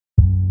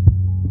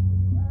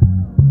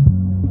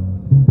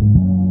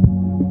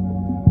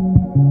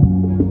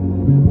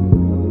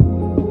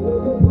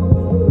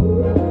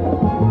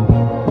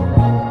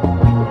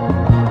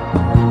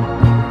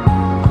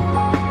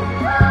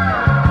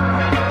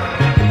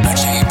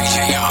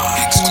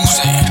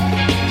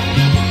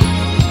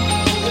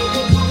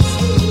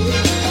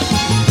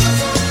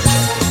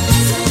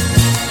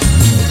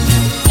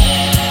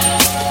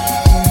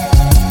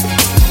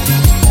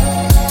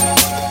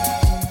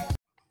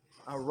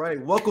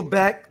welcome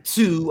back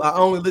to I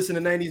Only Listen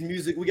to 90s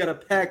Music. We got a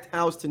packed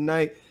house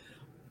tonight.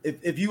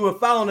 If you were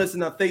following us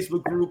in our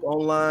Facebook group,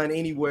 online,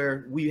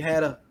 anywhere, we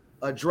had a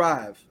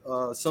drive.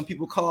 Some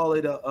people call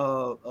it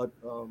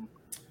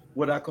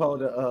what I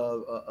call it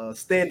a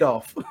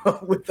standoff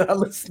with our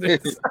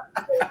listeners.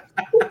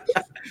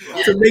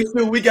 To make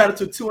sure we got it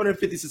to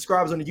 250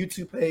 subscribers on the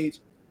YouTube page.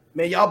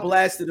 Man, y'all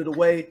blasted it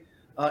away.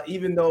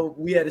 Even though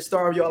we had to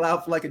starve y'all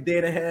out for like a day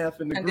and a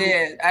half in the group.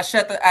 Did. I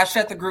shut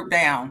the group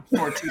down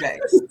for 2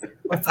 days.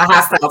 It's a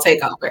hostile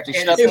takeover.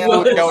 It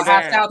was a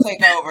hostile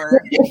takeover.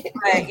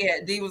 Like, yeah,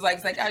 D was like,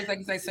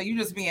 so you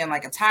just being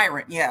like a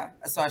tyrant. Yeah.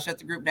 So I shut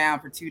the group down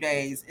for 2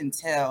 days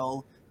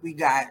until we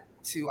got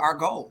to our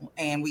goal.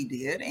 And we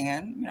did.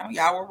 And, you know,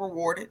 y'all were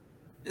rewarded.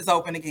 It's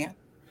open again.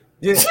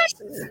 Yeah.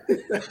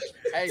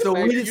 Hey, So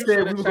baby, we just you said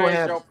should we have were gonna changed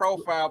have your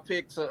profile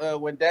pic to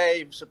when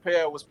Dave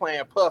Chappelle was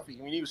playing Puffy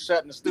when he was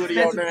shutting the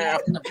studio down.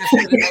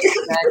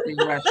 Exactly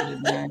what I should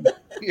have done.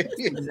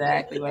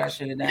 Exactly what I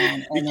should have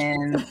done. And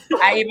then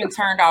I even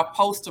turned off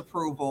post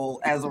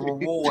approval as a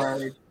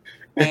reward.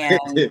 And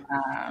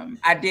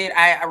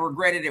I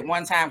regretted it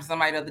one time.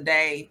 Somebody the other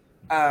day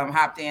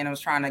hopped in and was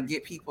trying to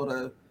get people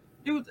to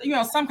do, you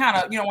know, some kind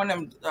of, you know, one of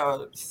them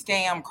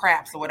scam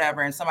craps or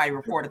whatever. And somebody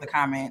reported the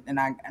comment and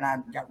I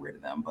got rid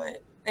of them.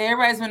 But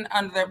everybody's been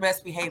under their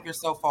best behavior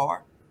so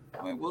far.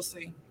 I mean, we'll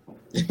see.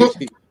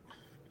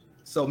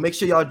 So make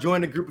sure y'all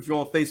join the group if you're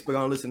on Facebook.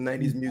 On Listen to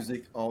 90s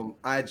Music on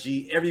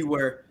IG,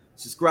 everywhere.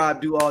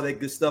 Subscribe, do all that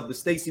good stuff. But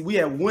Stacey, we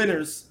have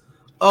winners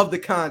of the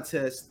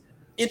contest.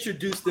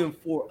 Introduce them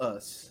for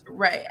us.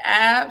 Right,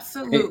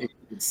 absolutely.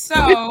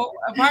 So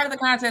a part of the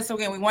contest, so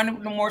again, we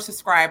wanted more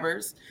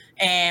subscribers,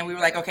 and we were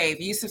like, okay, if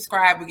you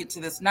subscribe, we get to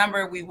this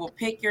number, we will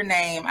pick your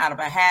name out of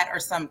a hat or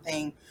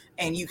something,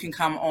 and you can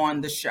come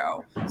on the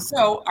show.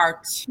 So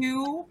our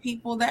two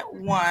people that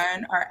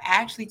won are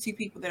actually two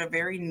people that are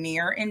very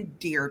near and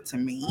dear to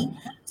me.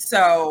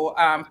 So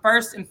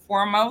first and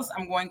foremost,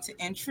 I'm going to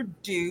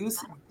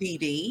introduce Dee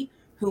Dee,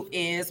 who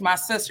is my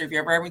sister. If you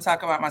ever heard me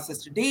talk about my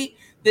sister Dee,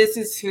 this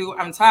is who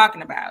I'm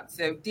talking about.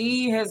 So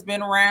Dee has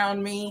been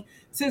around me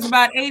since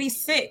about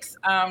 86.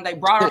 They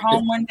brought her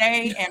home one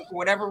day, and for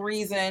whatever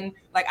reason,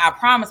 like I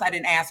promise I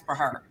didn't ask for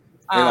her.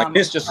 Like,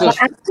 it's your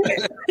sister.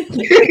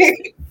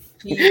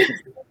 She's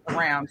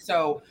around.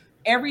 So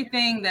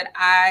everything that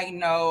I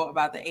know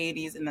about the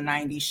 80s and the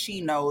 90s,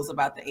 she knows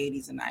about the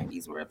 80s and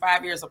 90s. We're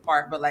 5 years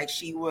apart, but like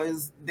she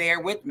was there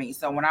with me.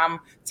 So when I'm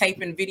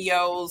taping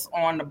videos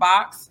on the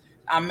box,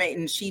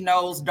 and she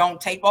knows don't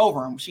tape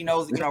over them. She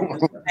knows, you know,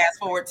 fast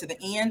forward to the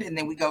end and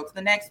then we go to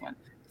the next one.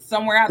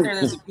 Somewhere out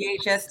there's a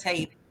VHS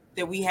tape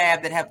that we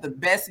have that have the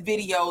best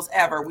videos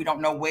ever. We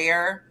don't know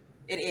where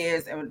it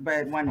is,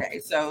 but one day.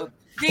 So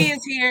Dee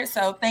is here.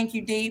 So thank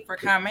you, Dee, for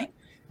coming.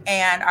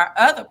 And our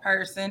other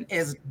person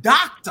is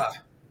Dr.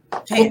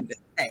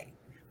 Candace Day.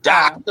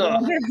 Doctor.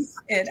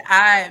 And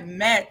I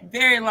met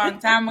very long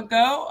time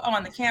ago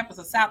on the campus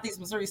of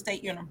Southeast Missouri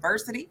State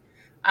University.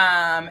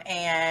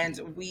 And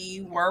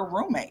we were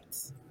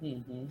roommates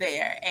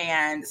there.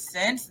 And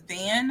since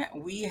then,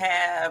 we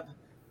have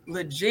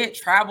legit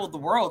traveled the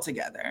world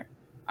together.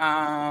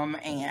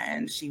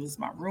 And she was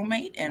my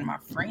roommate and my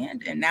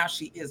friend, and now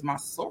she is my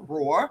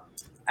soror.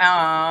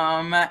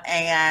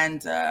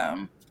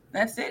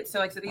 That's it. So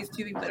like, so these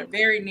two people that are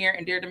very near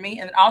and dear to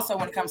me. And also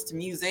when it comes to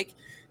music,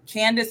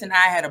 Candace and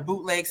I had a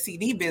bootleg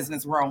CD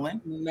business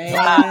rolling in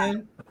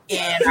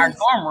our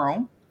dorm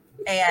room.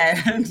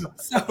 And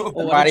so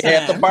Somebody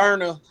had the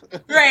burner.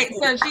 Right.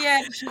 So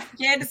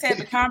Candace had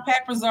the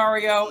compact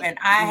Rosario, and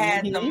I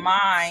had the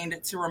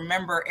mind to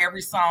remember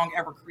every song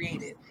ever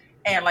created.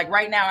 And like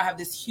right now I have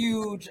this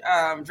huge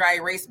dry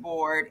erase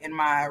board in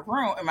my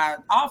room, in my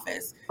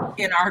office.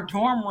 In our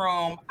dorm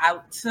room, I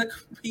took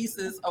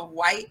pieces of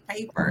white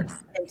paper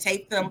and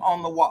taped them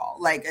on the wall,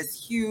 like a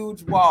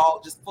huge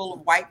wall just full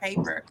of white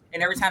paper.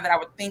 And every time that I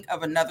would think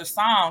of another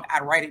song,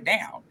 I'd write it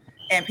down.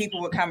 And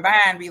people would come by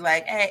and be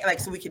like, hey, like,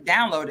 so we could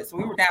download it. So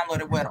we were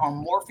downloaded on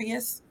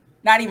Morpheus,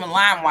 not even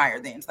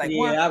LimeWire then. It's like,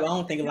 I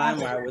don't think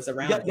LimeWire was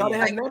around. Y'all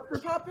had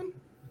Napster popping?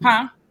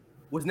 Huh?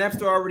 Was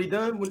Napster already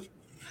done?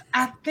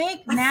 I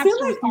think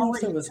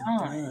Napster was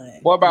done.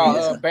 What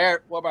about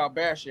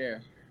BearShare?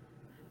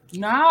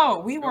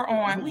 No, we were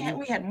on. We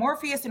had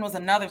Morpheus, and it was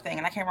another thing,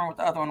 and I can't remember what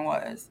the other one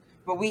was.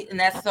 But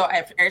that's so.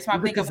 Every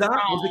time I think of a song,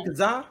 was it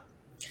Kazaa?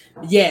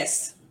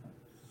 Yes.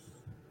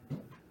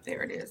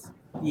 There it is.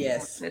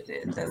 Yes, that's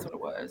it. That's what it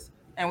was.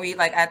 And we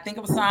I think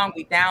of a song,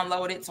 we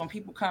download it. So when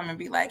people come and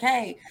be like,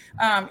 "Hey,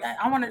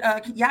 I want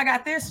to, y'all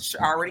got this?"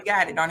 I already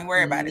got it. Don't even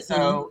worry about it.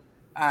 So,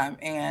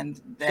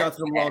 and shout out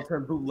to the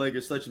long-term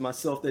bootleggers such as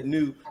myself that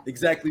knew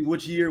exactly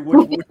which year,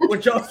 what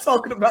y'all was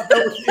talking about.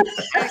 That was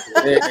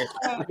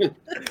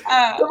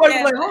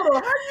somebody's like, "Hold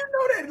on, how do you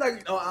know that?"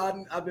 Like,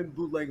 oh, I've been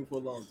bootlegging for a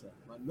long time.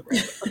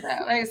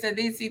 Like I said,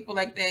 these people,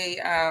 like they,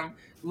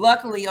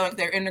 luckily, like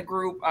they're in the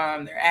group,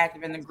 they're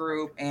active in the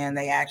group, and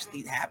they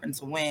actually happen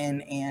to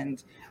win.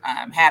 And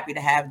I'm happy to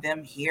have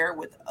them here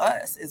with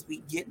us as we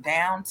get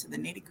down to the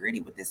nitty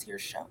gritty with this here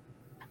show.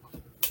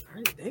 All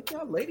right, thank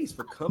y'all ladies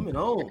for coming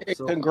on. Hey,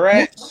 So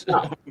congrats.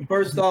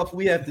 first off,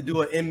 we have to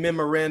do an in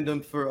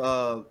memorandum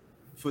for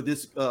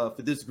this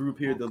group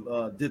here, the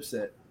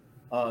Dipset.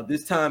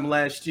 This time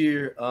last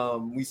year,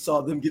 we saw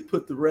them get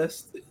put to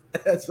rest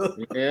as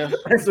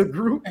a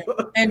group.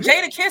 And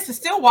Jadakiss is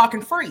still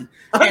walking free,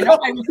 and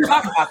nobody wants to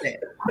talk about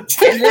that.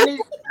 And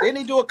didn't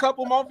he do a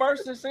couple more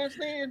verses since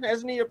then?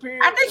 Hasn't he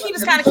appeared? I think he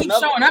just kind of keeps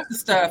showing up to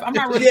stuff. I'm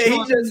not really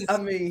sure.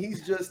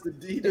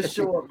 He just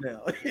show up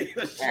now.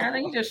 Yeah, I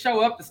think he just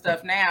show up to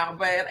stuff now.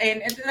 But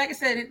and like I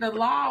said, the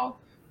law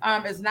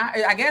is not.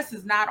 I guess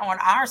is not on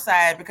our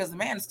side because the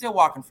man is still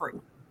walking free.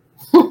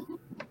 And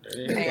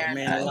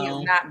he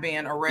is not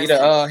being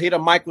arrested. He the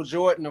Michael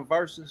Jordan of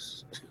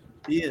verses.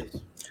 He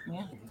is.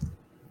 Yeah,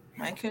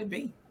 that could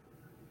be.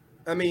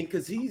 I mean,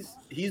 because he's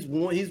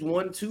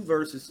won 2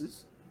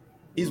 verses.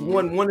 He's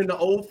won one in the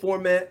old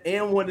format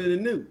and one in the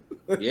new.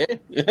 Yeah.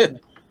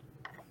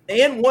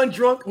 And one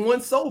drunk, one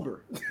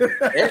sober.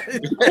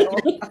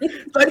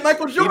 Like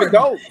Michael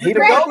Jordan. He the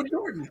Michael GOAT.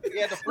 Jordan. He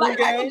had the flu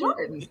game.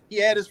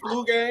 He had his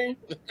flu game.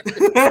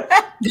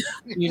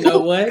 You know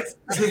what?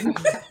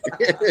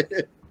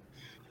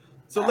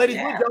 So, ladies,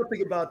 what did y'all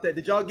think about that?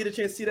 Did y'all get a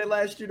chance to see that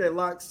last year? That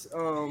Locks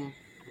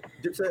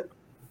Dipset?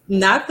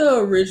 Not the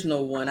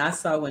original one. I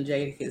saw when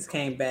Jadakiss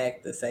came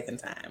back the second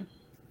time.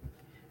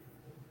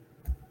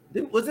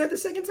 Was that the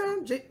second time?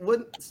 No,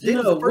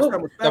 the first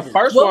time was the Fab.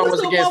 first What one was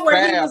was the against one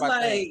where he Fab, was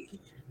I think.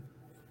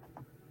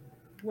 like,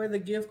 where the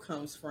gift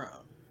comes from?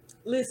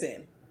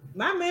 Listen,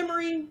 my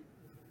memory.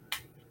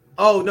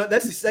 Oh no,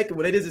 that's the second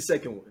one. It is the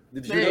second one.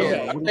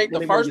 I think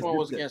the first one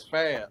was against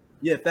Fab.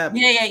 Yeah, Fab.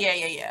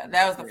 Yeah.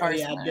 That was the first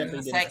Yeah, I one. definitely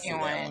The did not second see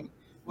that one one.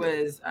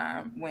 was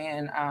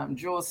when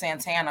Jules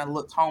Santana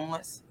looked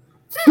homeless.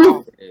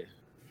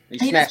 He He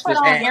snatched just his put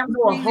on hand. I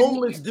know a everything.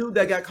 homeless dude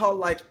that got caught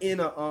like in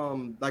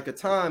a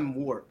time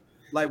warp,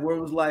 like where it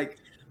was like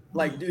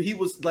dude, he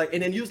was like,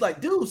 and then you was like,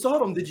 dude,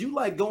 Sodom, did you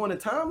like go in a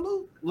time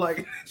loop?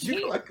 Like,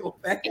 you like go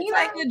back? In He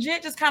time? like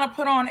legit just kind of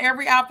put on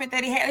every outfit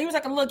that he had. He was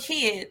like a little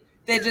kid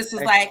that just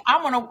was like,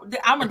 I'm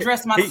gonna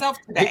dress myself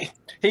today.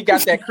 He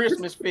got that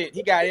Christmas fit.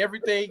 He got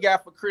everything he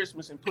got for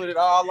Christmas and put it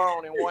all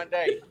on in one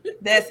day.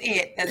 That's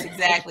it. That's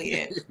exactly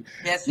it.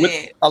 That's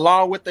it.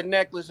 Along with the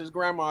necklace his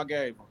grandma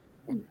gave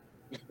him.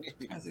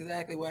 That's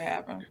exactly what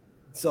happened.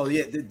 So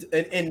yeah,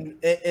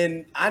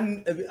 and I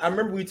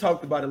remember we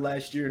talked about it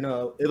last year, and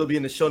it'll be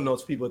in the show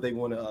notes, people, if they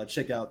want to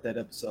check out that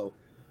episode.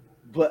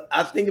 But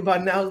I think about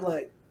it now,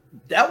 like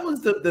that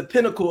was the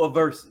pinnacle of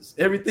verses.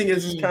 Everything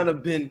has kind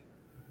of been.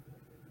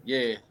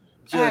 Yeah.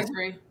 I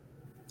agree.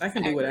 I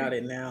can do without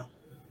it now.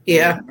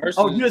 Yeah. Versus,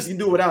 Oh, you just can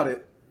do without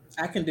it.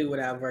 I can do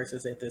without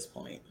verses at this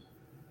point.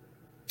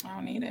 I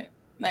don't need it.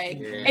 Like,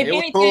 yeah. if It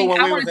was anything, cool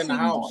when I we want was to in see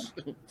the more. house.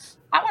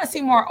 I want to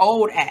see more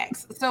old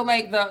acts. So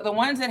like the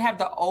ones that have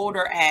the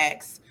older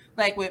acts,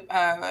 like with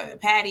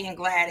Patty and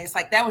Gladys,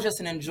 like that was just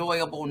an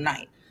enjoyable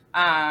night.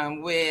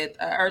 With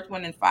Earth,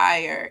 Wind, and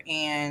Fire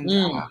and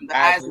the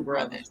Isley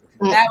Brothers,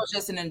 that was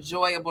just an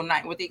enjoyable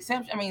night. With the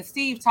exception, I mean,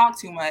 Steve talked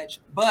too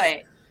much,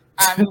 but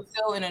it was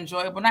still an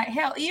enjoyable night.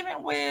 Hell,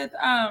 even with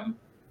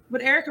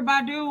Erykah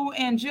Badu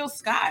and Jill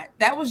Scott,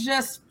 that was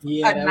just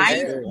a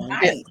night.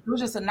 It was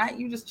just a night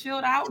you just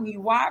chilled out and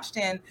you watched,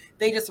 and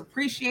they just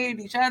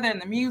appreciated each other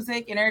and the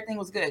music and everything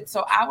was good.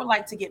 So I would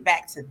like to get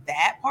back to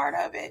that part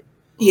of it.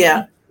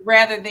 Yeah.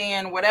 Rather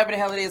than whatever the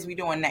hell it is we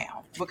doing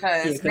now,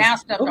 because now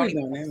stuff don't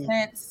even make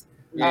sense.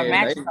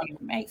 Matches don't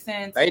even make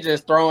sense. They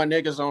just throwing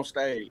niggas on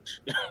stage.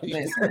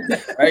 Listen.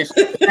 I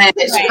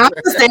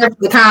understand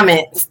the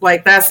comments.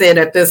 Like I said,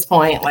 at this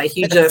point, like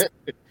you just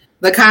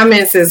the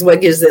comments is what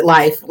gives it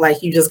life.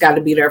 Like you just got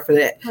to be there for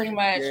that. Pretty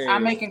much. Yeah.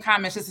 I'm making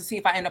comments just to see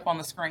if I end up on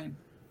the screen.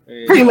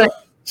 Yeah. Pretty much.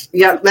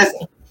 Yeah.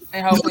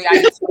 And hopefully I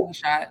get a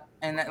screenshot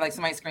and that, like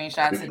somebody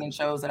screenshots it and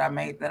shows that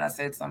I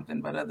said something.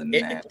 But other than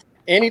that,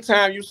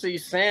 anytime you see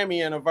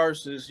Sammy in a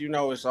versus, you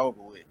know it's over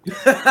with.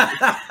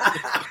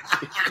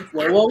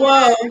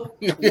 Whoa.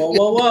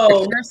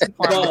 Whoa.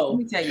 Let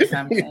me tell you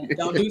something.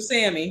 Don't do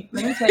Sammy.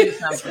 Let me tell you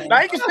something.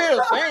 Now you can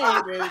still sing,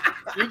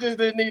 but you just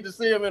didn't need to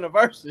see him in a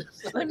versus.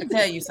 Let me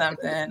tell you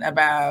something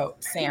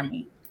about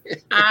Sammy.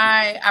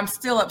 I'm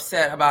still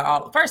upset about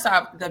all. First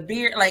off, the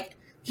beard, like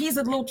he's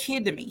a little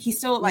kid to me. He's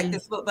still like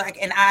this little like,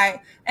 and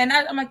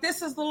I'm like,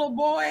 this is the little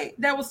boy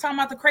that was talking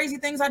about the crazy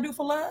things I do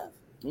for love.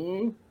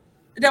 Mm-hmm.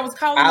 That was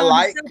calling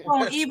on his cell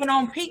phone even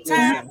on peak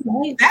time.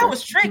 That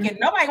was tricking.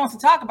 Nobody wants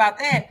to talk about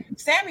that.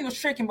 Sammy was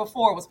tricking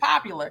before it was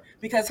popular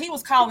because he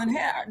was calling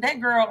that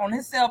girl on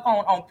his cell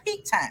phone on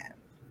peak time.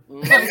 So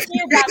the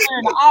kids out there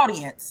in the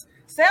audience,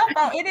 cell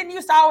phone, it didn't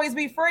used to always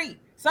be free.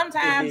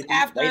 Sometimes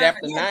after 9,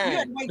 you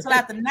had to wait till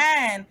after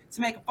 9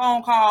 to make a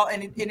phone call,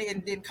 and it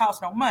didn't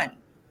cost no money.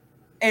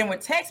 And when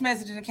text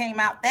messaging came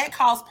out, that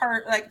cost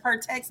per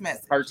text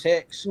message. Per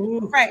text.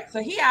 Right.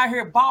 So he out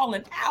here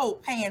balling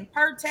out, paying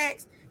per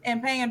text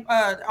and paying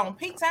on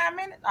peak time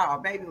minutes. Oh,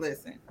 baby,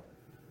 listen.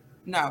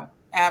 No,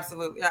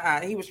 absolutely.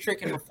 He was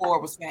tricking before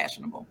it was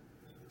fashionable.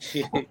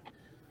 And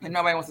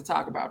nobody wants to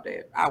talk about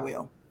that. I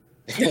will.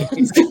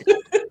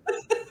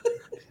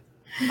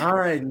 All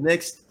right,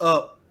 next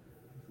up,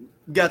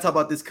 We gotta talk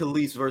about this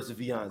Khalees versus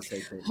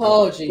Beyonce thing.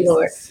 Oh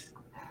Jesus!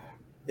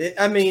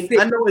 I mean,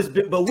 I know it's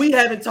been, but we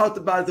haven't talked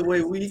about it the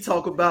way we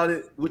talk about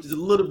it, which is a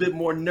little bit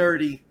more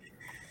nerdy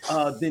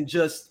than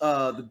just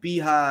the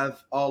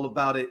Beehive all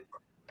about it.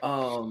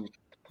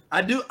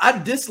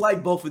 I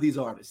dislike both of these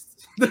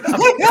artists.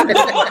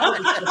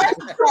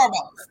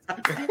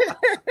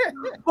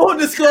 Full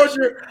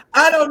disclosure,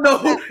 I don't know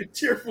who to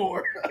cheer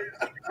for.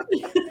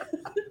 I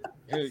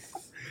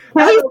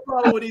have no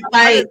problem with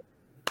either.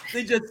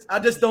 I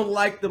just don't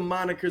like the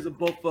monikers of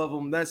both of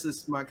them. That's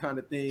just my kind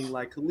of thing.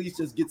 Like Khalees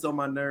just gets on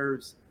my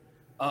nerves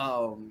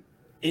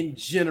in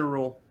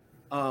general.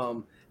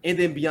 And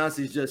then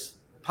Beyonce's just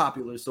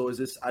popular. So it's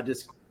just I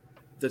just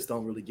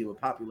don't really give a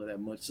popular that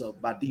much. So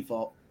by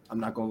default, I'm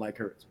not gonna like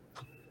her.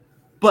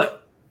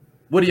 But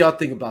what do y'all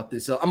think about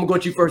this? I'm gonna go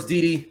to you first,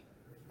 Dee.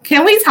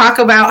 Can we talk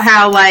about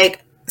how,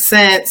 like,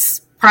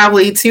 since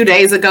probably 2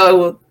 days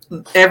ago,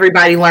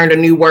 everybody learned a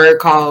new word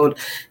called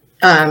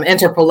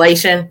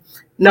interpolation?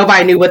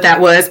 Nobody knew what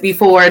that was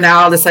before.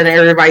 Now all of a sudden,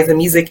 everybody's in the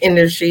music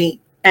industry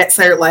at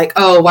like,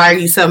 oh, why are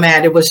you so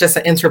mad? It was just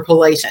an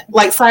interpolation.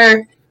 Like,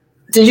 sir,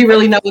 did you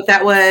really know what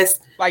that was?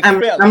 Like,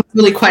 I'm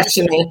really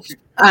questioning.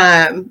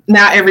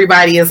 Now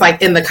everybody is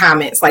like in the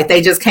comments, like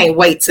they just can't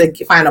wait to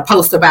find a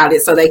post about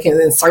it so they can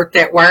insert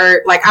that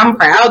word. Like, I'm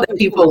proud that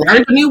people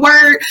learned a new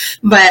word,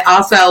 but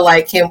also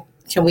like, can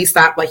we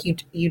stop? Like,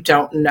 you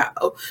don't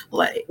know.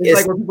 Like,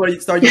 it's like when people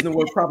start using the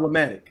word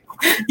problematic.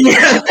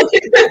 Yeah.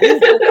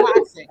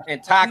 Toxic.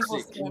 And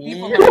toxic.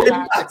 People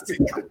are toxic.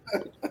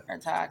 Are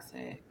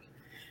toxic.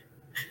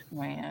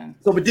 Man.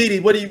 So, but Dee,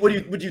 what do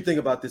you think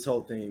about this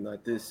whole thing?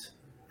 Like this?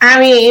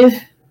 I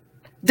mean,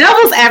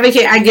 devil's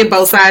advocate, I get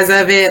both sides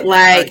of it.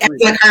 Like, as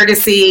a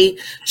courtesy,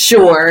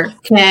 sure.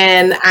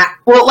 Like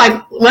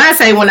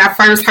when I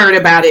first heard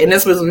about it, and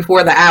this was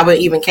before the album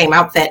even came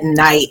out that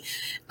night,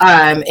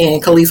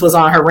 and Khalees was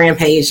on her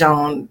rampage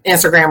on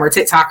Instagram or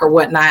TikTok or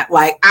whatnot,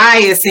 like, I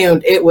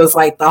assumed it was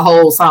like the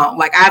whole song.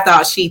 Like, I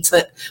thought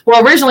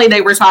originally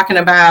they were talking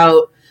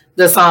about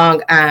the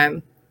song,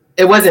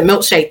 it wasn't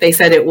Milkshake. They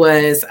said it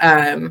was,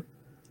 I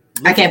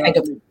can't think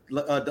of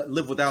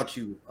Live Without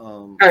You.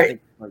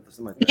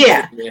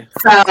 Yeah.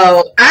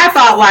 So I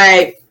thought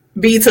like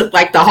B took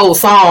like the whole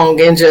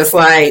song and just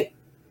like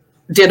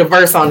did a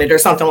verse on it or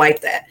something like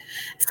that.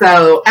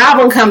 So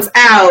album comes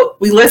out,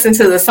 we listen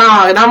to the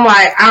song, and I'm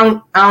like, I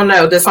don't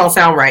know, this don't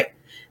sound right.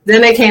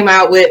 Then they came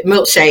out with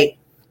Milkshake.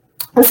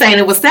 I'm saying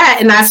it was that,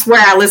 and I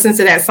swear I listened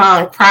to that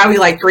song probably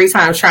like 3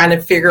 times trying to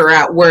figure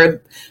out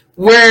where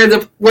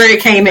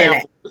it came in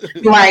at.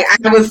 Like,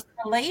 I was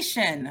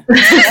relation.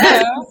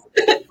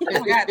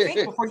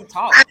 Think before you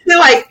talk. I feel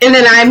like, and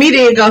then I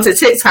immediately go to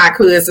TikTok,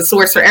 who is the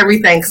source for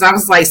everything, because I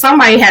was like,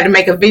 somebody had to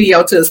make a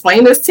video to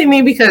explain this to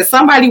me, because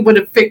somebody would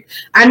have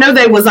I know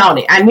they was on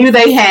it. I knew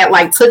they had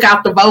like took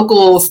out the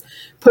vocals,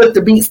 put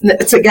the beats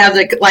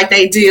together like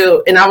they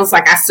do, and I was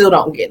like, I still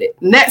don't get it.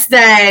 Next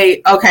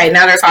day, okay,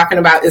 now they're talking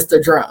about it's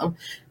the drum,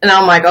 and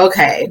I'm like,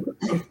 okay,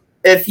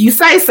 if you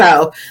say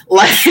so.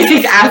 Like,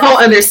 I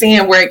don't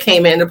understand where it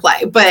came into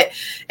play. But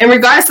in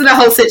regards to the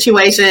whole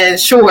situation,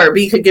 sure,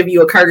 B could give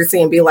you a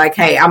courtesy and be like,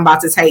 hey, I'm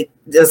about to take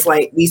just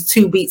like these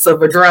 2 beats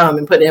of a drum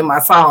and put it in my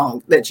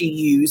song that you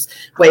used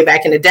way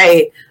back in the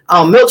day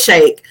on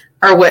Milkshake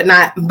or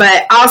whatnot.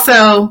 But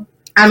also,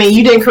 I mean,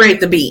 you didn't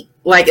create the beat.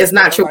 Like, it's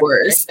not your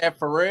words. That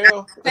for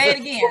real? Say it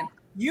again.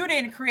 You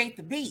didn't create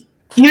the beat.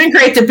 You didn't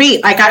create the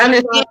beat. Like, I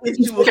understand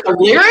the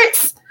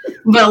lyrics,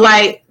 but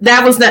like,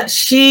 that was not,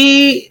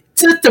 she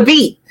took the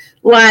beat.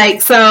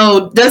 Like,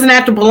 so doesn't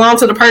have to belong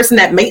to the person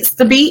that makes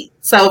the beat.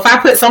 So if I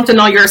put something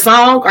on your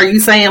song, are you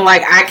saying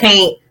like I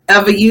can't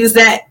ever use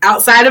that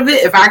outside of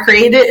it if I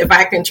create it, if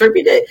I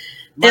contribute it?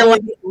 And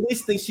like, at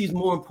least think she's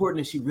more important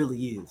than she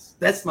really is.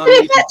 That's my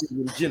main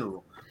thing in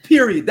general.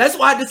 Period. That's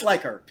why I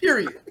dislike her.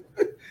 Period.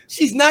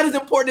 She's not as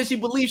important as she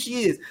believes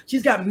she is.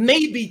 She's got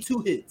maybe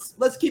 2 hits.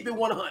 Let's keep it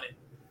 100.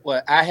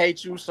 What, I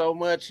Hate You So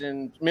Much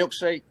and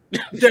Milkshake?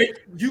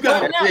 You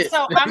got no, it.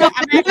 so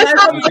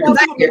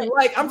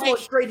I'm going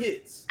straight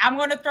hits. I'm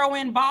going to throw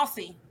in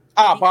Bossy.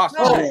 Bossy.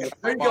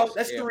 There you go.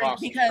 That's 3.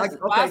 Because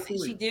Bossy,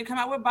 she did come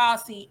out with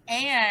Bossy,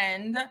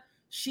 and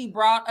she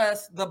brought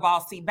us the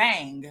Bossy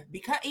Bang.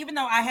 Because even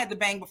though I had the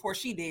bang before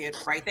she did,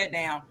 write that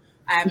down.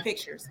 I have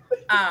pictures.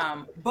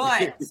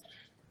 But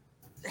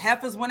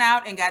Heifers went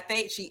out and got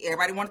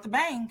everybody wanted the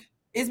bang.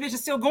 This bitch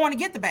is still going to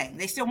get the bang.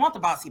 They still want the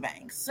Bossy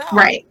Bang. So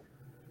right.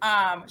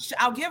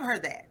 I'll give her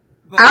that.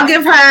 I'll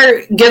give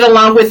her Get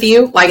Along With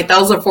You. Like,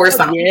 those are 4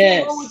 songs. Yes.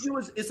 Get Along With You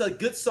it's a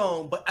good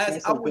song, but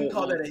I wouldn't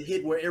call that a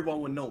hit where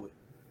everyone would know it.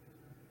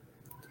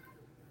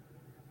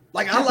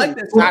 Like, I like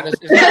that song.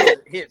 It's not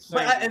a hit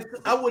song. But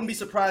I wouldn't be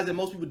surprised that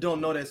most people don't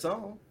know that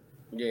song.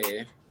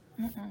 Yeah.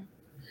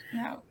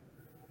 No.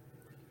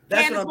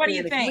 That's Candace, what do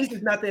you think? At least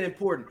it's not that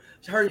important.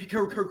 Her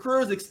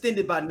career is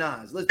extended by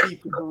Nas. Let's be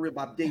real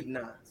about dating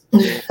Nas.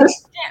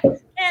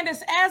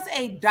 Candace, as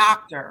a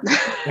doctor,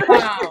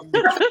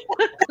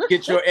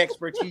 get your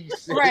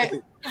expertise. Right.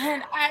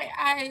 And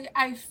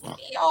I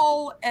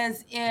feel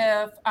as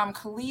if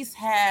Khalees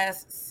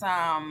has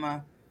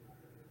some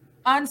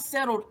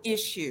unsettled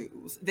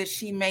issues that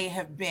she may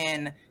have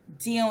been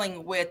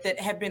dealing with that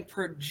have been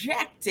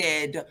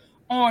projected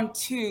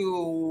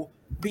onto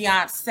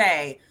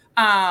Beyonce.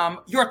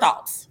 Your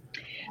thoughts?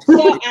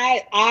 So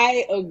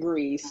I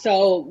agree.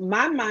 So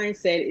my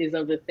mindset is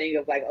of the thing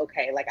of like,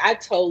 okay, like I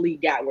totally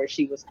got where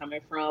she was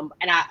coming from.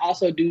 And I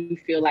also do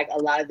feel like a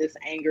lot of this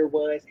anger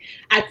was,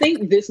 I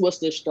think this was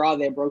the straw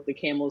that broke the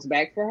camel's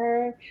back for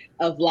her,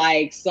 of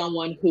like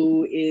someone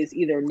who is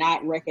either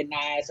not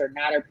recognized or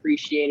not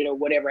appreciated or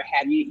whatever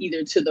have you,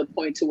 either to the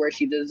point to where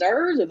she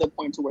deserves or the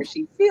point to where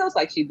she feels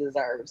like she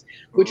deserves,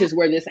 which is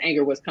where this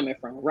anger was coming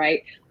from,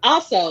 right?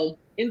 Also,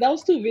 in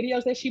those 2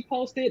 videos that she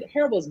posted,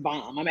 hair was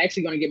bomb. I'm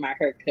actually going to get my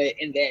hair cut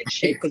in that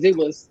shape because it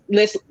was,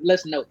 let's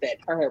note that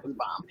her hair was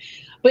bomb.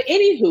 But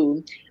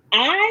anywho,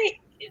 I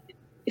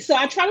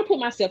try to put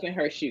myself in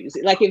her shoes.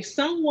 Like if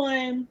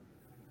someone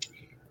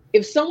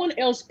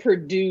else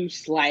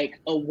produced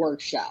like a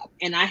workshop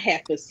and I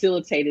had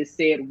facilitated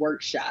said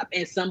workshop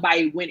and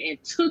somebody went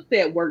and took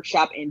that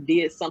workshop and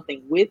did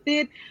something with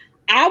it,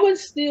 I would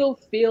still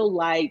feel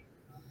like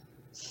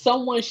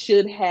someone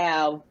should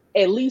have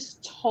at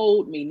least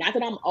told me, not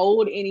that I'm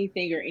owed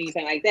anything or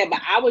anything like that,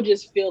 but I would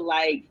just feel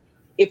like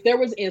if there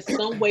was in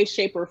some way,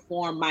 shape, or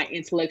form my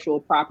intellectual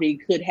property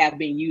could have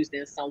been used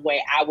in some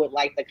way, I would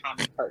like the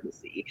common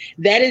courtesy.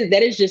 That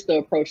is just the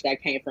approach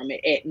that came from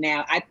it.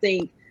 Now, I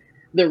think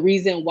the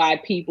reason why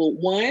people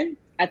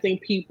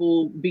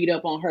beat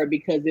up on her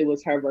because it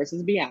was her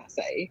versus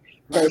Beyonce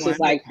versus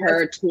like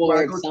her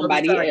towards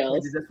somebody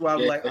else. That's why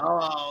I'm like,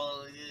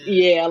 oh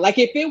yeah, like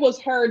if it was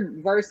her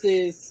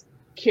versus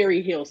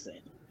Carrie Hilson,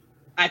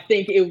 I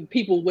think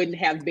people wouldn't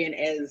have been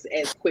as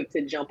quick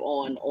to jump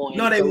on.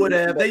 No, they would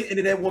have. They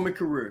ended that woman's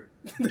career.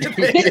 They've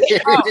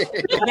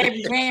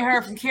banned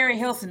her from Carrie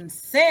Hilson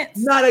since.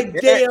 Not a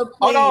damn thing.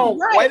 Hold on,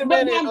 right. Wait a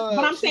minute.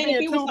 But I'm saying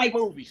if it was like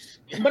movies.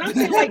 But I'm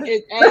saying like,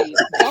 hey,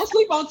 don't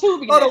sleep on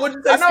Tubi. Hold on, what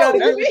you say? I know,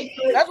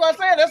 that's what I'm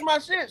saying. That's my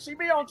shit. She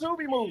be on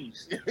Tubi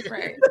movies.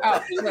 Right. I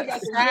love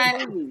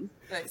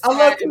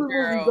Tubi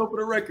movies, though, for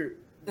the record.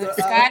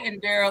 Scott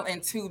and Daryl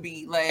and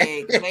Tubi,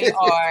 like they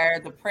are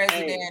the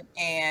president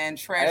and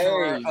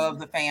treasurer of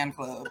the fan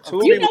club.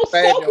 Tubi you know,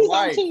 Sophie's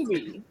on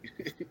Tubi.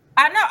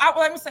 I know.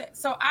 Let me say.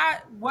 So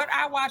what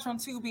I watch on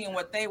Tubi and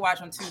what they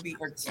watch on Tubi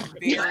are two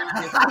very different.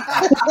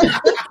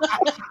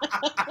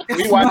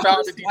 We watch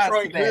all the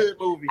Detroit Hood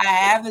movies. I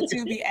have the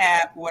Tubi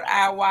app. What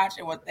I watch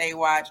and what they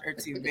watch are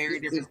two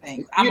very different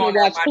things. I'm on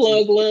watch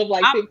Plug Love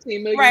like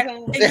 15 million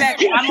times.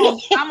 Exactly.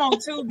 I'm on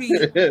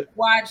Tubi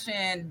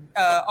watching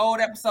old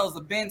episodes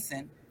of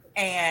Benson,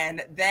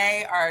 and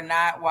they are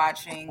not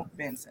watching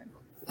Benson.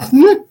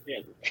 We're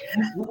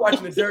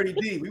watching the Dirty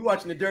D. We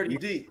watching the Dirty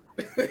D.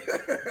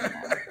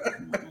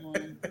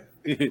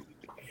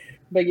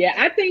 But yeah,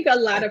 I think a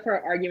lot of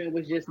her argument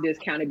was just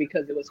discounted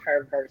because it was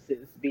her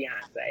versus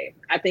Beyonce.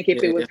 I think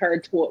if it was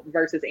her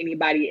versus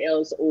anybody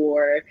else,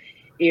 or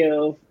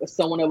if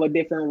someone of a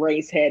different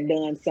race had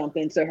done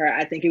something to her,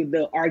 I think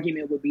the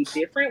argument would be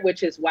different,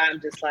 which is why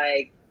I'm just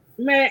like,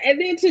 man. And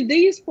then to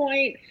Dee's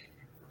point,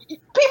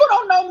 people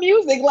don't know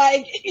music.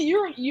 Like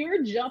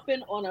you're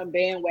jumping on a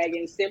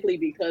bandwagon simply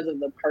because of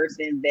the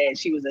person that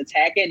she was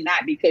attacking,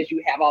 not because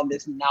you have all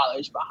this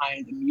knowledge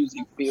behind the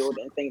music field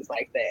and things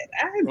like that.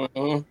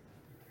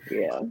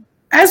 Yeah.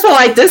 I just feel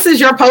like this is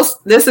your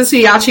post. This is who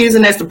y'all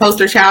choosing as the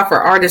poster child for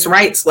artist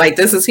rights. Like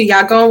this is who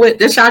y'all going with.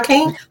 This y'all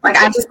king. Like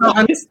I just don't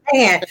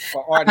understand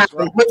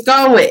what's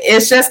going with.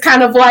 It's just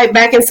kind of like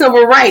back in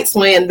civil rights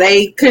when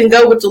they couldn't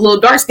go with the little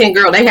dark skinned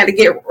girl. They had to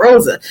get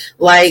Rosa.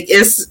 Like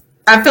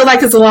I feel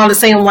like it's along the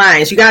same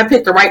lines. You got to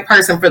pick the right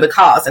person for the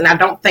cause, and I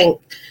don't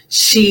think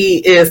she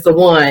is the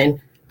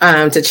one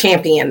to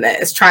champion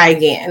this. Try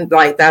again.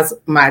 Like that's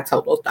my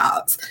total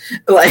thoughts.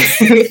 Like.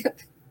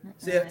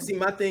 See,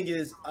 my thing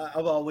is,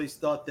 I've always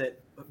thought that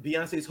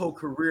Beyonce's whole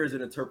career is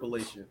an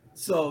interpolation.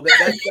 So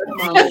that's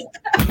my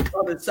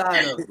other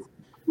side of it.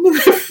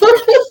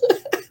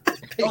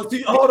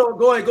 Hold on,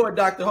 go ahead,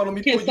 doctor. Hold on,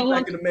 let me put you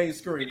back in the main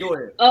screen. Go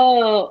ahead.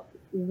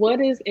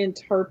 What is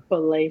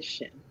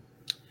interpolation?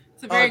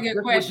 It's a very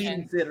good question.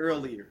 What Dean said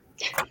earlier.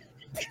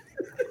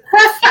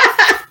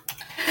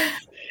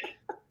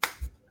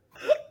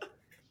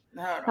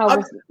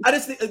 I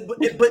just think,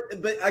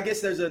 but I guess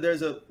there's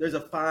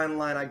a fine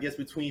line, I guess,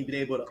 between being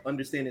able to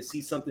understand and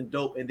see something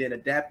dope and then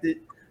adapt it.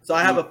 So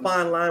I have a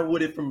fine line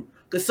with it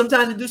because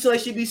sometimes it do seem like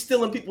she be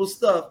stealing people's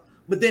stuff,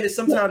 but then it's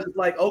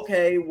like,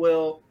 okay,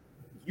 well,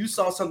 you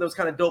saw something that was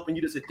kind of dope and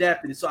you just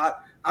adapted it. So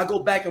I go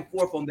back and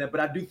forth on that, but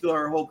I do feel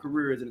her whole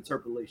career is an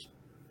interpolation.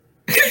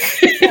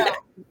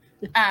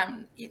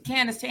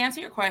 Candace, to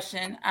answer your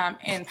question,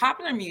 in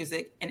popular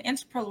music, an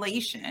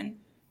interpolation,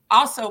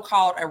 also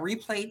called a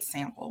replayed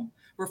sample,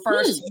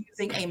 refers to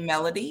using a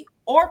melody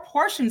or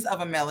portions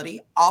of a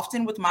melody,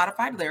 often with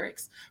modified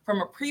lyrics,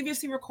 from a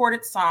previously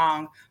recorded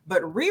song,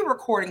 but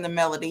re-recording the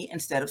melody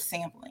instead of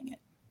sampling it.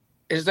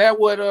 Is that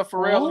what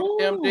Pharrell and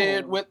them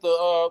did with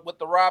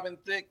the Robin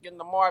Thicke and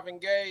the Marvin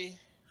Gaye?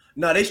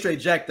 No, they straight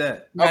jacked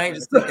that. No, they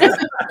just did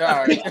that.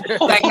 All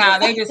right. Like, nah,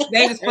 they just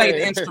played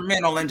the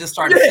instrumental and just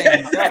started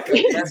singing.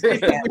 Exactly. That's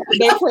what that.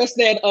 They press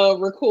that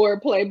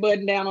record play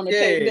button down on the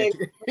tape.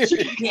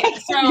 Yeah.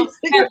 So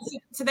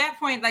to that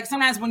point, like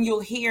sometimes when you'll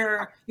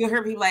hear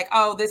people like,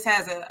 oh, this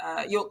has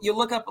you'll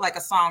look up like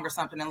a song or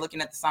something and looking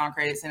at the song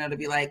credits and it'll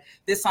be like,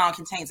 this song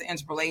contains an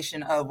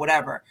interpolation of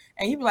whatever,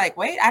 and you'll be like,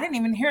 wait, I didn't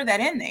even hear that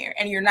in there,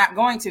 and you're not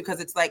going to, because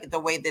it's like the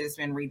way that it's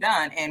been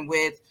redone. And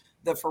with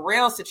the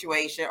Pharrell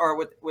situation, or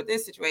with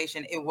this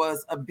situation, it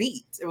was a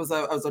beat. It was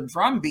a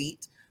drum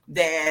beat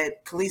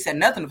that Khalees had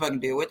nothing to fucking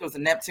do with. It was a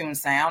Neptune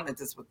sound.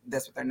 That's what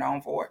they're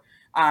known for.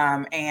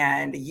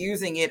 And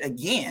using it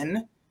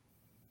again,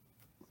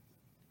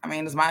 I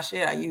mean, it's my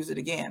shit. I use it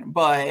again.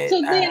 But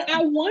so then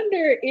I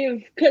wonder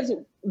if, because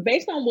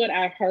based on what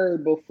I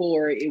heard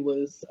before, it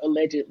was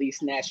allegedly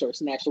snatched or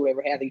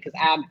whatever have you.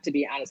 Because to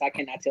be honest, I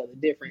cannot tell the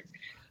difference.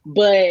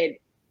 But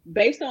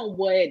based on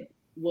what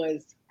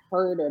was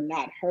heard or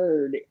not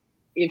heard,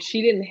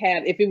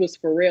 if it was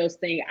Pharrell's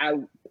thing,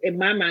 in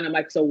my mind, I'm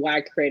like, so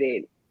why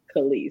credit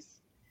Khalees?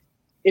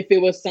 If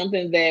it was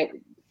something that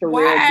Pharrell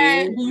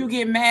why did, do you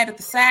get mad at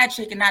the side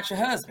chick and not your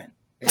husband?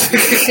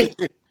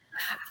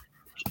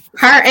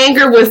 Her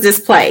anger was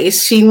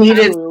displaced. She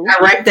needed to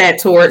direct that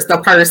towards the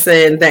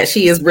person that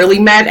she is really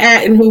mad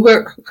at and who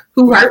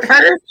hurt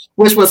her,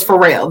 which was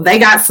Pharrell. They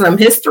got some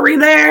history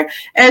there,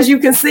 as you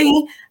can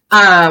see.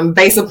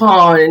 Based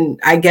upon,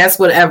 I guess,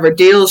 whatever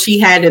deals she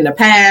had in the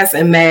past,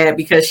 and mad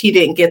because she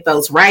didn't get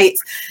those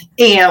rights.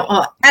 And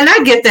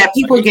I get that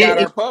people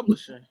get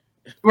publishing.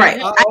 Right.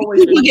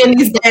 People getting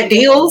these bad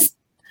deals.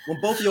 When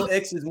both of your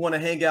exes want to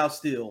hang out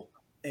still,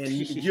 and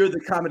you're the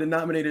common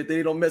denominator,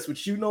 they don't mess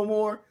with you no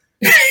more.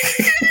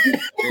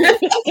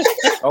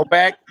 Oh,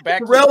 back.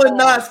 Pharrell and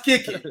Nas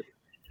kicking.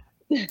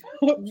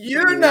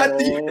 You're not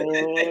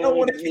the. They don't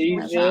want to keep.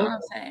 That's all I'm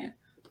saying.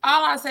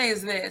 All I say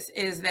is this: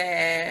 is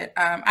that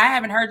I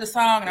haven't heard the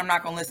song and I'm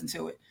not going to listen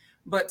to it.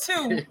 But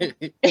two,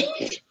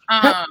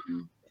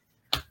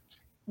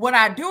 what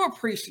I do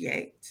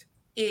appreciate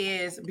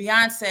is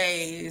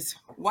Beyonce's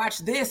watch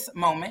this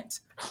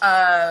moment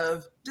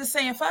of just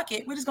saying, "Fuck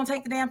it, we're just gonna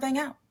take the damn thing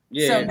out."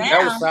 Yeah, so now,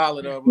 that was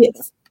solid of them.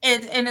 Yes.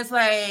 And it's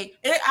like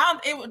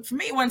for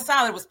me, it wasn't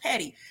solid. It was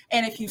petty.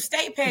 And if you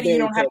stay petty, you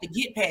don't have to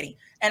get petty.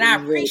 And I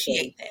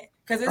appreciate that.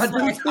 Because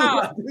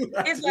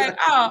it's like,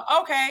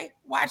 okay,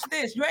 watch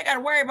this. You ain't got to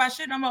worry about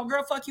shit no more.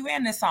 Girl, fuck you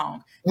and this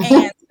song.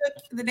 And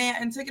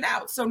took it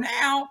out. So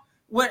now,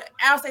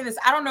 I'll say this.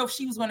 I don't know if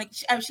she was going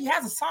to, she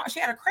has a song, she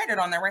had a credit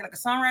on there, right? Like a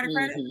songwriter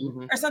credit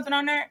or something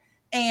on there.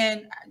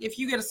 And if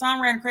you get a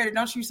songwriter credit,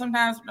 don't you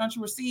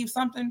receive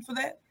something for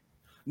that?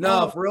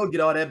 No, Pharrell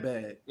get all that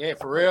bag. Yeah,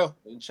 Pharrell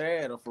and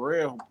Chad or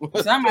Pharrell.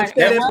 Somebody.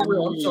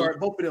 I'm sorry,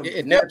 both of them.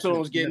 Yeah, Neptune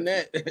was getting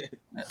that.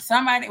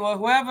 Somebody,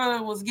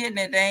 whoever was getting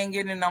it, they ain't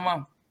getting it no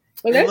more.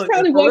 Well, that's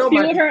probably what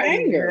fueled her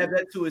anger. Have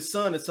that to his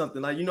son or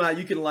something. Like, you know how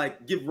you can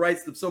like give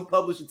rights to some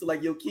publishing to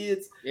like your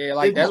kids. Yeah,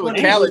 like that's what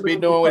Khaled be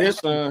doing with his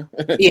son.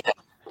 Yeah.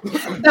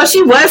 So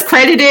she was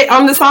credited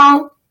on the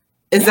song.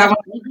 Is that what?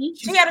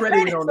 She had a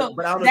credit? So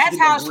that's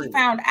how she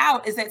found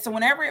out. Is that so?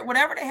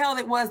 Whatever the hell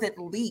it was that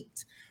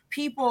leaked.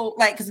 People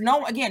like, because no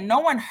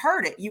one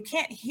heard it. You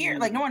can't hear,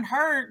 like, no one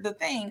heard the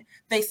thing.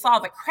 They saw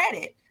the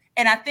credit.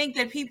 And I think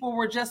that people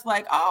were just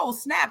like, oh,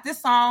 snap, this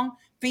song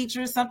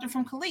features something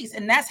from Khalees.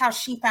 And that's how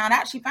she found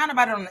out. She found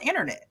about it on the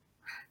internet.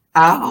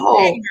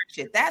 Oh.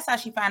 That's how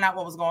she found out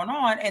what was going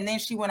on. And then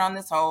she went on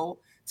this whole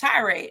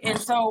tirade. And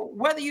so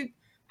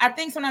I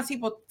think sometimes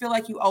people feel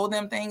like you owe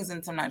them things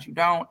and sometimes you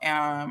don't.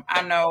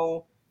 I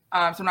know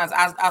sometimes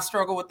I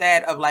struggle with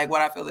that of like what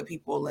I feel that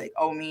people like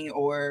owe me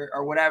or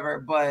whatever,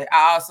 but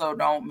I also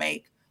don't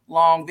make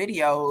long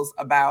videos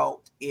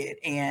about it.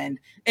 And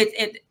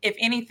it if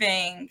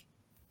anything,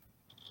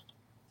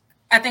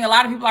 I think a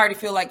lot of people already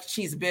feel like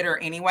she's bitter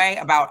anyway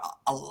about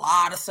a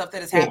lot of stuff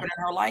that has happened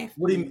in her life.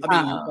 What do you mean?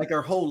 Like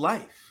her whole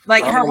life.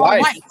 Like her whole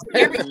life.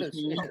 A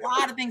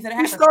lot of things that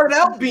happened. She started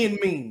out being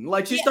mean.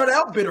 Like she started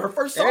out bitter. Her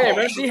first song. Yeah,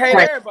 man, she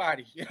hated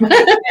everybody.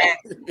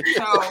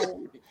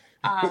 So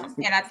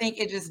and I think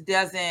it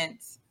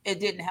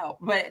didn't help.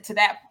 But to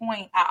that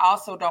point, I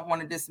also don't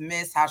want to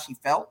dismiss how she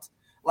felt.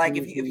 Like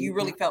if you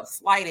really felt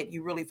slighted,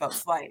 you really felt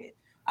slighted.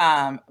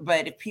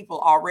 But if people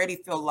already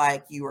feel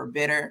like you are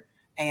bitter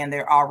and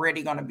they're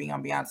already going to be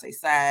on Beyonce's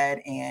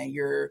side and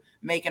you're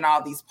making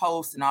all these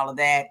posts and all of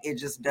that, it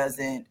just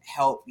doesn't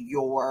help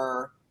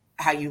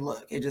how you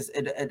look.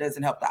 It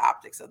doesn't help the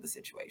optics of the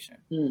situation.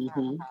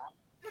 Mm-hmm.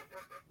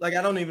 Like,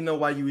 I don't even know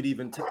why you would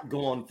even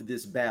go on for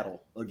this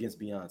battle against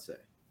Beyonce.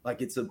 Like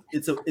it's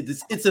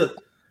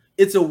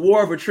a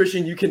war of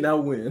attrition you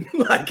cannot win.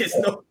 Like it's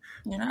no.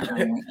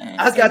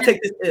 I just gotta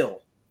take this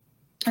L.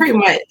 Pretty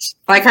much,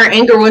 like her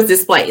anger was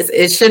displaced.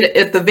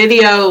 If the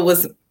video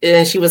was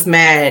and she was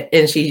mad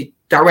and she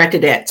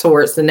directed that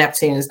towards the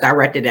Neptunes,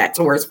 directed that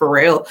towards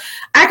Pharrell,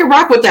 I could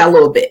rock with that a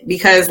little bit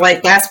because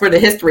like that's where the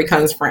history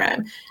comes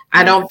from.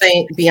 I don't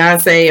think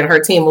Beyonce and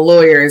her team of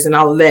lawyers and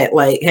all of that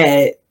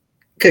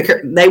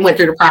they went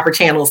through the proper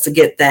channels to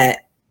get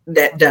that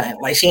that done.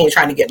 Like she ain't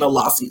trying to get no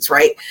lawsuits,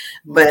 right?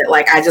 But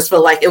like I just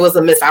feel like it was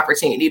a missed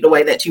opportunity the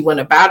way that you went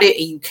about it,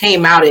 and you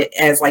came out it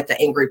as like the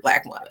angry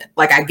Black woman.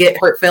 Like I get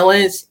hurt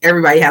feelings.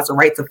 Everybody has a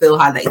right to feel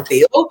how they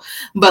feel,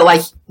 but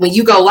like when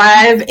you go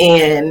live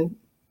and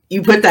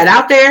you put that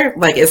out there,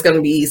 like it's going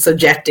to be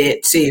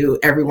subjected to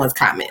everyone's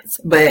comments.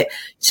 But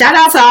shout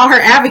out to all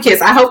her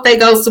advocates. I hope they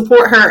go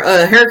support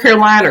her hair care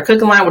line or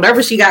cooking line,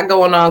 whatever she got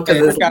going on.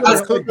 Because got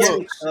those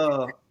cookbooks,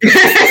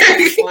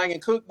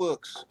 slanging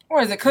cookbooks.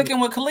 Or is it Cooking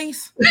with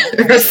Khalees?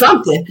 or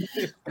something.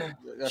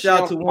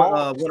 Shout out to one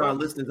of our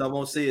listeners. I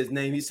won't say his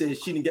name. He said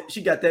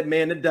she got that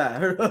man to die.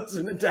 Her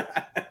husband to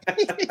die.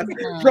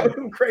 Drove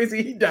him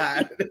crazy. He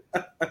died.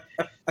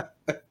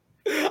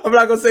 I'm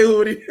not gonna say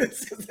who it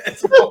is.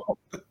 That's wrong.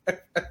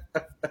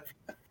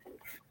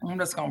 I'm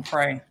just gonna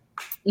pray.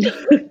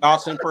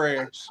 Thoughts and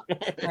prayers.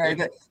 Very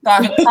good.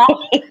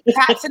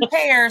 Tots and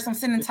pairs. I'm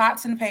sending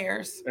tots and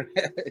pairs.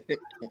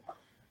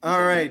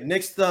 All right.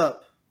 Next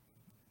up,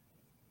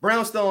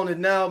 Brownstone is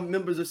now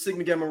members of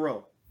Sigma Gamma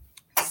Rho.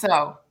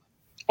 So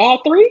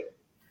all three.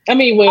 I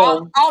mean,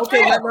 well, all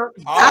Okay,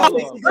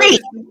 three.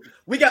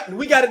 we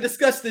got to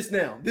discuss this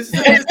now. This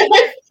is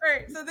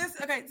So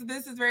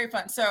this is very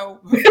fun. So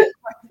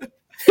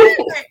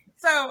okay,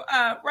 so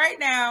right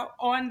now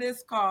on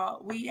this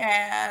call we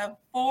have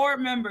 4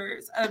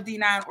 members of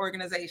D9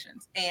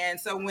 organizations, and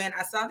so when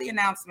I saw the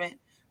announcement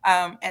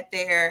at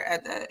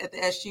the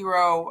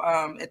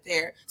SGRO at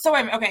there, so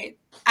wait a minute, okay,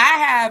 I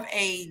have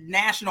a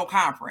national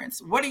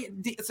conference.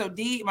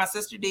 D, my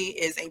sister D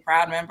is a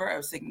proud member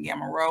of Sigma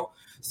Gamma Rho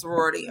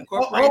Sorority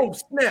Incorporated. Oh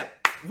snap!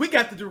 We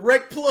got the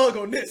direct plug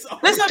on this.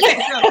 Listen,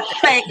 okay, so,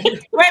 like,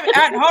 wait a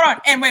minute, hold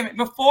on, and wait a minute,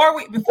 before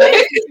we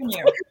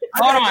continue,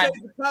 hold on.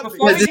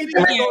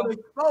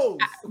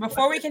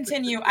 Before we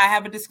continue, I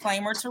have a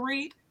disclaimer to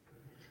read.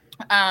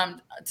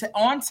 On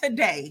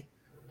today,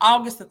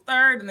 August the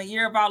 3rd, in the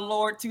year of our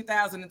Lord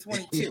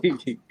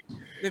 2022.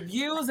 The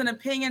views and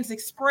opinions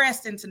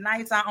expressed in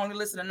tonight's I Only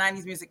Listen to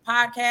 90s Music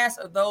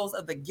podcast are those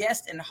of the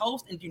guest and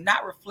host and do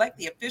not reflect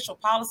the official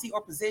policy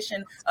or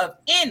position of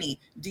any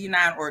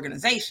D9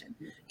 organization.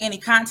 Any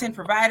content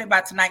provided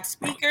by tonight's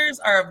speakers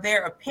are of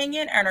their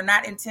opinion and are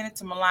not intended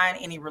to malign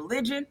any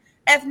religion,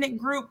 ethnic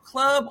group,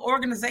 club,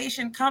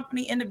 organization,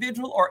 company,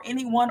 individual, or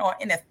anyone or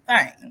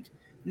anything.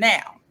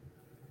 Now,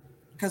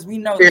 because we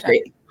know that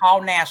you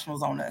call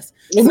nationals on us.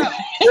 So,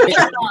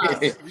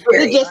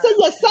 just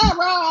your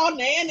sorrow on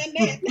the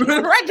internet.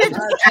 Right?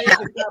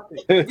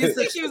 You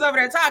see, she was over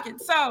there talking.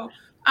 So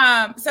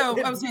I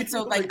was saying,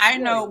 so like I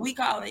know we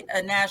call it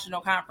a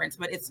national conference,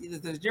 but it's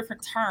a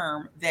different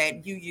term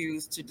that you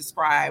use to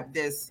describe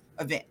this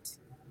event.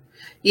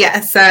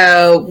 Yeah,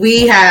 so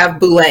we have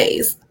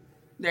boulets.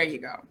 There you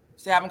go.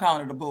 See, I've been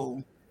calling it a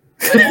bull.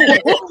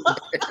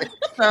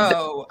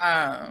 So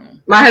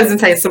my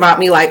husband takes about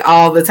me like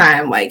all the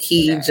time. Like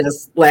he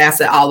just laughs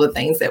at all the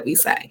things that we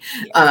say.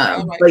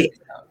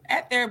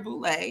 At their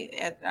boule,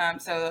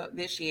 so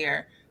this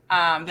year,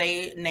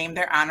 they named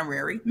their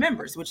honorary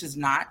members, which is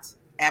not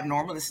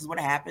abnormal. This is what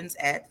happens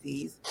at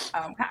these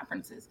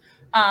conferences.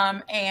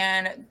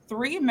 And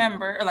 3 of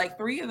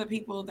the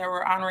people that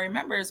were honorary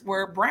members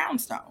were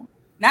Brownstone,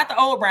 not the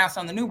old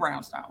Brownstone, the new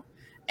Brownstone.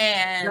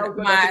 And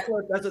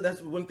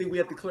that's one thing we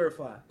have to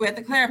clarify. We have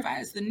to clarify.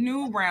 It's the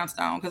new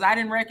Brownstone because I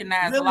didn't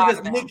recognize really a lot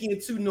of them. Nikki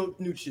and 2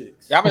 new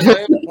chicks. I mean,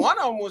 one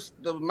of them was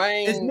the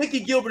main. It's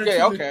Nikki Gilbert.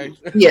 Yeah, okay.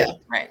 Yeah,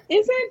 right.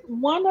 Isn't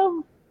one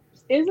no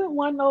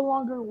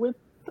longer with?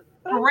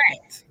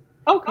 Correct.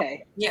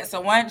 Okay. Yeah.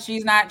 So she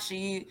is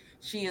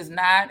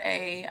not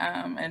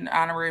an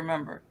honorary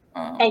member.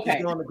 Okay.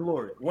 She's on the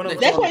glory.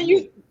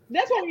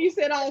 That's when you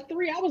said all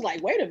 3. I was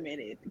like, wait a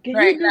minute.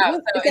 Is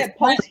that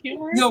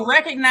post-humorous? You'll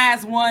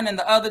recognize one and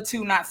the other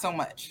 2 not so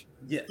much.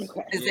 Yes.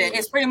 Okay.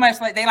 It's pretty much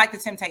like they like the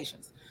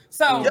Temptations.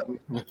 So,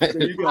 there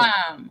you go.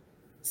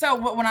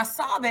 So when I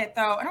saw that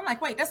though, and I'm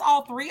like, wait, that's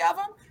all 3 of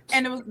them?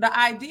 And the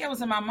idea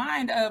was in my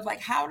mind of like,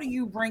 how do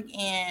you bring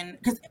in,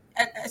 because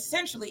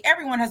essentially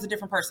everyone has a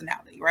different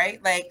personality,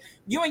 right? Like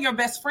you and your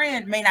best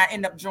friend may not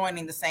end up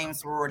joining the same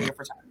sorority or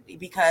fraternity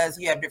because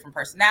you have different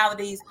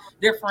personalities,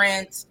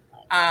 different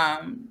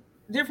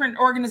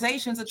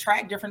organizations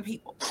attract different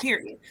people,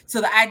 period.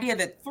 So the idea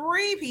that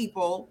 3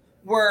 people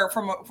were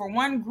from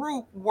one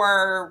group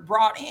were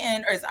brought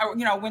in, or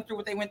went through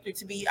what they went through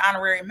to be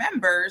honorary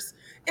members.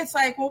 It's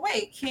like, well,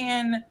 wait,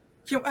 can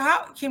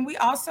we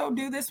also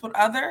do this with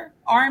other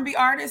R&B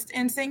artists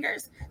and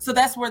singers? So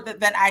that's where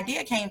that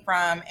idea came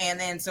from. And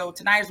then so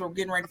tonight as we're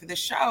getting ready for the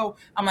show,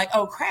 I'm like,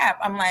 oh crap.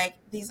 I'm like,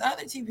 these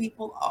other 2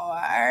 people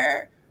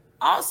are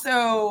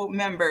also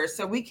members.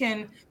 So we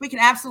can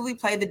absolutely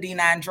play the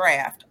D9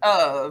 draft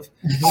of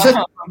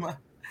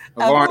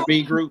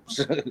R&B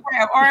groups.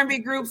 R&B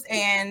groups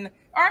and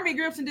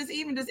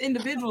just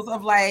individuals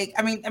of like,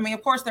 I mean,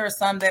 of course there are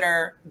some that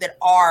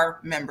are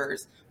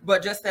members,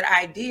 but just that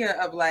idea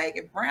of like,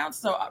 if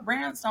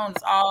Brownstone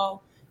is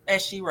all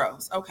as she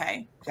rose.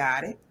 Okay.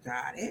 Got it.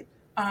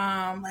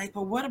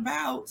 But what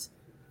about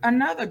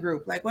another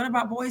group? Like, what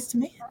about Boys to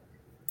Men?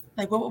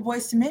 like, what would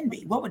Boyz II Men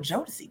be? What would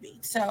Jodeci be?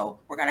 So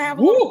we're gonna have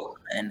a little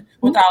fun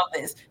with all of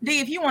this. D,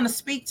 if you want to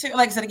speak to,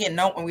 like I said again,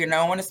 no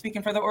one is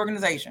speaking for the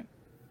organization,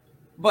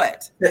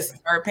 but this is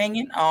her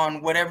opinion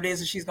on whatever it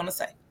is that she's gonna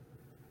say.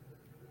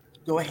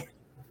 Go ahead.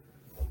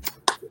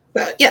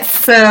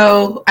 Yes,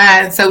 so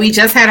we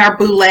just had our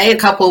boule a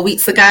couple of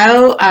weeks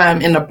ago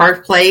in the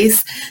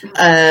birthplace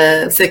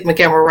of Sigma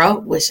Gamma Rho,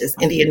 which is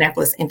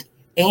Indianapolis,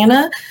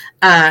 Indiana.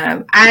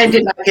 I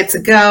did not get to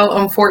go,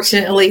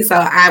 unfortunately, so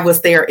I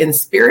was there in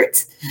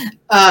spirit,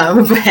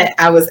 but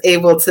I was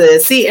able to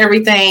see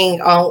everything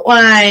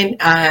online.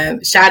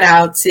 Shout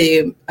out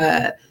to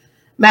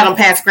Madam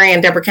Past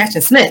Grand Deborah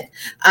Catchin-Smith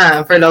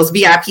for those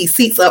VIP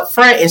seats up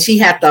front. And she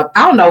had I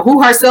don't know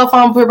who her cell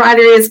phone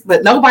provider is,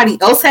 but nobody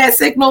else had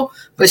signal,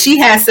 but she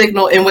had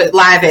signal and went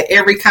live at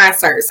every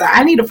concert. So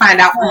I need to find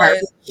out from her.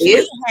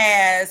 She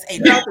has a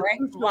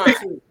direct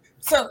line.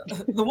 So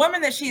the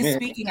woman that she's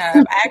speaking of,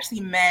 I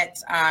actually met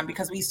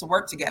because we used to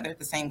work together at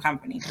the same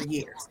company for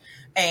years.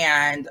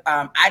 And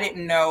I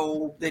didn't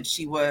know that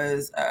she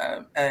was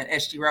an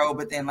SG Row,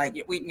 but then like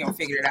we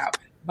figured it out.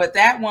 But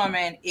that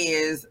woman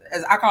is,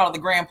 as I call her, the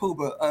Grand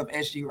Poobah of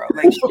SG Row.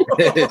 Like,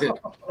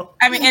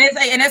 I mean,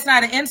 and it's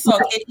not an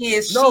insult. It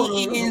is. She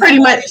is pretty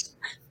much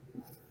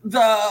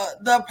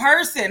the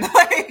person.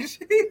 Like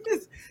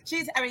she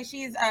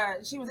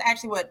was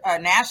actually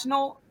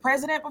national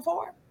president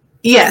before.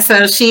 Yeah,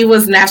 so she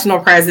was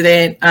national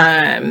president.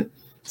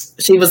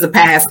 She was the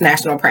past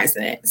national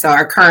president. So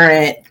our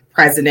current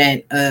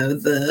president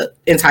of the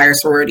entire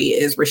sorority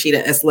is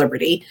Rashida S.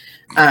 Liberty.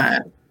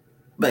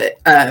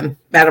 But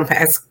Madam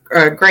Past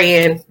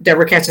Grand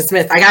Deborah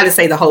Catchin-Smith, I got to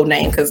say the whole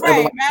name because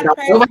otherwise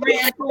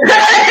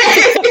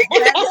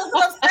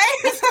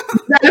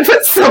gotta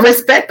put some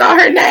respect on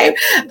her name.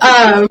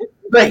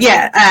 But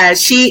yeah,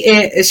 she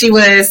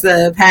was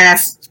the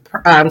past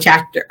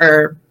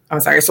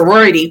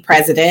sorority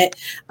president,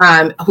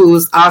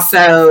 who's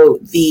also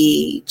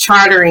the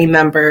chartering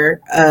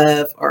member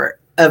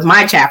of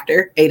my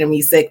chapter, Eta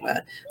Mu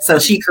Sigma. So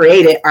she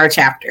created our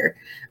chapter.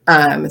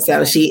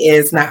 So she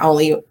is not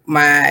only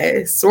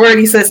my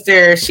sorority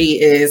sister, she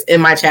is in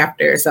my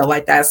chapter. So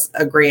like that's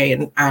a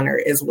grand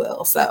honor as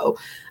well. So,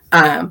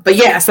 but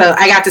yeah, so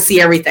I got to see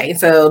everything.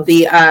 So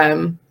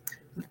in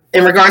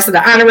regards to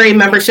the honorary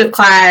membership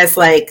class,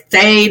 like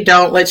they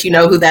don't let you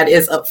know who that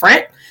is up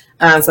front.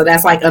 So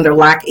that's like under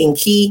lock and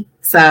key.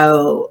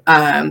 So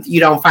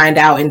you don't find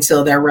out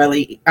until they're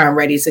really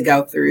ready to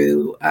go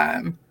through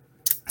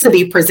to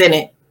be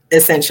presented.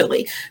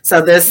 Essentially.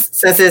 So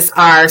since it's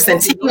our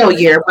centennial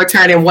year, we're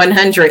turning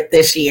 100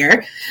 this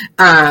year.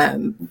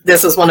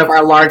 This was one of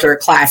our larger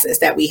classes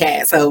that we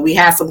had. So we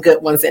had some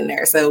good ones in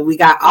there. So we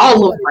got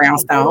all of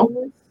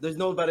Brownstone. There's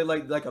nobody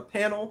like a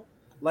panel,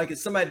 like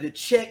it's somebody to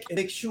check and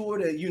make sure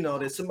that,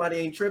 that somebody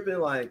ain't tripping.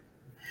 Like,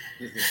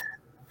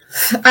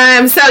 So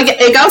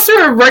it goes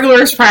through a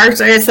regular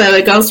process. So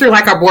it goes through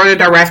like our board of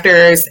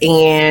directors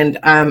and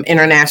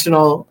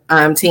international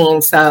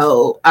team.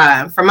 So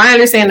from my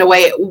understanding, the way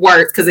it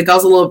works, because they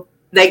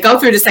go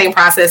through the same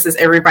process as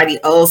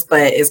everybody else,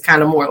 but it's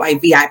kind of more like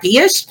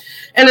VIP-ish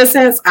in a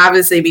sense,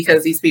 obviously,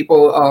 because these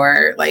people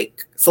are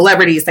like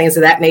celebrities, things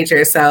of that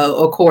nature. So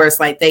of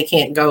course, like they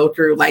can't go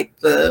through like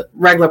the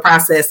regular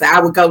process that I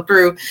would go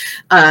through.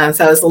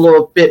 So it's a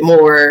little bit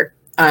more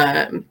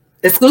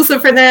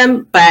exclusive for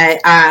them,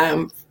 but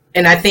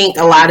and I think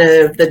a lot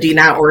of the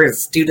D9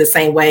 orgs do the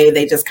same way.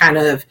 They just kind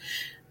of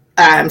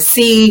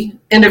see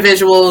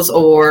individuals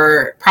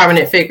or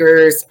prominent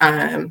figures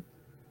in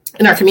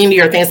our community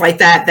or things like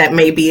that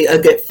may be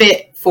a good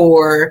fit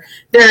for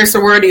their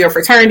sorority or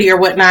fraternity or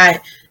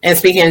whatnot. And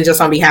speaking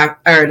just on behalf,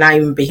 or not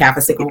even behalf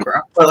of Sigma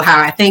Girl, but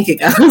how I think it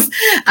goes,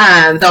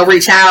 they'll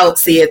reach out,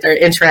 see if they're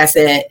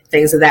interested,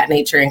 things of that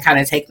nature, and kind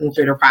of take them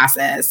through the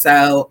process.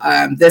 So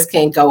this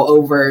can go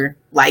over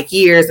like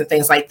years and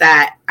things like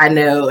that. I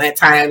know at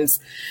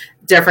times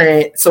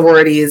different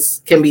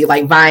sororities can be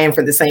like vying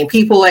for the same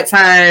people at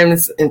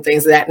times and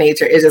things of that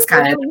nature. It just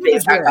kind of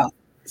depends how it goes.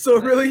 So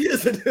it really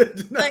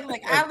isn't.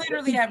 like I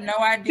literally have no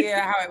idea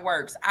how it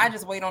works. I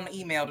just wait on the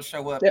email to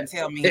show up and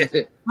tell me.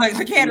 Like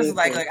the Candace is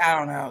like I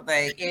don't know.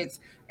 Like it's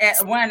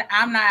when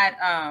I'm not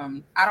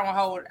I don't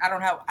hold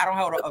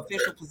an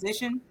official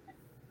position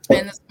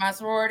in my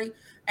sorority,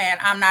 and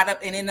I'm not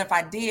up. And then if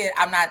I did,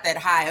 I'm not that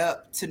high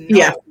up to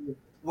know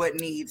what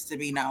needs to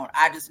be known.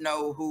 I just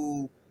know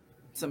who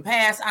some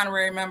past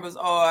honorary members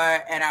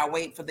are, and I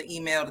wait for the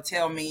email to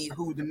tell me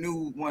who the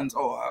new ones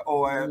are,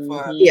 or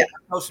for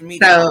social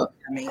media. So,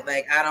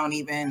 like I don't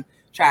even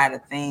try to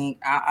think.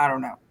 I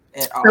don't know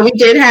at all. So we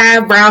did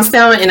have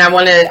Brownstone, and I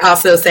want to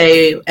also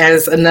say,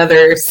 as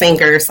another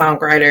singer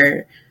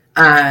songwriter,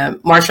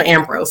 Marsha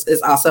Ambrose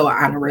is also an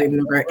honorary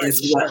member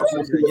as well.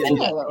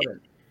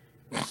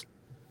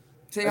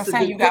 So I'm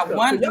saying you got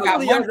one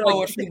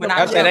poetry, but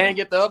I said I didn't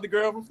get the other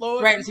girl from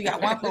Florida. Right, so you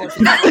got one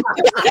poetry. I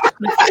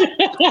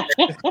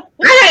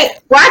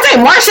think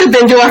Marsha's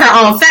been doing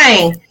her own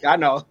thing. I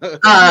know. For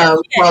a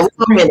little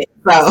minute.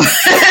 So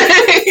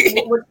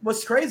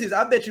what's crazy is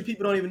I bet you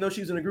people don't even know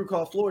she was in a group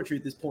called Floetry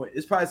at this point.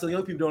 It's probably some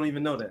young people don't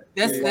even know that.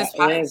 This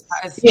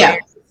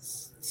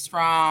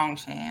strong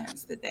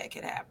chance that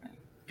could happen.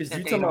 Because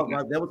you're talking about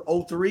like, that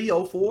was 03,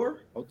 04,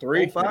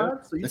 03, 05.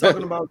 Yeah. So you're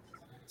talking about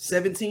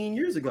 17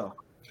 years ago.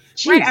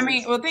 Right. I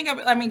mean, well, think of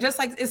it. I mean, just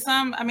like it's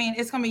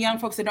it's gonna be young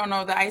folks that don't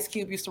know that Ice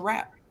Cube used to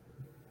rap.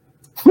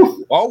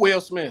 Or Will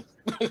Smith.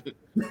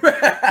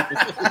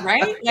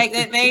 Right? Like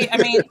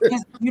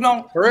you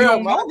don't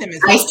know them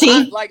as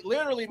Ice-T. Like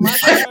literally, my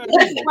son.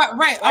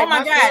 Right. Oh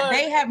my God.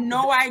 They have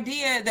no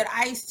idea that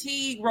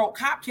Ice-T wrote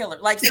Cop Killer.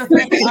 Like, so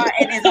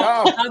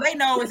all they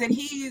know is that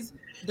he's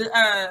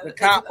the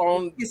cop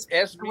on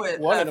SVU,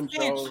 one of them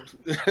shows.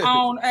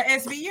 On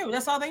SVU.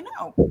 That's all they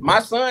know. My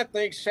son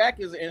thinks Shaq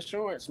is an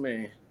insurance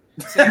man.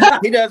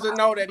 He doesn't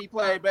know that he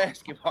played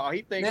basketball.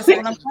 He thinks that's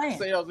what I'm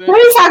saying. When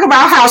you talk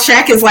about how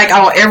Shaq is like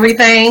on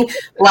everything,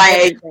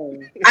 like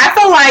I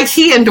feel like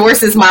he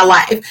endorses my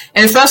life,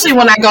 and especially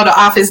when I go to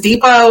Office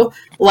Depot,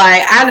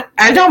 like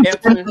I don't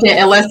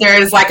unless there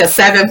is like a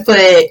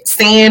 7-foot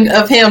stand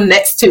of him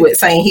next to it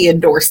saying he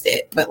endorsed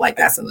it. But like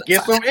that's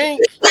get some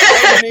ink.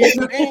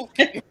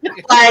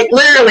 Like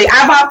literally,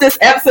 I bought this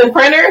Epson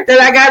printer that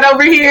I got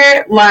over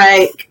here,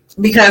 like.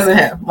 Because of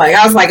him. Like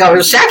I was like, oh,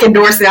 Shaq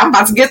endorsed it. I'm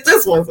about to get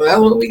this one. So that's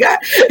what we got.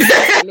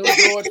 New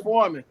George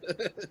Foreman.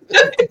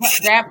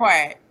 That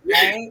part,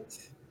 right?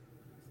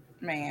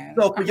 Man.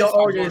 So for your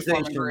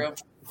organization,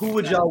 who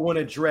would y'all want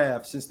to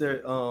draft since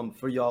they're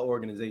for y'all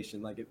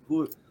organization? Like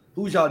who's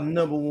y'all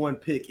number one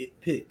pick?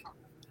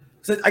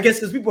 So I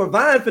guess because people are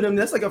vying for them,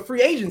 that's like a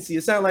free agency.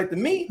 It sounds like to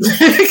me.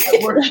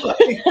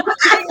 I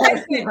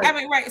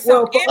mean, right.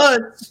 So well, for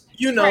us,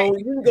 you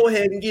can go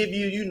ahead and give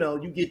you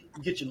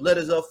get your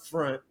letters up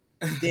front.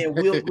 Then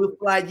we'll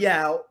fly you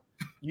out.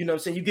 You know what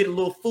I'm saying? You get a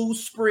little food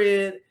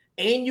spread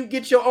and you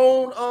get your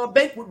own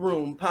banquet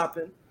room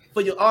popping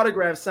for your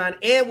autograph sign,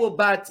 and we'll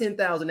buy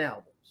 10,000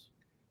 albums.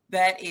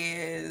 That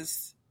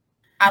is,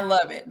 I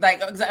love it.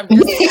 Like just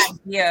the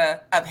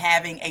idea of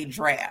having a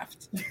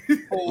draft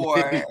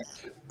for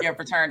your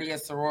fraternity or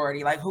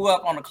sorority. Like who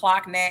up on the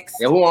clock next?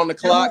 Yeah, who on the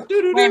clock?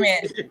 Wait a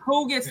minute.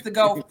 Who gets to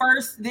go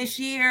first this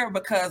year?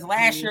 Because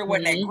last year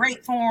wasn't that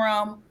great for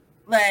them.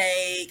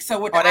 Like, so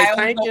what? Are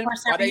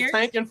they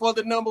tanking for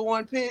the number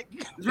one pick?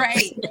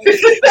 Right.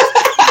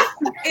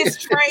 It's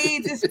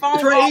trades. It's phone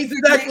calls.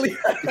 Exactly.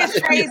 It's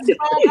trades.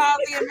 Phone calls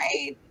being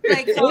made.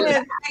 Like, so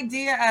the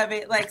idea of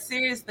it, like,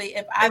 seriously,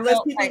 if I let's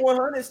felt keep it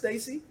 100,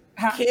 Stacey.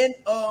 Can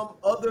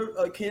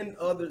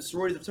other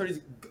sororities and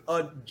fraternities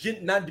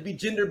not to be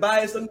gender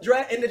biased in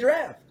the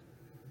draft?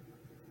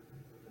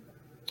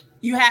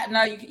 You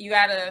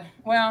gotta.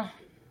 Well,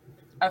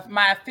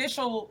 my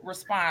official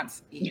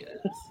response is.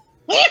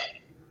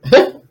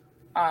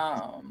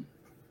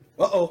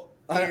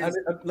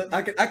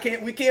 I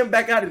can't. We can't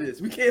back out of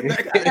this. We can't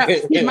back out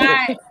of this.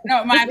 My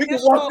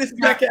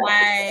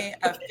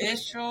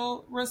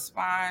official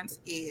response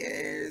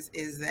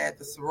is that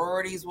the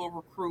sororities will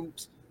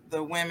recruit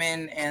the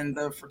women and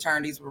the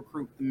fraternities will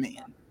recruit the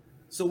men.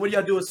 So what do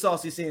y'all do with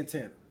Saucy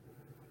Santana?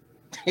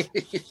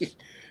 It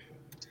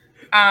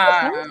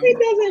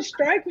doesn't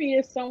strike me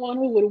as someone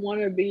who would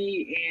want to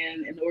be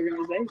in an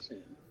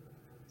organization.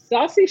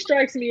 Saucy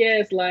strikes me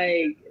as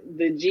like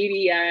the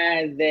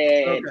GDI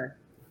that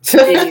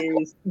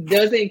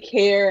doesn't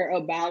care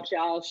about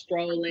y'all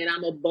strolling. I'm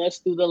gonna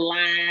bust through the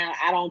line.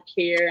 I don't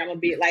care. I'm gonna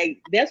be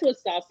like, that's what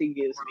Saucy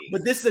gives me.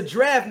 But this is a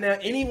draft now.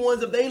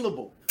 Anyone's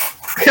available.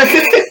 But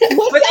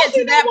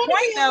to that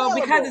point though,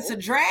 because it's a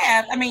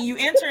draft, I mean, you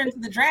enter into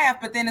the draft,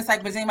 but then it's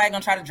like, but is anybody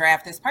gonna try to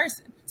draft this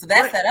person? So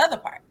that's that other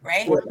part,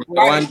 right?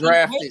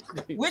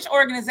 Undrafted. Which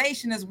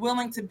organization is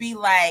willing to be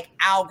like,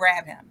 I'll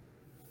grab him?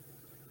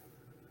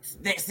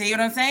 See what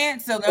I'm saying?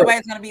 So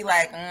nobody's gonna be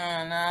like, no,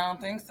 I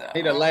don't think so.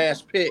 He the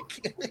last pick.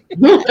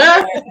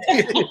 That's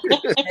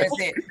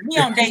it. He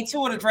on day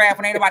 2 of the draft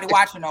when ain't nobody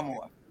watching no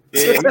more.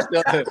 Yeah,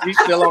 he's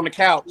still on the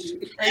couch.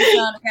 He's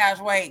still on the couch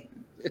waiting.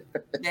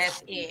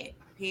 That's it.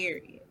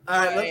 Period. All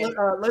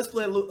right, let's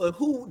play.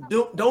 Who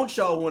don't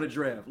y'all want to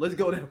draft? Let's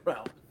go that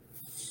route.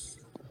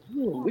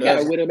 We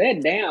gotta whittle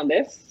that down.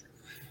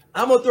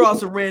 I'm gonna throw out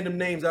some random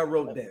names I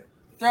wrote down.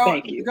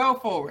 Thank you. Go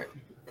forward.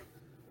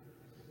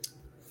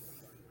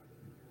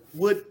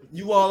 Would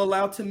you all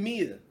allow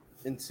Tamia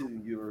into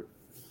your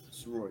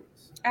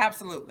sororities?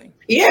 Absolutely.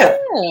 Yeah.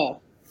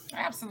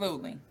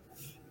 Absolutely.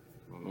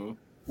 Mm-hmm.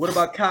 What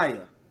about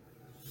Kaya?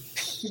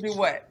 To do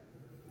what?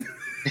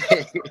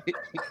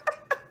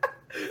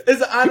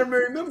 As an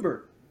honorary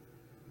member.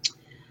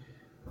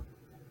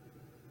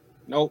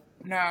 Nope.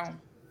 No,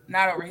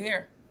 not over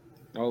here.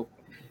 Nope.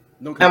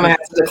 I'm gonna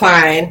have to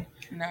decline.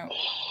 No.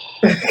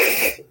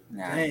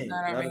 Dang,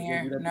 not over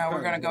here. No,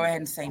 we're gonna go ahead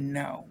and say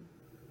no.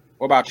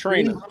 What about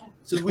Trina?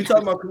 So we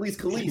talking about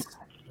Khalees.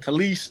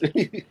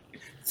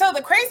 So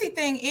the crazy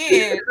thing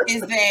is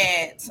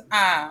that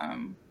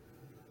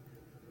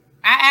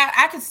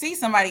I could see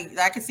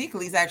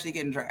Khalees actually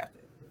getting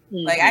drafted.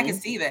 Mm-hmm. Like I can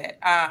see that.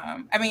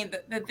 I mean,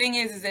 the thing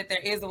is that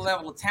there is a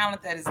level of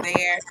talent that is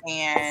there,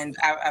 and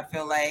I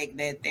feel like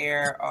that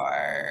there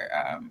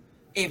are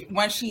if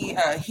once she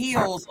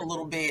heals a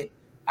little bit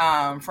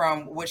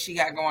from what she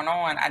got going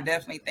on, I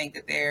definitely think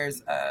that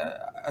there's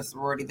a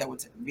sorority that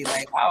would be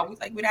like, oh,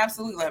 like we'd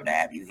absolutely love to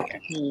have you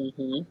here.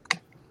 Mm-hmm.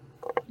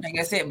 Like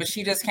I said, but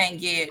she just can't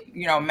get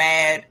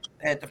mad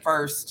at the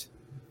first,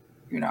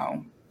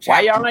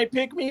 Why y'all ain't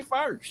pick me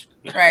first?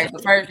 Right, the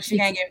first she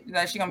can't get.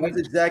 Like, she gonna. That's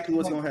exactly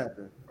what's gonna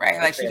happen. Right,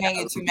 like she can't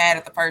get too mad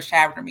at the first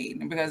chapter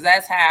meeting because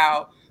that's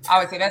how I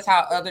always say that's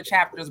how other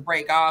chapters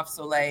break off.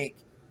 So like,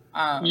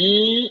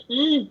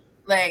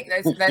 like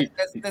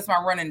that's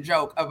my running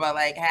joke about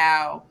like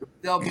how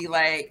they'll be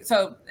like.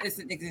 So this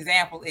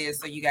example is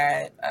so you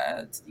got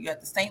the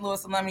St.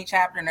 Louis alumni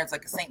chapter and there's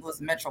like a St. Louis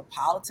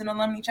Metropolitan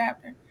alumni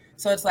chapter.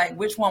 So it's like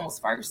which one was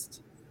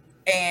first?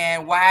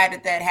 And why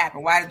did that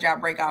happen? Why did y'all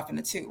break off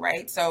into two,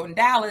 right? So in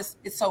Dallas,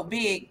 it's so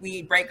big,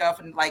 we break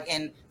off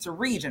into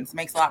regions.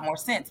 Makes a lot more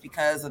sense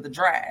because of the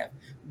drive.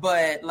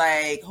 But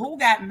like, who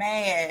got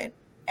mad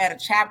at a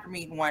chapter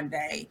meeting one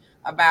day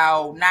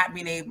about not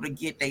being able to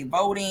get their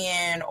vote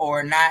in,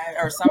 or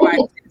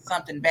somebody did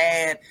something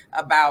bad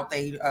about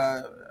they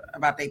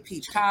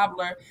peach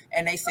cobbler,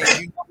 and they said,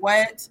 you know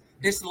what?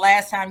 This is the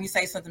last time you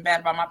say something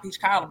bad about my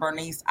peach cobbler,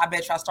 Bernice. I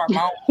bet y'all start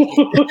my own. I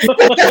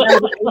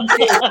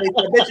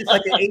bet it's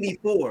like an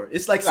 84.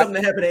 It's like something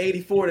that happened in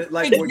 84 that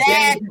like where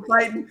gangs be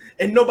fighting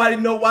and nobody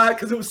know why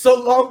because it was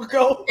so long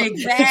ago.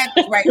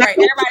 Exactly. Right.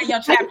 Everybody in your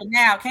chapter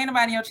now. Can't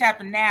nobody in your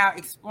chapter now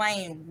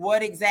explain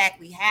what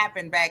exactly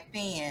happened back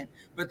then.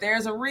 But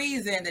there's a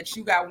reason that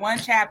you got one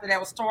chapter that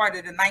was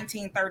started in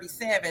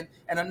 1937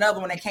 and another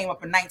one that came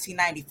up in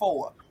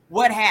 1994.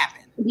 What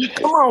happened?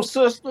 Come on,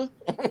 sister.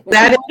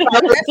 That's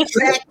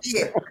exactly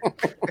it.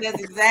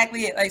 That's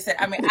exactly it. Like I said,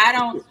 I mean,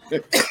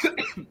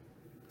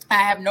 I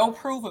have no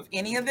proof of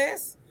any of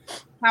this.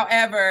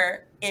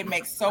 However, it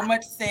makes so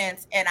much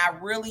sense, and I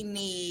really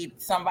need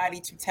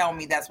somebody to tell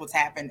me that's what's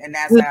happened, and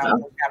that's how.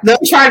 The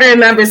charter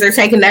members are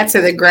taking that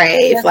to the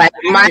grave. Yes, like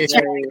my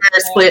chapter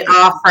split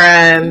off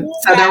from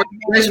the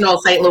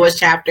original St. Louis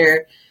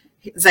chapter,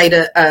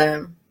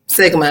 Zeta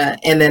Sigma,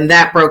 and then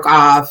that broke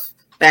off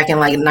back in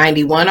like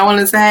 91, I want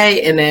to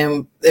say, and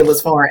then it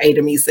was for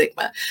Eta Mi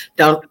Sigma.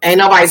 Ain't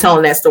nobody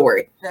telling that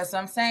story. That's what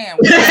I'm saying.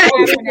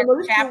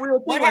 What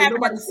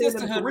happened at the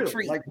sisterhood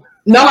retreat? Like,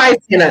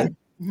 nobody's gonna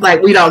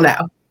like we don't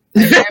know.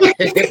 What'd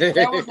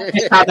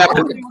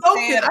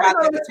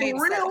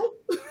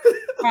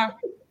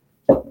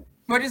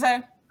you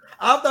say?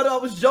 I thought I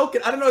was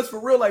joking. I didn't know it's for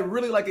real. Like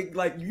really, like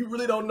you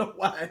really don't know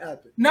why it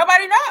happened.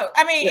 Nobody knows.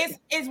 I mean,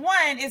 it's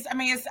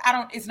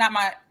not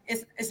my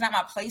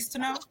place to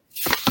know.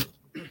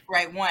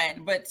 Right,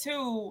 one, but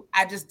two,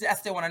 I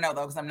still want to know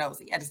though because I'm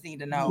nosy. I just need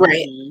to know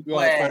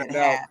what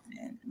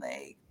happened,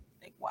 like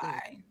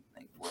why,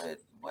 like what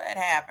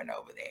happened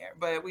over there.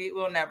 But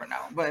we'll never know.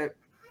 But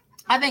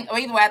I think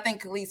either way, I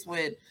think Khalees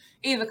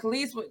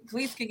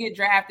could get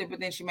drafted,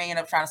 but then she may end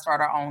up trying to start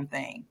her own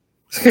thing.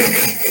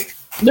 It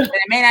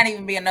may not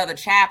even be another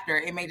chapter.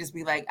 It may just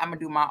be like I'm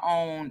gonna do my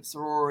own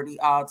sorority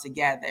all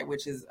together,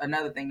 which is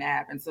another thing that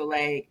happens. So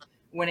like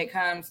when it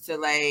comes to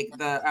like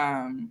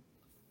the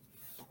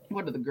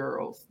what are the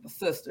girls, the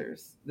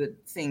sisters that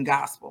sing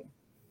gospel?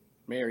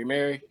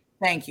 Mary.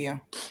 Thank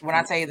you. When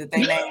I tell you that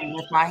they name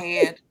with my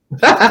head,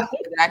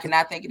 I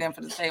cannot think of them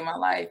for the sake of my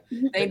life.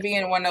 They be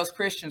in one of those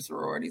Christian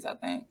sororities, I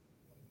think.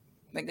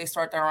 Like they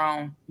start their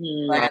own.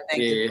 Like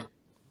I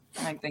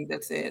think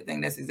that's it. I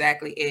think that's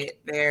exactly it.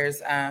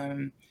 There's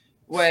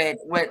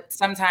what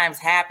sometimes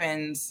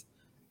happens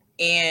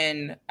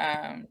in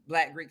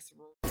Black Greek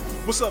sorority.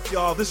 What's up,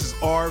 y'all? This is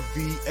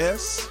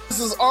RVS. This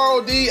is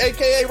ROD,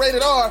 aka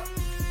Rated R.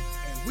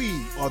 We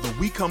are the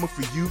We Coming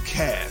For You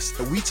cast,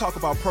 and we talk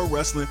about pro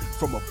wrestling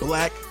from a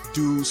black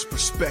dude's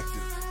perspective.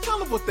 Tell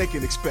them what they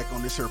can expect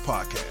on this here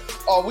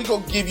podcast. Oh, we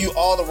gonna give you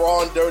all the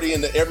raw and dirty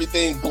and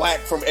everything black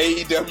from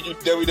AEW,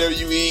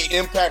 WWE,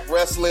 Impact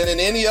Wrestling,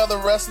 and any other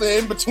wrestling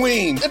in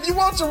between. If you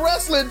want your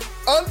wrestling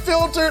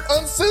unfiltered,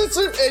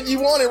 uncensored, and you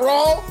want it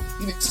raw,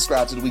 you need to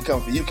subscribe to the We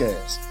Coming For You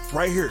cast.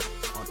 Right here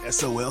on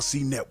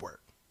SOLC Network.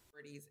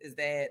 Is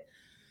that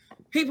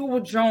people will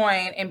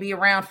join and be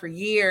around for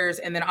years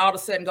and then all of a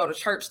sudden go to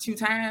church 2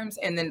 times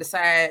and then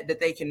decide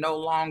that they can no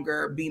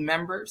longer be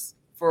members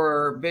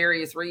for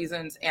various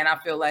reasons. And I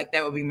feel like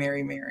that would be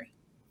Mary.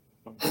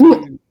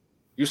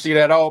 You see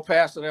that old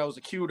pastor that was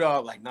a cute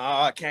dog, like,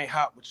 nah, I can't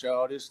hop with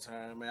y'all this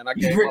time, man. I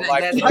gave my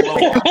life to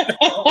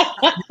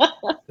the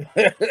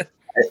Lord.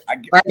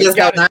 But he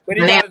got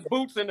his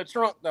boots in the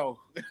trunk, though.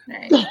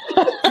 Yeah,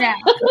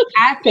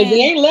 because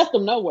they ain't left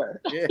them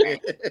nowhere. Yeah.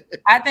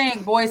 I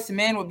think Boys to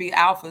Men would be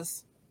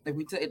alphas. If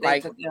they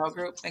took the whole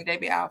group, I think they'd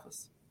be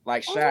alphas.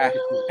 Like Shy.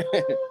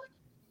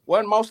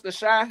 Wasn't most of the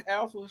Shy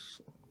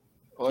alphas?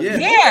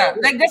 Yeah.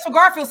 Like that's what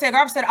Garfield said.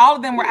 Garfield said all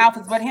of them were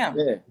alphas but him.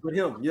 Yeah. But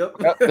him, yep.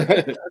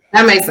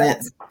 That makes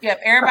sense. Yep,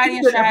 everybody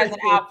in Shy is an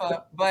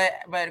alpha, but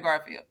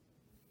Garfield.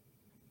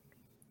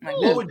 Like,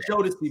 what would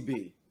Jodeci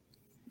be?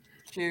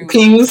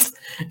 Kings.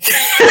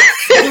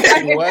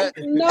 What?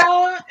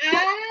 No,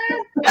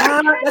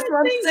 that's what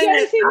I'm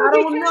saying. I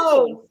don't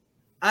know.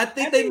 I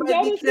think they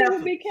might be Jodeci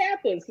would be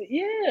Kappas.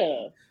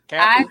 Yeah.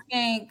 I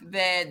think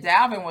that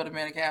Dalvin would have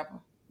been a Kappa.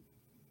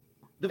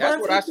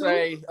 That's what I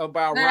say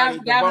about Ronnie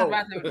DeVoe. Would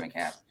have been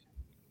Kappa.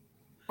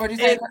 What do you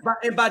say?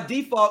 And by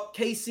default,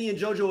 KC and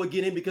JoJo would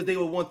get in because they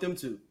would want them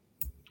to.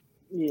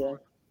 Yeah.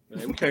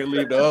 Man, we can't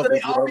leave the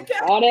others.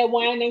 All that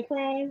whining and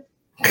crying.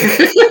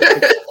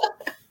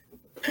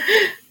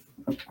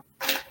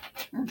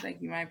 I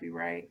think you might be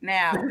right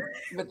now,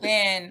 but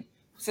then,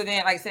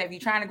 like I said, if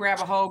you're trying to grab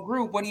a whole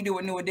group, what do you do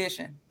with New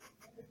Edition?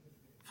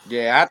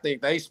 Yeah, I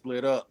think they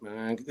split up,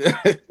 man.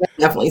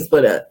 Definitely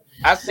split up.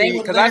 I see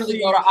because I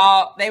see go to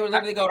all. They would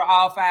literally go to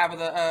all 5 of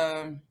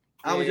the.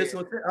 I was just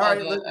going to say, all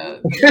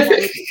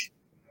right.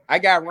 I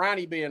got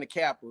Ronnie being a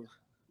Kappa.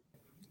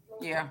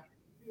 Yeah.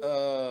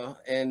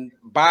 And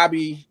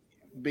Bobby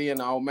being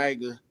an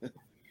Omega.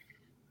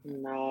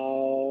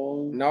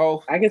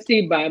 No. I can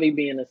see Bobby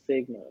being a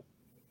Sigma.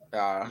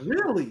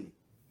 Really?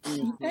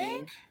 You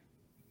think?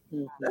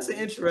 That's an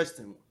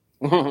interesting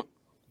one.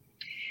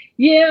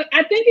 Yeah,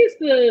 I think it's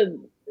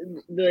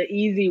the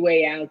easy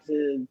way out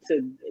to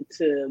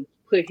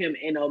put him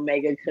in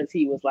Omega because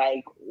he was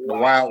like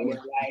wild,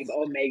 like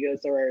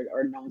Omegas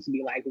are known to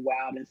be like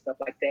wild and stuff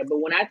like that. But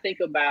when I think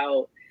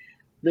about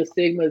the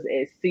Sigmas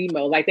at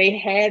SEMO, like they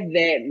had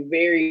a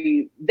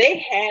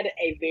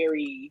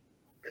very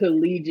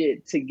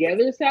collegiate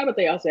together style, but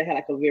they also had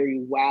like a very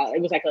wild.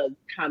 It was like a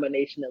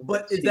combination of.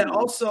 But is that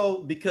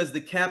also because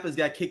the Kappas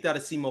got kicked out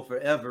of SEMO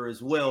forever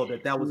as well?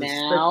 That was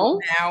now.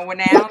 Because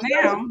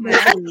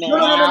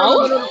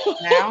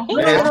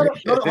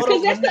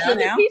that's the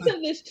other piece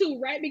of this too,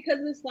 right? Because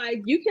it's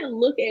like you can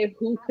look at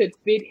who could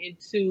fit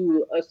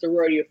into a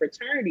sorority or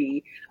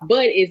fraternity,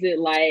 but is it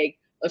like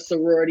a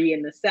sorority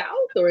in the South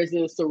or is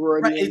it a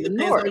sorority in the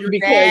North?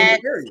 Because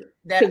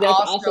that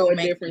also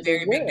makes a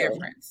very big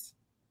difference.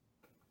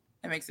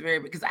 That makes it very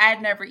big because I had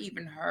never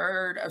even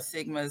heard of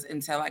Sigmas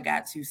until I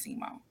got to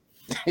SEMO.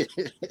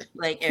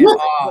 Like at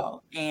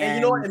all. And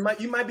you know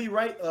what? You might be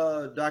right,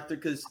 Doctor,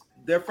 because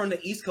they're from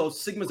the East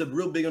Coast. Sigmas are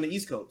real big on the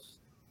East Coast.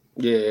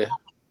 Yeah.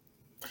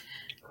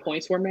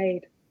 Points were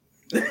made.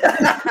 All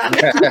right,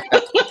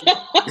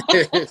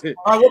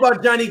 what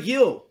about Johnny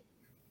Gill?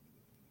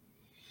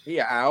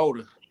 Yeah,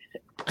 iota.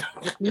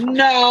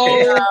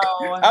 No.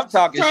 I'm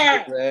talking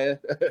shit, man.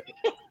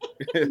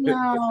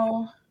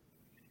 No.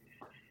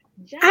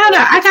 I don't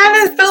know. I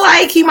kind of feel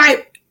like he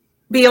might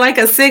be like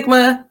a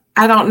Sigma.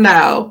 I don't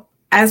know.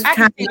 I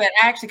can see that.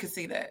 I actually could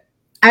see that.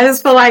 I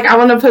just feel like I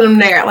want to put him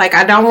there. Like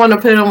I don't want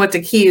to put him with the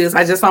Qs.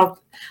 I just don't.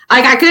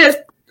 Like I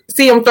could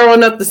see him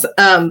throwing up the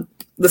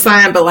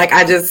sign, but like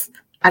I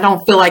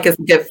don't feel like it's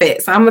a good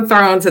fit. So I'm gonna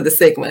throw him to the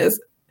Sigmas.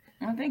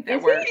 I think that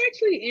is he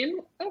actually in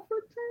a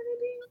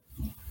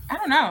fraternity? I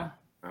don't know.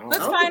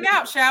 Let's find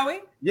out, shall we?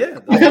 Yeah.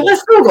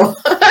 Let's Google.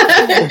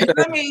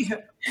 Let me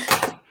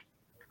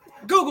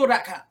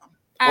Google.com.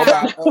 What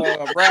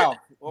about Ralph?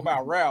 What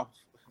about Ralph?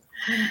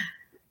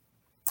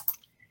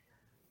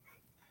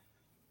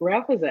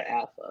 Ralph is an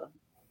alpha.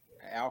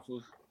 Alpha.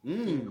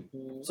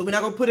 So we're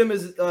not gonna put him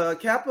as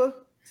Kappa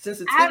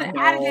since it's how did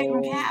they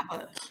from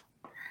Kappa?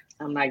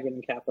 I'm not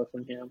getting Kappa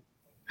from him.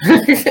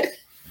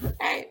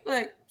 Hey,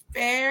 look,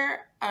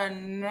 fair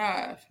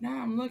enough.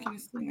 Now I'm looking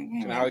at something.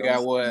 Now we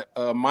got what?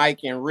 Mike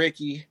and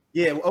Ricky.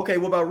 Yeah. Okay.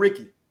 What about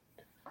Ricky?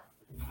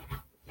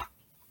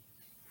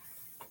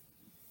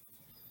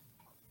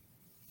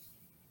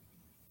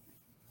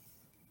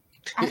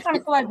 I kind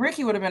of feel like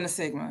Ricky would have been a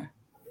Sigma.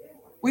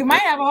 We might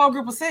have a whole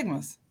group of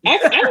Sigmas. I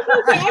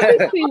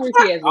can see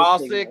Ricky as all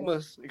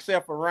Sigmas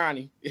except for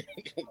Ronnie.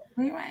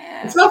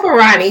 Except for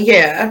Ronnie,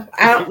 yeah.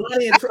 I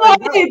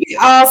thought it'd be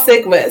all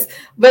Sigmas,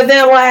 but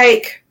then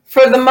like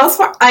for the most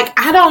part, like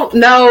I don't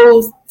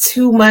know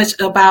too much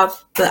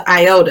about the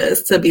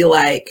Iotas to be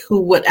like,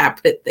 who would I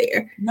put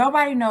there?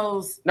 Nobody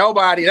knows.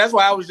 Nobody. That's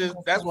why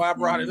I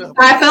brought it up.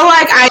 I feel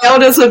like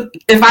Iotas would,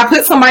 if I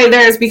put somebody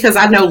there, it's because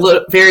I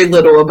know very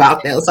little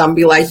about them. So I'm gonna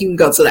be like, you can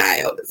go to the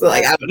Iotas. So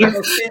like I don't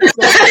know.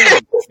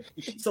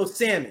 So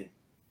Sammy,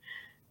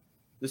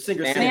 the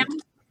singer Sammy.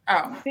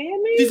 Oh,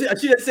 Sammy.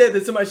 She had said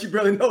that somebody she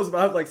barely knows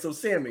about. I was like, so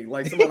Sammy,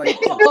 like somebody like.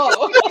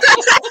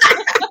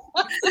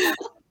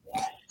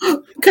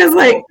 Because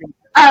like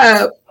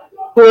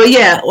well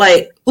yeah,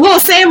 like little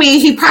Sammy,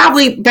 he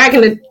probably back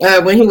in the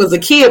when he was a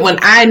kid, when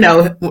I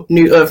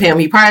knew of him,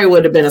 he probably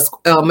would have been a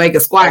Omega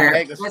Squire.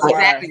 That's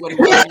exactly what he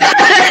was.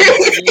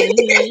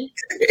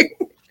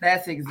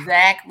 That's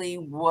exactly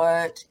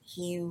what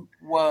he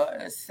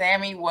was.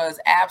 Sammy was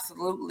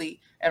absolutely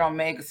an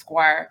Omega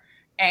Squire.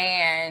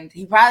 And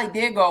he probably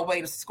did go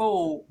away to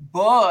school,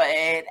 but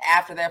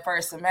after that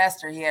first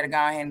semester, he had to go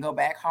ahead and go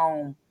back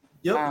home.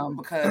 Yep.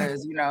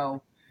 Because, you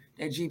know,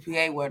 their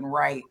GPA wasn't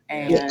right.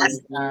 And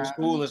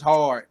school is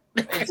hard.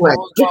 School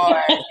was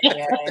hard.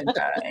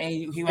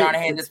 And he went on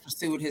ahead and just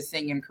pursued his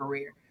singing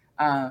career.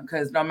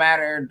 Because no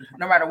matter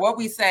what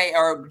we say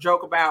or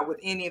joke about with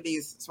any of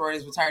these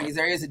sororities, fraternities,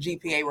 there is a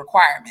GPA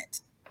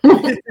requirement.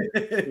 Like,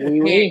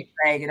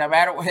 no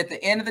matter what, at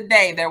the end of the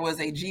day, there was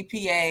a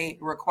GPA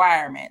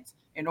requirement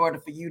in order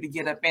for you to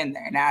get up in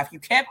there. Now, if you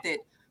kept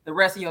it the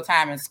rest of your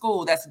time in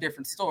school, that's a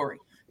different story.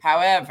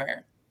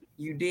 However,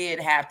 you did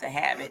have to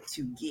have it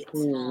to get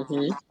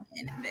in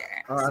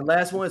there. All right,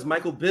 last one is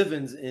Michael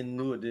Bivins in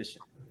New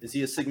Edition. Is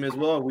he a Sigma as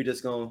well? Or are we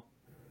just going?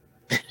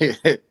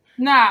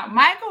 Nah,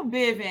 Michael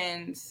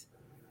Bivins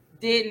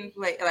didn't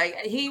play, like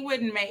he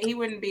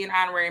wouldn't be an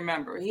honorary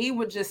member. He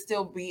would just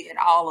still be at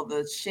all of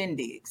the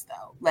shindigs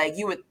though. Like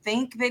you would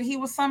think that he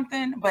was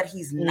something, but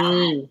he's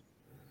not.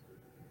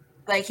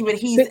 Like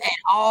he's at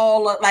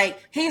all of, like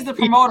he's the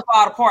promoter for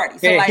all the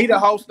parties. So yeah, like he the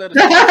host of the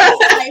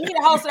like, he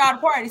the host of all the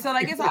parties. So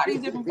like it's all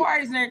these different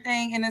parties and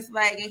everything, and it's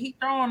like and he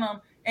throwing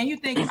them, and you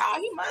think, oh,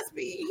 he must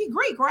be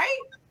Greek, right?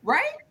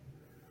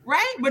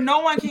 But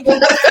no one can.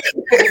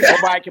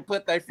 Nobody can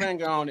put their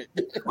finger on it.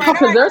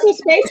 Because there's a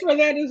space for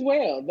that as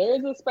well.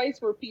 There's a space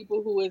for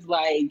people who is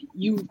like,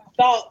 you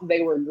thought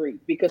they were Greek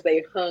because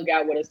they hung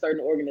out with a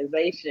certain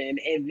organization,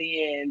 and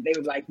then they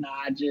were like,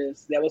 nah,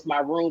 that was my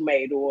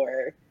roommate,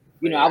 or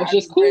I was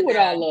just cool with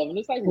all of them.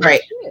 It's like,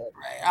 right. Shit.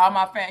 Right. All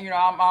my family,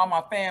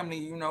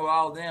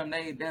 all of them,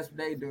 that's what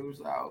they do.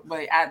 So,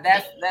 but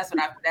that's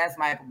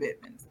Michael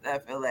Bivins. I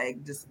feel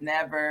like just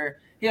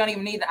never. He don't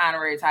even need the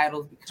honorary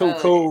titles because too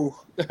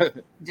cool.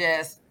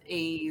 just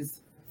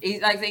he's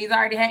like I said, he's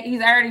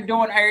already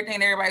doing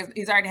everything.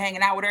 He's already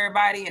hanging out with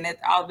everybody, and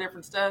that's all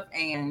different stuff,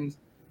 and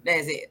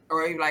that's it.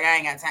 Or he's like, I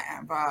ain't got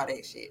time for all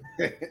that shit.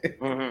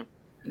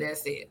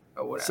 That's it,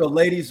 or whatever. So,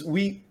 ladies,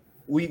 we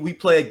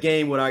play a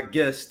game with our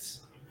guests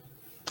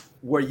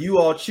where you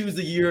all choose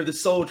the year of the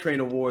Soul Train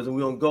Awards, and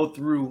we're gonna go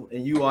through,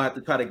 and you all have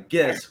to try to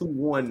guess who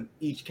won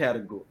each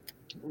category.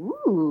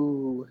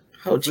 Ooh,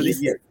 oh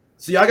Jesus.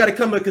 So y'all got to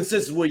come to a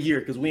consensus what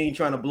year, because we ain't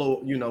trying to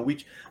blow.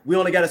 We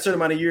only got a certain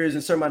amount of years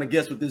and a certain amount of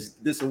guests with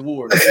this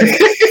award.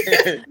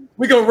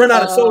 We're gonna run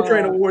out of Soul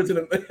Train Awards in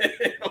a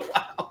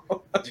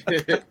while.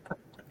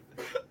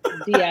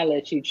 D, I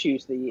let you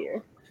choose the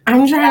year.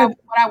 I'm trying.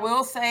 What I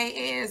will say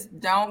is,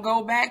 don't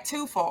go back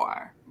too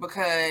far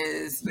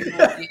because you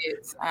will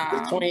get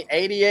between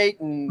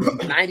 88 and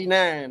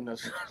 99.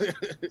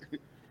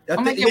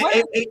 I think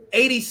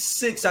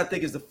 86. I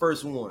think is the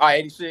first one. Oh,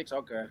 86.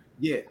 Okay.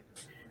 Yeah.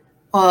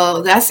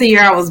 Well, that's the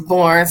year I was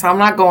born, so I'm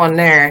not going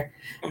there.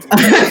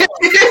 I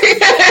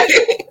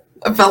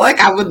felt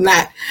like I would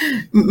not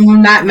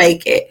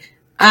make it.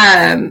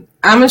 I'm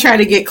gonna try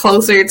to get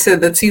closer to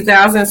the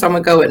 2000s, so I'm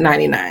gonna go with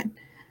 99.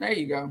 There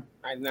you go.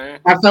 99.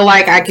 I feel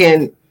like I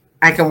can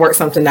work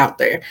something out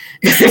there.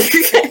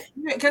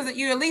 Because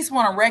you at least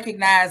want to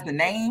recognize the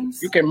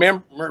names. You can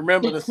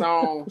remember the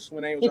songs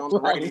when they was on the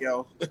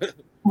radio.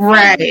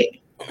 Right.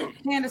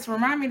 Candace,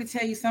 remind me to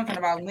tell you something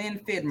about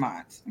Lynn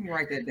Fidmont. Let me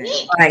write that down.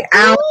 Like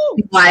I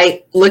don't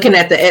like looking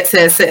at the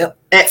XXL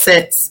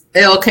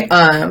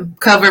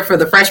cover for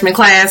the freshman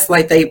class.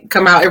 Like they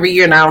come out every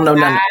year, and I don't know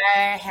nothing.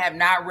 I have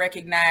not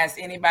recognized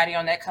anybody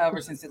on that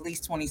cover since at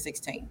least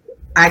 2016.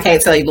 I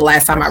can't tell you the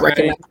last time I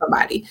recognized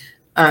somebody.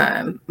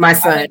 My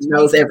son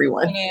knows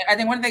everyone. I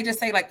think, what did they just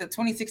say? Like the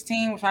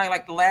 2016 was probably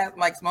like the last,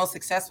 like most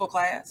successful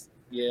class.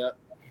 Yeah.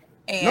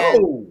 And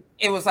no,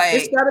 it was like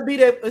it's got to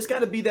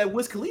be that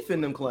Wiz Khalifa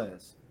in them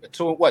class.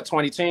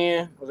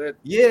 2010 was it?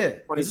 Yeah,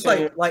 it's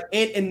like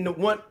and the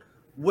one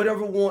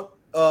whatever one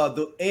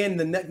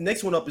the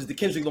next one up is the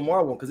Kendrick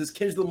Lamar one, because it's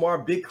Kendrick Lamar,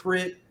 Big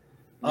Crit,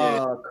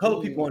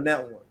 color people on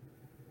that one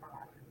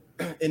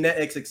in that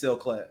XXL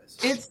class.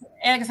 It's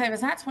like I said,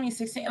 it's not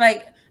 2016.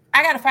 Like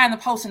I got to find the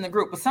post in the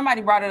group, but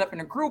somebody brought it up in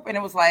the group, and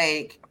it was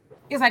like.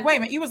 It's like, wait a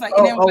minute. You was like,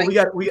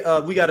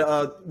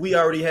 we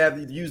already have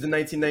used the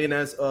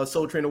 1999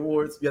 Soul Train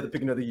Awards. You have to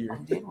pick another year.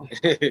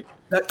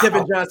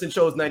 Kevin Johnson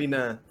chose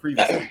 99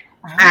 previously.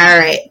 All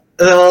right,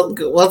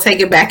 we'll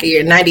take it back a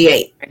year.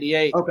 98.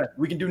 98. Okay,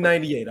 we can do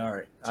 98. All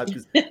right. I had to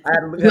look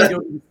at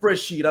the fresh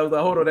sheet. I was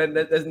like, hold on,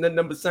 that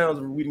number sounds.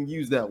 We didn't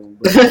use that one.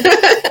 But.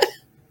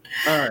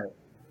 All right.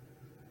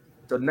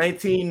 So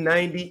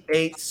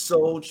 1998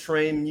 Soul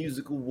Train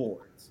Music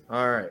Awards.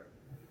 All right.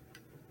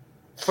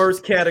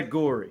 First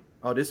category.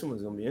 Oh, this one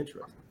was gonna be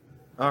interesting.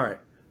 All right,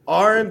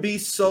 R&B,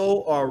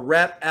 soul, or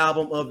rap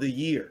album of the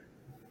year.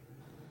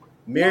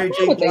 Mary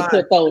J. Blige. They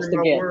put those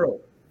together.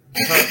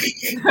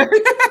 Why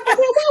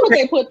would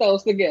they put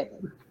those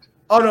together?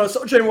 Oh no,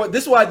 Soul Train.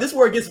 This is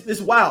where it gets. It's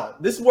wild.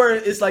 This is where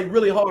it's like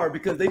really hard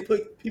because they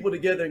put people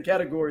together in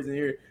categories in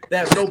here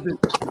that have no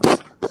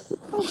business.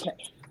 Okay.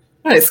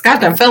 Hey, Scott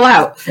done fell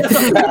out. He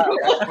was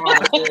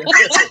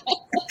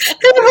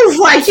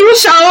like, you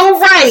sure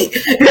right.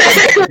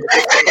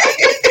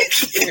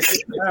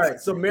 All right,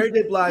 so Mary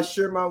J. Blige,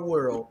 Share My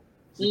World,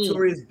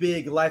 Notorious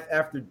Big, Life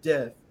After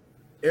Death,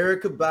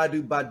 Erykah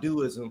Badu,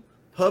 Baduism,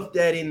 Puff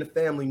Daddy and the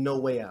Family, No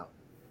Way Out.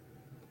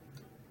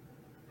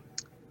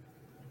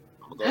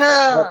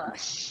 Oh,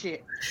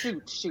 shit.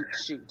 Shoot. You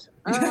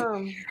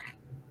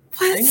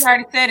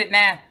already said it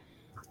now.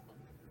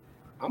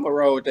 I'm gonna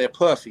roll with that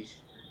Puffy.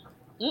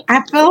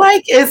 I feel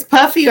like it's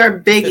Puffy or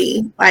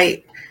Biggie.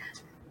 Like,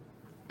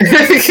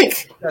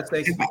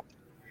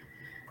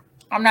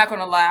 I'm not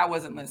gonna lie, I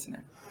wasn't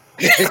listening.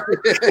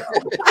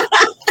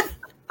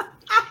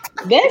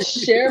 That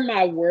Share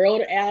My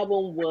World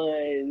album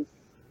was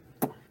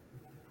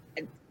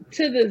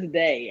to this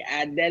day,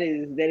 that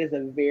is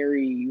a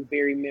very,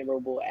 very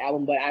memorable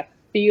album. But I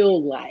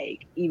feel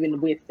like even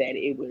with that,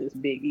 it was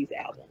Biggie's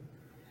album.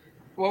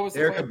 What was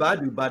Erykah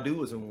Badu? Badu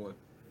was in one.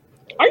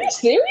 Are you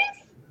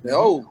serious?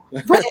 No.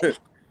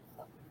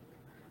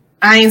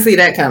 I ain't see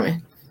that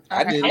coming.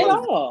 I did. At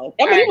all.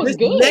 I mean, it was This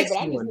good. next But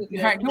I one.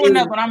 just All right, do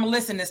another one. I'm gonna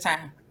listen this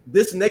time.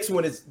 This next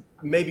one is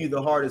maybe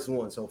the hardest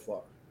one so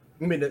far.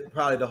 I mean,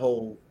 probably the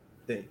whole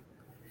thing.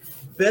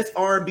 Best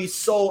R&B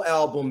soul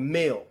album,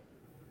 male.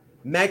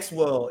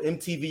 Maxwell,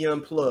 MTV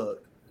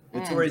Unplugged.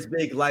 Notorious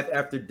Big, Life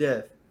After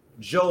Death.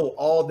 Joe,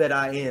 All That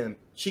I Am.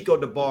 Chico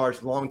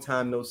DeBarge, Long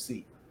Time No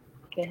See.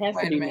 It has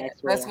Wait to a be minute.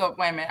 Maxwell. Let's go.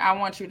 Wait a minute. I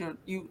want you to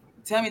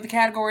tell me the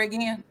category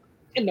again.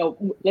 No,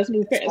 let's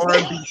move past.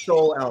 R&B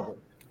soul album,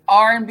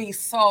 R&B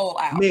soul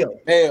album. male.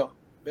 Male.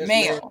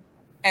 Male.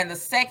 And the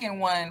second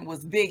one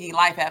was Biggie,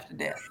 Life After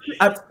Death.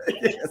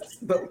 Yes,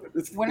 no,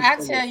 When I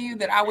tell you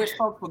that I wish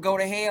folks would go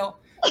to hell,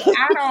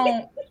 I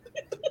don't.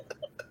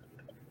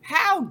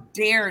 How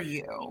dare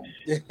you?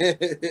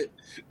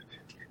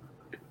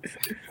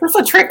 That's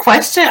a trick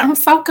question. I'm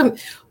so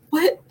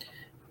what?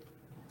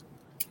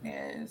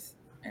 Yes,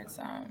 it's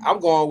I'm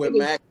going with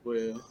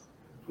Maxwell.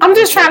 I'm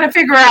just trying to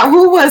figure out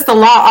who was the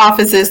law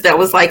offices that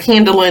was like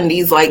handling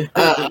these like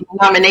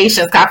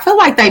nominations. I feel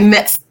like they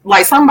missed,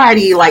 like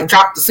somebody like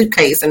dropped the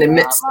suitcase and it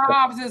missed. law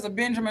offices of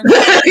Benjamin.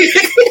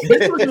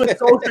 This was when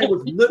Soul Train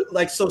was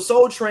like, so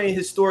Soul Train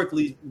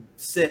historically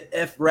said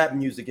F rap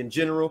music in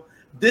general.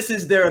 This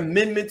is their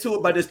amendment to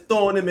it by just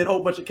throwing them in a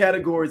whole bunch of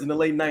categories in the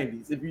late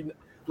 90s. If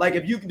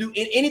you can do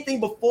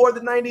anything before the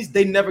 90s,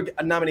 they never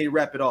nominated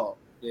rap at all.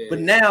 Yeah. But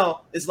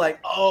now it's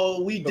like,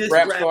 oh, we just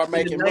rap rap start in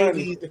making the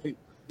money. 90s.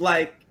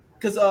 Like,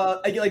 because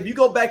like if you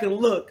go back and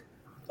look,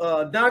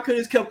 Don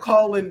Knutts kept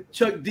calling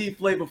Chuck D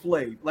Flavor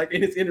Flav, like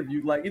in his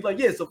interview, like he's like,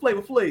 yeah, so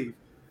Flavor Flav,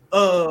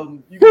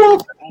 you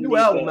got a new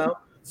album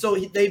out. So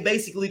they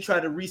basically try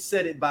to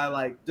reset it by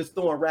like just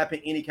throwing rap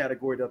in any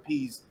category to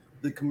appease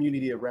the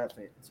community of rap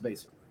fans,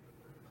 basically.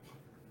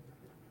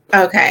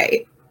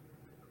 Okay.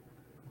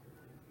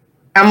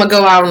 I'm gonna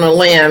go out on a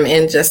limb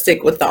and just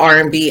stick with the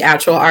R&B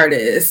actual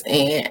artists,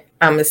 and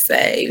I'm gonna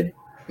say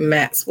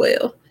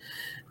Maxwell.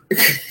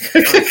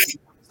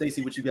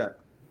 Stacey, what you got?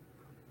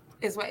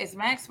 It's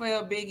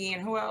Maxwell, Biggie,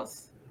 and who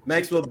else?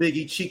 Maxwell,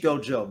 Biggie, Chico,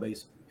 Joe,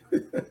 basically.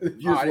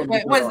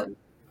 Wait, what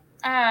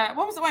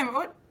was the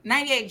one?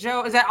 98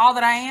 Joe? Is that All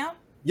That I Am?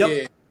 Yep.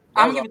 Yeah.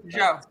 I'm gonna give it to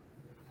Joe.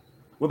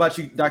 What about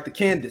you, Dr.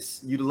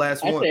 Candace? You the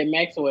last I one. said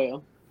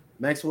Maxwell.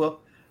 Maxwell.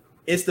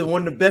 It's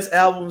one of the best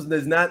albums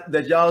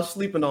that y'all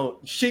sleeping on.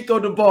 Chico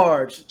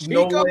DeBarge.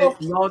 No Way,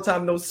 Long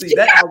Time No See.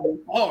 That album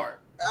is hard.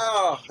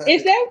 Oh.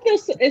 Is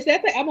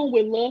that the album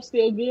with Love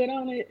Still Good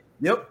on it?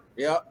 Yep.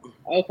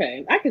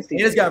 Okay, I can see.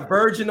 And it's got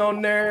Virgin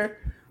on there.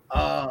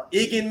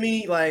 Ig and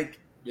Me, like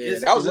yeah,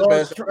 that was the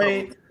best.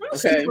 Okay.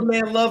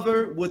 Superman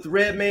Lover with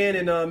Redman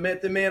and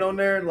Method Man on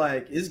there.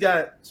 Like it's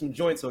got some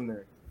joints on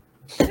there.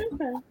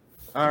 Okay.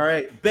 All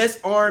right. Best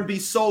R&B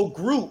soul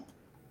group,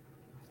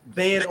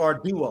 band or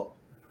duo.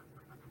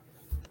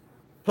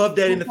 Puff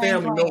Daddy and the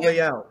Family, No Way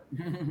Out.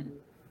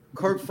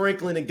 Kirk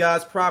Franklin and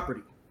God's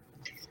Property.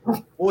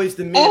 Boyz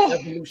II Men,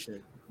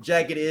 Evolution.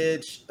 Jagged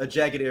Edge, A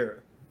Jagged Era.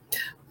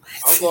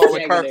 I'm going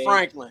with Kirk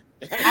Franklin.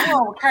 I'm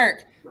going with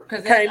Kirk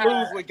because Can't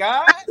lose with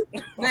God.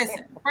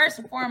 Listen, first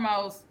and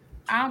foremost,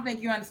 I don't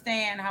think you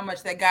understand how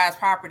much that God's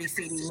Property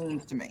CD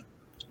means to me.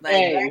 Like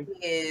that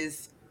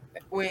is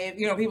when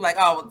people like,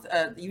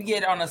 you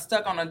get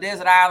stuck on a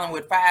desert island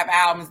with 5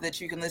 albums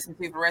that you can listen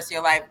to for the rest of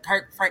your life.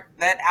 Kirk Frank,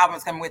 that album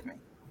is coming with me.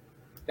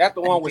 That's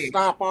the one with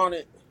Stomp on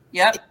it.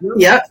 Yep.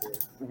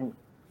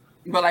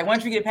 But like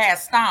once you get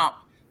past Stomp,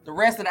 the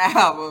rest of the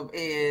album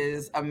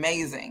is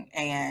amazing,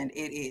 and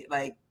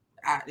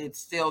it's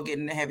still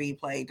getting heavy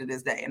play to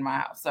this day in my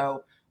house.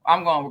 So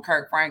I'm going with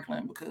Kirk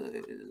Franklin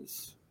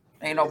because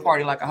ain't no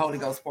party like a Holy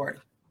Ghost party.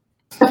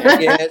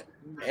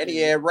 And he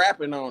had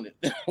rapping on it.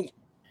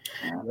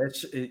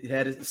 It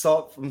had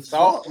Salt from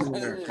Salt on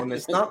the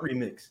Stomp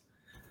remix.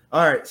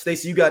 All right,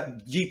 Stacey, you got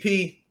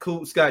GP.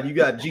 Cool, Scott, you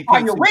got GP. Oh,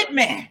 you're with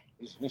me.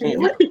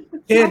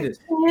 Candace,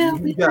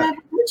 you got.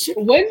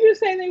 What did you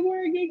say they were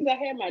again? Because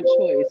I had my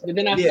choice, but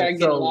then I started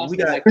getting lost. We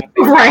got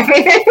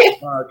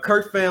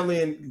Kirk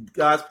Family and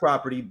God's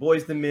Property,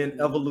 Boyz II Men,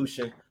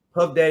 Evolution,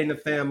 Puff Daddy and the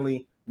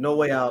Family, No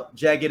Way Out,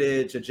 Jagged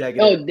Edge, or Jagged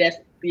Edge.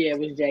 It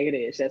was Jagged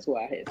Edge. That's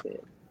why I had said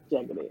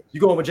Jagged Edge. You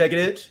going with Jagged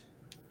Edge?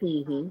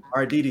 Mm-hmm. All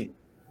right, Didi.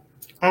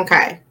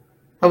 Okay.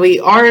 Are we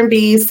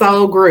R&B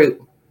soul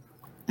group?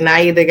 And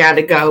I either got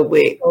to go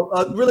with.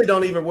 Really,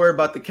 don't even worry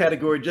about the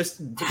category. Just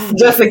a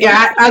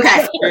guy.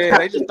 Okay. Yeah,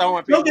 they just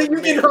throwing people. Okay,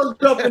 you get hung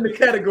up in the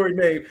category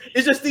name.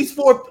 It's just these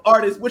 4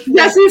 artists.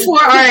 Just these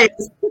 4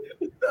 artists.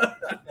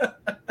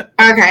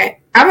 Okay,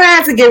 I'm gonna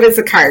have to give it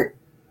to Kurt.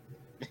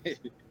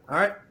 All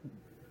right.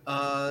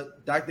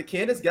 Dr.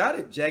 Candace got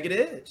it. Jagged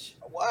Edge.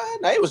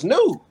 What? No, it was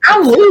new.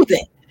 I'm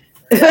losing.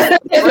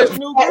 First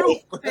new group.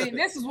 See,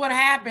 this is what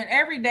happened.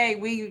 Every day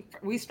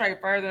we stray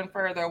further and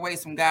further away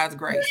from God's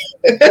grace.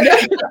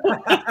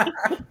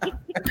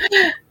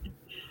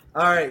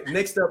 All right,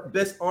 next up,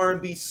 best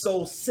R&B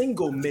soul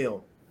single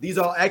male. These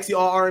are actually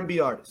all R&B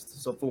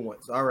artists. So for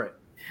once, all right.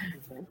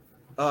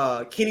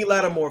 Kenny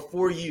Lattimore,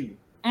 For You.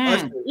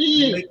 Usher,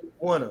 You Make Me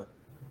Wanna.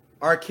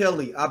 R.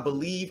 Kelly, I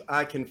Believe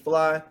I Can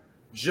Fly.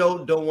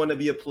 Joe, Don't Want to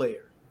Be a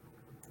Player.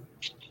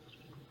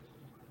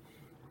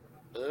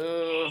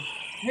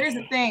 Here's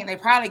the thing: they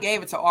probably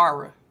gave it to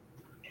Aura.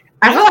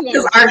 I feel like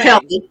it's R.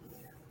 Kelly.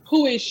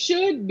 Who it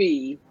should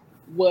be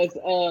was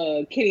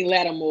Kenny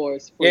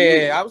Lattimore's.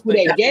 I was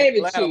thinking who they gave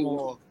it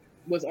Lattimore. to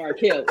was R.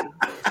 Kelly.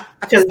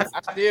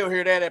 I still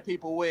hear that at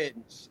people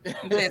weddings.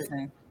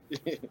 Listen,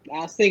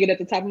 I'll sing it at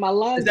the top of my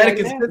lungs. Is that right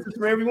a consensus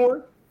for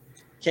everyone?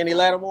 Kenny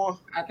Lattimore.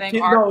 I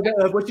think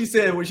What she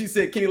said when she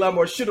said Kenny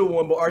Lattimore should have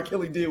won, but R.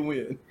 Kelly did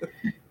win.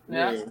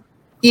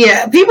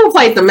 Yeah, people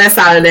played the mess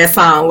out of that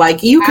song.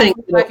 Like you couldn't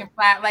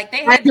like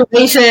they had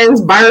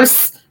graduations,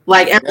 bursts,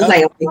 like everything.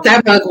 Like,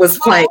 that book was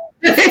playing.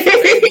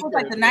 It was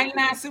like the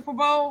 '99 Super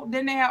Bowl.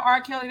 Then they had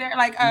R. Kelly there.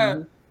 Like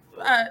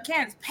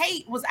Candace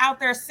Pate was out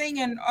there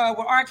singing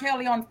with R.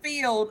 Kelly on the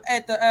field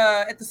at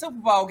the Super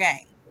Bowl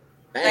game.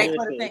 Like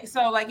for the thing.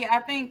 So like yeah,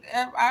 I think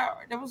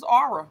there was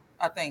Aura.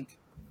 I think.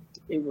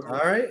 All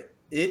right,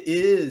 it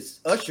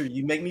is Usher.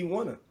 You Make Me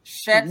Wanna.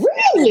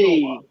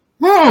 Really?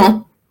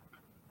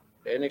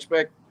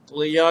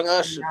 Unexpectedly young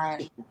Usher.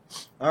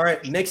 All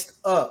right, next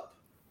up,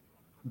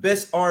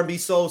 best R&B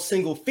soul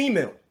single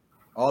female.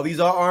 All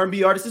these are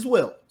R&B artists as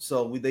well,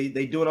 so they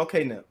doing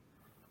okay now.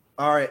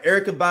 All right,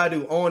 Erykah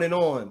Badu, On and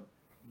On.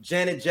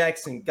 Janet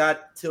Jackson,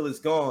 Got Till It's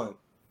Gone.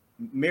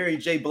 Mary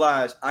J.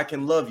 Blige, I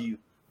Can Love You.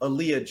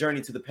 Aaliyah,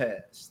 Journey to the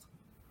Past.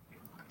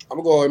 I'm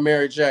gonna go with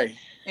Mary J.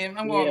 And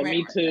I'm going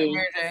me too.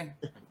 Mary J.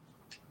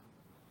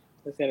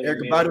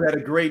 Erykah Badu had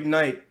a great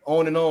night.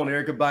 On and On,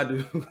 Erykah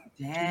Badu.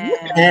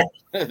 Damn.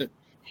 And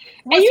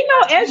you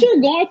know, as you're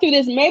going through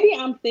this, maybe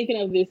I'm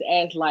thinking of this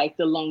as like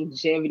the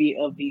longevity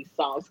of these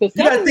songs. Because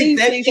some of these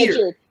things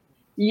that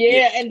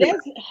you're, and that's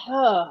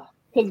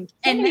because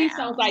some of these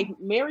songs like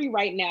Mary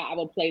right now, I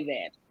will play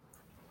that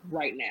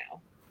right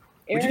now.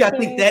 But you gotta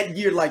think that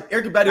year, like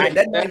Erykah Badu,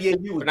 that 98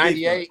 year was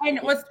 98. And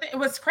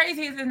what's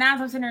crazy is now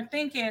I'm sitting there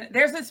thinking,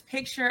 there's this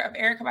picture of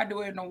Erykah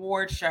Badu at an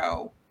award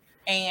show,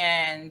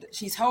 and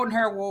she's holding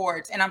her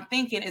awards, and I'm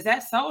thinking, is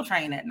that Soul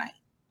Train at night?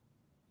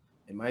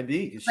 It might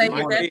be. Like,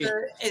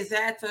 is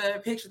that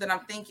the picture that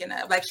I'm thinking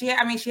of? Like she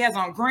has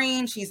on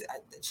green. She's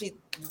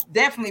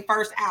definitely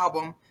first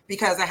album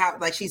because I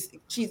have like she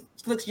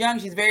looks young.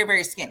 She's very,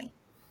 very skinny,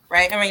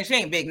 right? I mean, she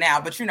ain't big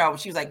now, but she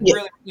was like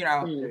really,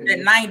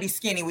 the 90s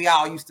skinny we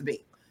all used to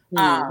be.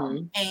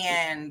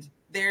 And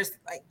there's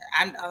like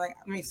I'm like,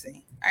 let me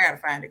see. I gotta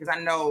find it because I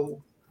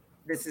know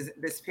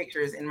this picture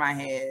is in my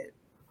head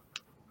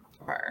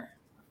of her.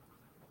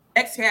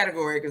 Next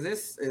category because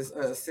this is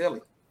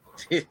silly.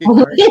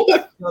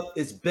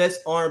 It's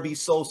best R&B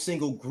soul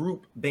single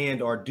group,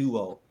 band, or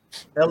duo.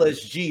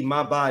 LSG,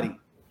 My Body.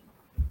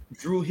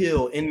 Drew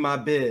Hill, In My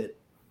Bed.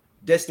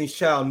 Destiny's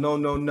Child, No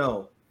No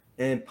No.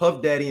 And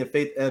Puff Daddy and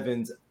Faith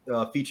Evans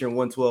featuring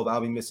 112, I'll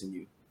Be Missing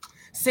You.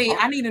 See,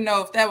 I need to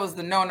know if that was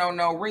the No No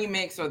No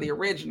remix or the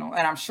original,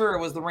 and I'm sure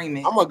it was the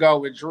remix. I'm gonna go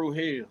with Drew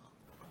Hill.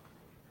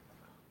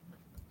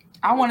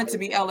 I want it to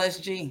be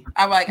LSG.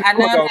 I'm like, I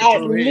know.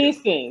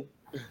 Listen,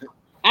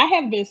 I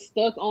have been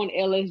stuck on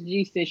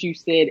LSG since you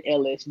said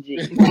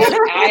LSG.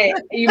 I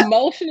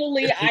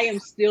am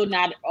still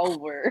not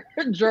over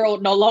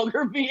Gerald no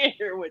longer being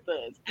here with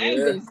us. I've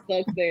been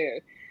stuck there.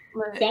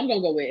 So I'm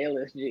gonna go with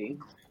LSG.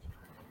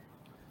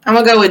 I'm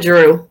gonna go with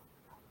Drew.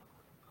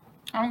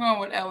 I'm going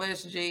with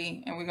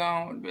LSG, and we're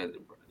going with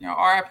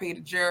RIP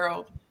to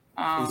Gerald.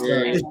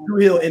 It's Drew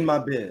Hill, In My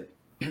Bed.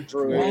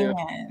 Drew Hill.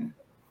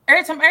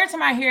 Every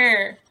time I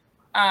hear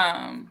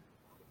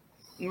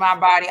My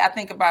Body, I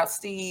think about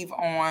Steve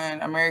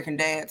on American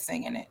Dad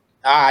singing it.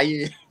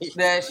 Yeah.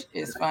 That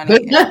is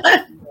funny.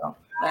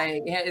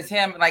 Like it's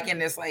him like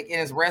in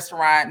his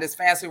restaurant, this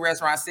fast food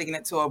restaurant, singing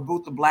it to a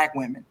booth of black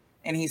women,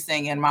 and he's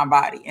singing My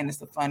Body, and it's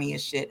the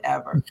funniest shit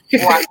ever.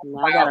 I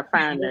gotta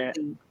find that.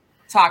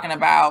 Talking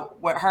about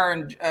what her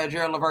and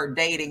Gerald Levert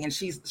dating, and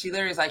she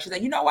literally is like, she's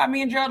like, you know why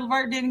me and Gerald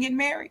Levert didn't get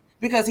married?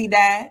 Because he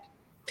died.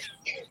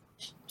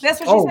 That's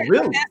what she said.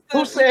 Really?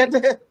 Who said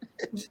that?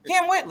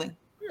 Kim Whitley.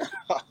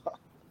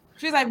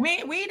 She's like,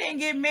 we didn't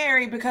get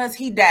married because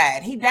he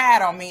died. He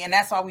died on me, and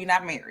that's why we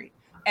not married.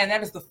 And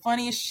that is the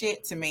funniest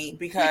shit to me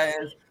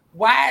because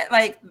why?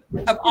 Like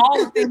of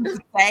all the things to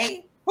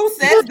say, who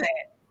says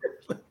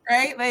that?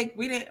 Right? Like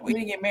we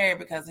didn't get married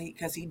because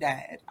he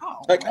died.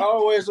 Oh, like man.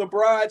 Always a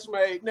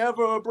bridesmaid,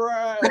 never a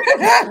bride.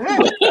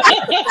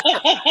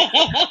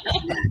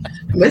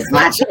 Miss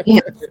my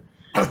chance.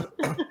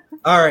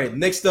 All right,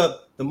 next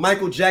up, the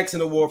Michael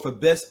Jackson Award for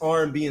Best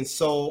R&B and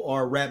Soul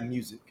or Rap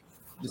Music.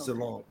 Just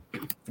alone,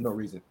 for no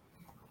reason.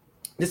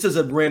 This is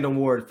a random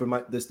award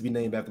for this to be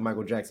named after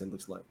Michael Jackson.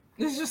 Looks like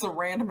this is just a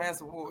random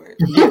ass award.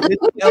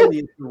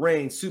 Elliott, The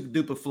Rain, Super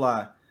Duper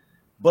Fly,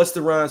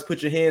 Busta Rhymes,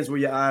 Put Your Hands Where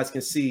Your Eyes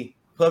Can See,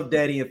 Puff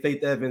Daddy and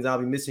Faith Evans, I'll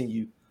Be Missing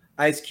You,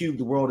 Ice Cube,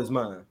 The World Is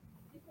Mine.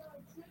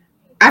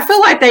 I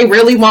feel like they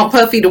really want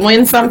Puffy to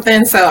win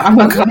something, so I'm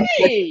gonna go to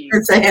him.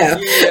 Yeah,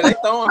 they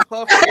throwing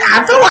Puffy.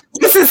 I feel like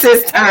this is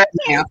his time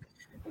now.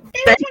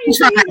 They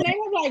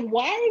were like,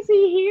 "Why is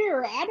he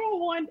here? I don't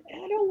want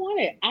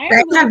it." I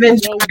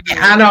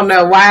don't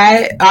know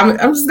why. I'm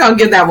just gonna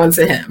give that one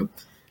to him.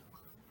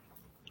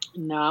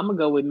 No, I'm gonna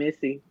go with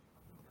Missy.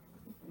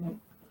 What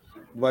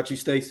about you,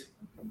 Stacey?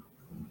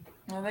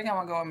 I think I'm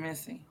gonna go with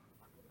Missy.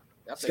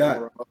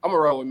 Scott, I'm gonna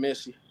roll with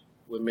Missy.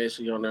 With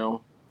Missy on that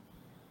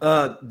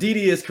one.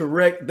 Didi is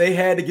correct. They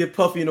had to give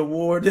Puffy an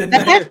award. That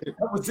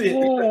was it.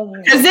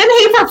 Because didn't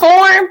he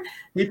perform?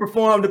 He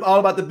performed All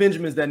About the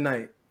Benjamins that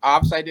night.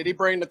 I'm saying, did he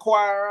bring the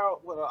choir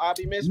out? I'll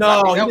be missing.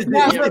 No, He was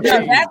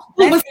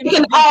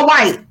thinking all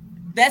white.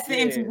 That's the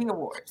MTV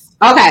Awards.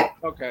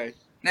 Okay.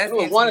 That's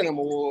one of them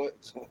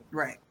awards.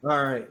 Right.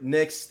 All right.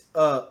 Next,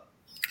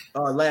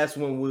 last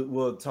one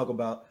we'll talk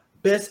about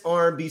best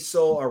R&B,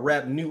 soul, or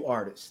rap new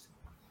artist.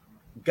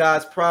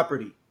 God's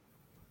Property,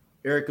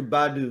 Erykah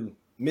Badu,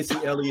 Missy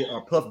Elliott,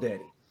 or Puff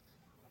Daddy.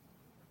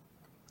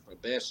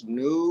 Best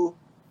new.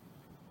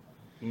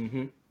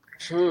 I'm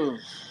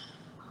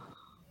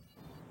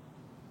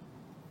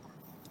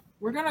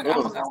gonna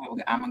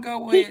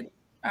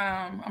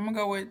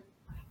go with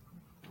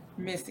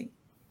Missy.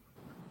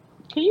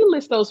 Can you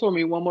list those for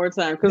me one more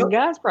time? Because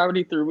God's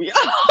Property threw me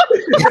off.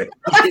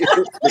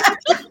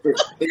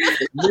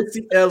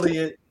 Missy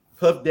Elliott,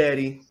 Puff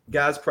Daddy,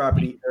 God's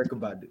Property, Erykah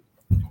Badu.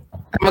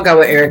 I'm gonna go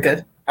with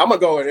Erykah. I'm gonna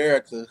go with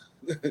Erykah.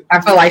 I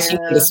feel like she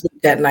could have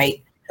swept that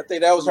night. I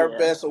think that was her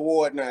best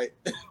award night.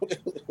 I'm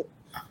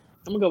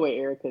gonna go with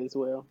Erykah as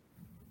well.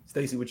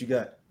 Stacey, what you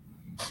got?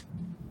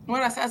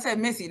 What I said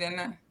Missy, didn't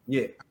I?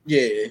 Yeah.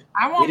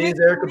 I want It is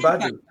Erykah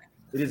Badu.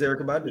 It is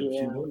Erykah Badu.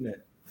 Yeah. She won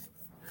that.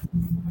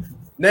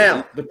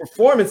 Now the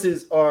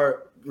performances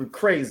are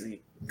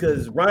crazy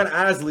because Ron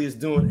Isley is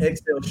doing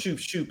XL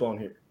Shoop on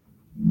here.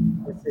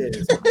 It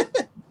says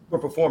for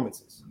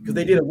performances because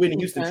they did a Whitney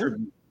Houston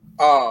tribute.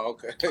 Oh,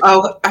 okay.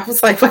 Oh, I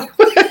was like, wait.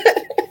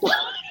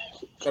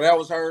 So that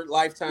was her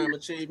lifetime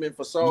achievement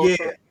for soul.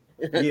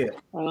 Yeah.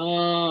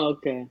 Oh,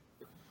 okay.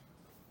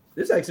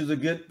 This actually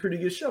was a pretty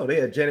good show. They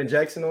had Janet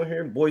Jackson on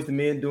here. Boyz II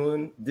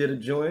Men did a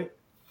joint.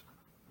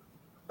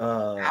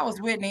 I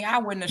was Whitney. I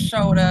wouldn't have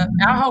showed up.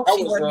 I hope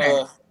she wasn't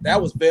there.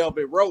 That was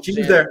Velvet Rope. She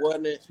was there,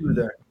 wasn't it? She was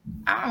there.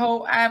 I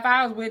hope if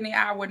I was Whitney,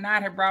 I would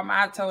not have brought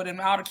I told them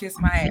all to kiss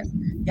my ass.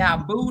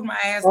 Y'all booed my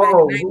ass back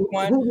in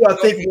 '91. Who do I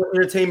think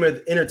was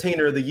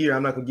entertainer of the year?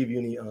 I'm not gonna give you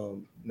any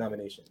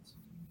nominations.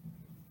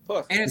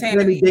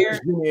 Entertainer of the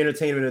year.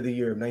 Entertainment of the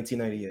year of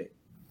 1998.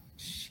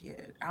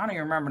 Shit, I don't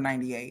even remember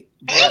 '98.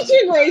 That's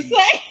what you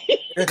say.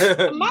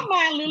 My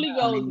mind literally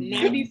goes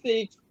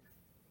 96,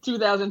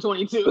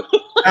 2022.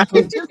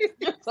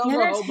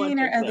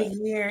 Entertainer of the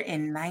year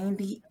in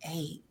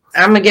 '98.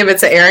 I'm gonna give it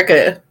to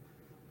Erykah.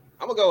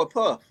 I'm gonna go with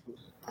Puff.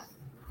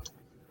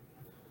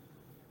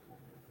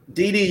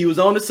 DD, you was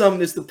on to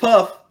something. It's the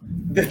Puff.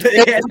 They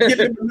had to give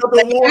him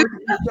another award.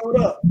 He showed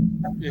up.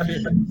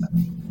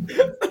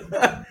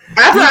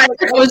 I thought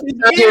it was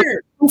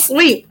here.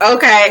 Sweet.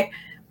 Okay.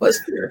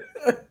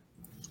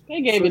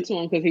 They gave it to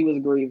him because he was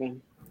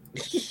grieving.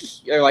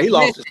 Yeah, like he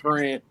lost his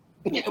friend.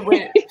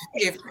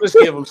 Let's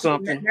give him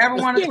something. You never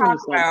want to talk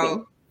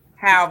about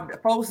how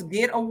folks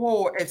get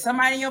award. If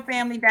somebody in your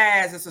family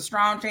dies, it's a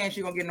strong chance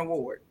you're gonna get an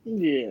award.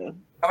 Yeah.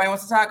 Nobody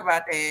wants to talk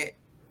about that,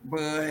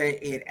 but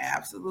it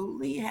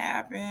absolutely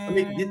happened. I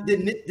mean, did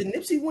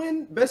Nipsey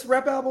win Best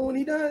Rap Album when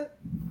he died?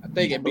 I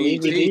think at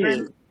BET.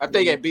 I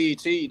think at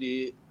BET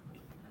did.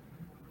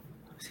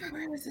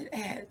 Where is it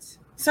at?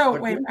 So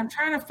wait, I'm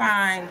trying to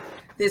find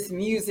this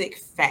music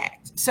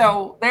fact.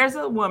 So there's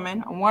a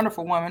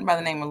wonderful woman by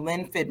the name of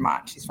Lynn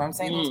Fidmont. She's from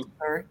St. Louis,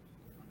 Missouri.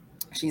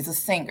 She's a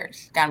singer.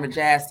 She's kind of a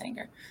jazz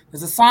singer.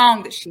 There's a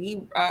song that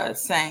she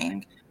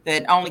sang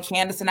that only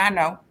Candace and I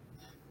know,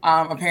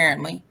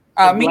 apparently.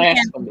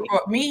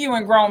 Me, you,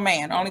 and Grown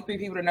Man. Only 3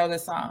 people that know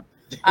this song.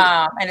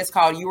 And it's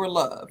called You Were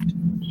Loved.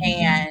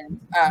 And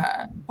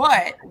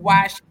but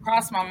why she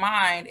crossed my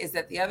mind is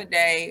that the other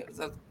day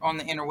on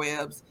the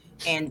interwebs,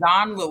 and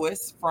Don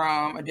Lewis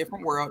from A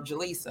Different World,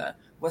 Jaleesa,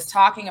 was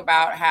talking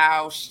about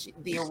how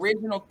the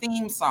original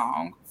theme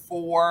song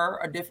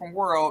for A Different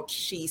World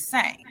she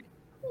sang.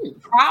 The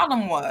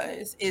problem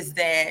is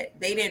that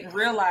they didn't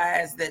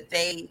realize that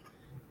they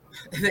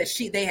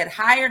had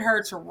hired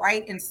her to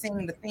write and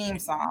sing the theme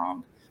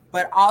song,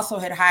 but also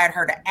had hired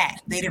her to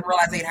act. They didn't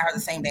realize they'd hired the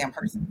same damn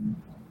person.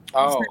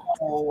 Oh.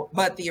 So,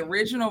 but the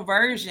original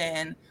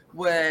version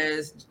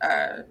was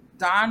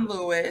Don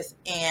Lewis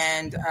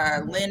and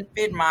Lynn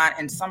Fidmont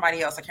and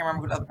somebody else. I can't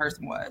remember who the other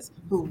person was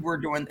who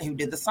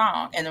did the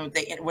song. And then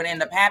what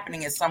ended up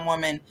happening is some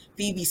woman,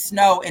 Phoebe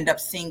Snow, ended up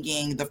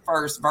singing the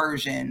first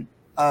version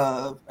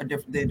of the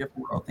Different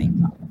World theme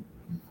song.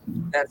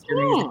 That's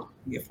your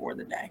music for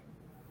the day.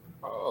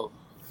 Oh.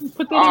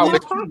 Put that in your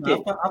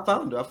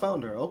pocket. I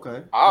found her.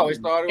 Okay. I always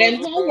thought it was.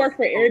 And homework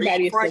for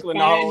everybody is to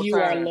find You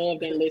Are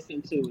Loved and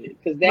listen to it.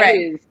 Because that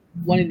is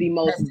one of the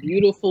most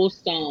beautiful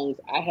songs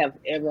I have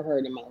ever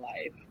heard in my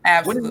life.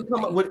 Absolutely. When did it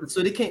come out?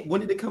 When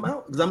did it come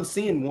out? Because I'm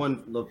seeing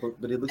one,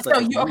 but it looks so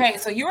like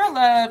So You Are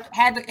Loved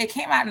it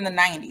came out in the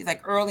 90s,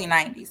 like early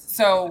 90s.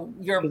 So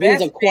your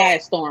best is a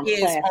Quiet Storm is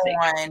classic.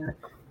 On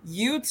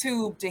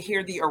YouTube to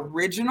hear the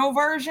original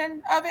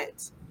version of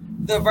it.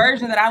 The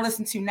version that I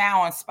listen to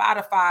now on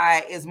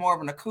Spotify is more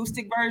of an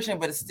acoustic version,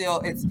 but it's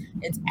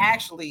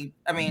actually,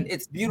 I mean,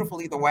 it's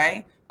beautiful either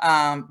way.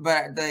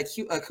 But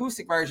the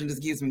acoustic version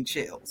just gives me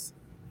chills.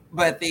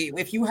 But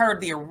if you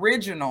heard the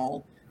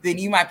original, then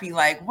you might be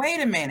like,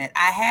 wait a minute,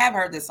 I have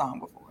heard this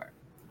song before.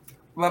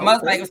 But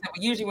most like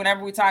usually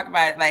whenever we talk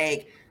about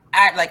it,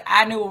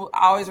 I knew,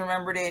 I always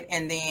remembered it,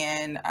 and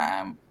then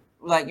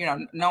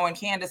knowing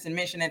Candace and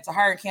mentioning it to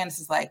her, Candace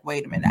is like,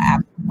 wait a minute, I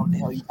don't know what the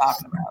hell you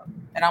talking about.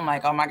 And I'm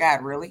like, oh my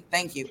God, really?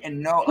 Thank you.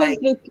 And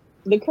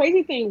the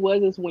crazy thing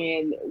is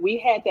when we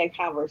had that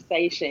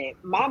conversation,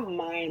 my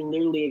mind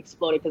literally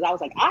exploded because I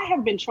was like, I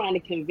have been trying to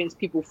convince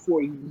people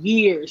for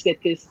years that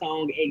this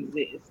song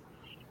exists.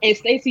 And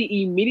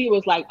Stacey immediately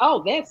was like,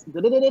 oh, that's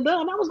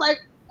da-da-da-da-da. And I was like,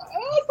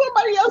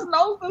 somebody else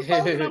knows the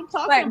song that I'm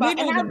talking about.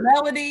 We knew the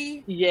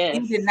melody. Yes.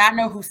 We did not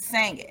know who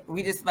sang it.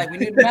 We just we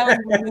knew the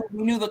melody.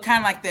 we knew the kind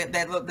of like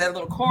that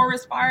little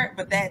chorus part,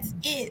 but that's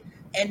it.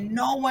 And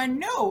no one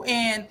knew.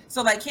 And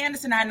so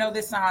Candace and I know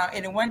this song,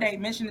 and then one day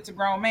mentioned it to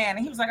grown man, and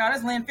he was like, oh,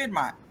 that's Lynn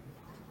Fidmont.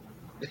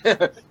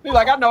 He's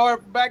like, I know her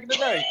back in the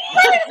day.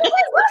 Where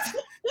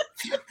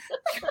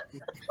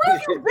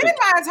have you been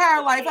my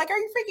entire life? Like, are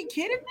you freaking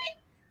kidding me?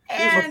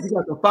 And you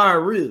got the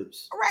fire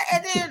ribs. Right.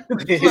 And then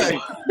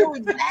knew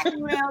exactly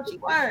who else she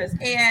was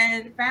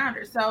and found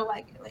her. So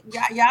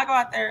y'all go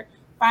out there,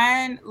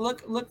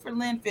 look for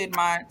Lynn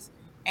Fidmont,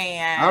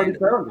 and I already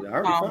found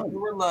it. You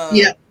Were Loved.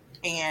 Yeah.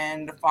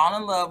 And fall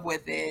in love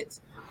with it.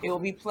 It will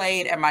be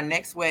played at my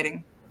next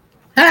wedding.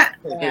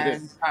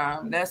 And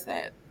that's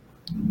that.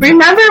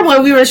 Remember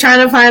when we were trying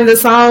to find the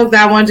song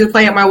that I wanted to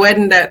play at my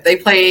wedding that they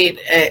played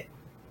at,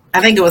 I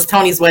think it was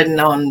Tony's wedding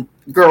on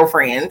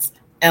Girlfriends,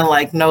 and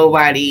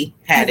nobody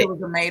had it. It was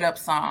a made up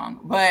song,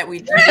 but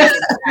we. But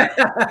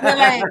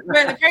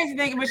the crazy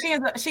thing,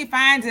 but she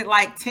finds it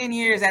 10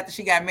 years after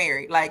she got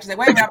married. She's like,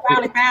 wait a minute, I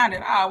finally found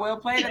it. Oh, well,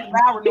 play it at the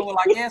vow renewal,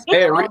 I guess.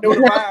 Yeah, renew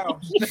the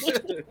vows.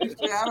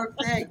 I don't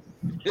think.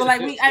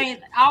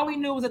 But all we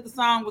knew was that the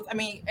song was.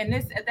 And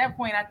this at that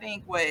point, I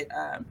think what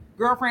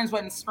Girlfriends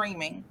wasn't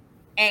streaming.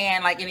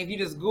 And and if you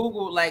just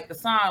Google the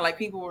song,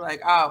 people were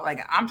like, oh,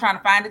 I'm trying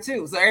to find it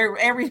too. So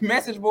every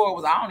message board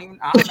was, I don't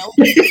know.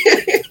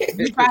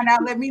 Just find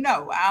out, let me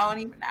know. I don't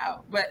even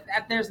know. But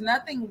there's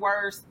nothing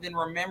worse than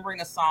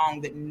remembering a song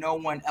that no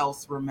one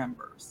else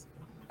remembers,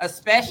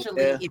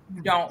 especially if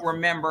you don't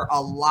remember a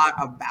lot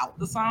about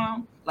the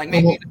song. Maybe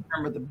you just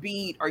remember the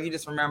beat, or you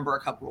just remember a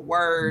couple of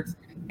words,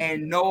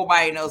 and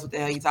nobody knows what the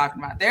hell you're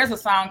talking about. There's a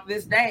song to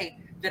this day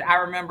that I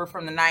remember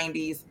from the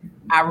 90s.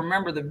 I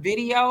remember the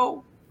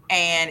video.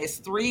 And it's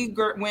 3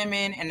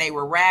 women, and they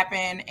were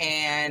rapping.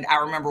 And I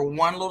remember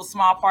one little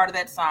small part of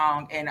that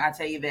song. And I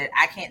tell you that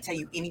I can't tell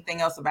you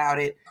anything else about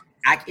it.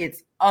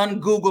 It's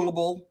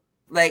ungoogleable.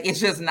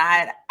 It's just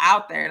not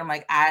out there. And I'm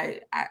like,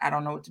 I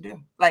don't know what to do.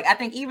 I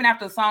think even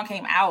after the song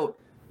came out,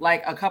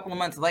 a couple of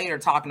months later,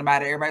 talking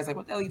about it, everybody's like,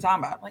 what the hell are you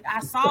talking about? I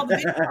saw the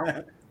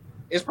video.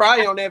 It's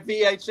probably on that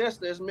VHS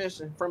that's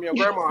missing from your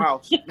grandma's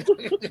house.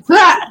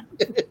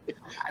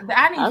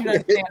 I need you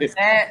to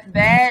understand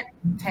that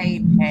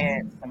tape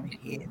had some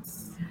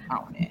hits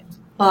on it.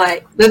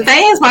 The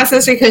things my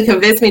sister could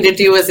convince me to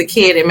do as a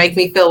kid and make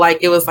me feel like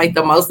it was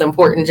the most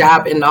important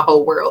job in the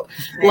whole world.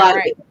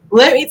 Right.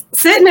 Let me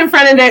sitting in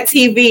front of that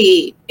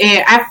TV,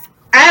 and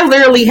I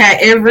literally had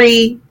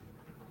every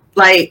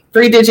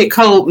 3-digit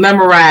code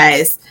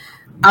memorized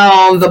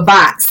on the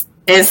box.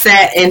 And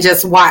sat and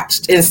just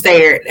watched and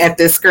stared at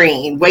the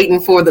screen,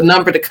 waiting for the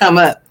number to come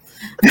up.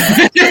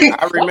 I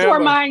remember. That's where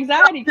my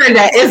anxiety comes.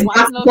 That is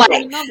my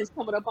numbers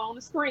coming up on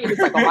the screen. It's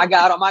like, oh my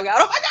God, it's my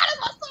song.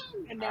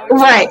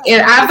 Right.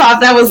 And I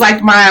thought that was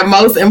my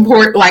most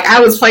important, I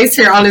was placed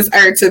here on this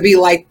earth to be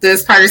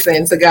this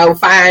person to go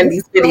find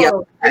these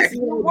videos.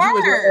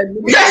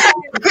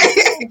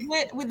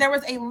 There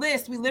was a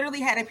list. We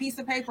literally had a piece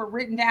of paper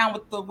written down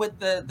with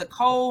the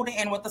code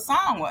and what the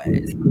song was,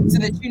 so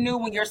that you knew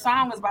when your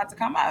song was about to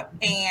come up.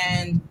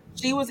 And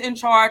she was in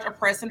charge of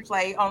press and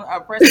play on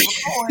press and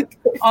record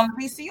on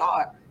the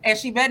VCR, and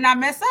she better not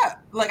mess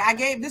up.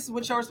 This is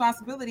what your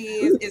responsibility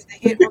is to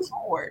hit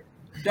record.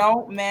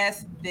 Don't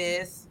mess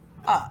this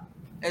up.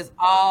 Is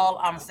all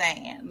I'm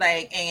saying.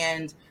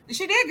 And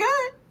she did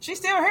good. She's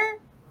still here.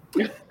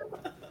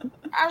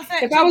 I was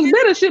saying, if I was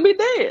bitter, she'd be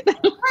dead.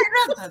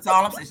 That's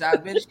all I'm saying. If I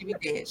was bitter, she'd be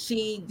dead.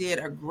 She did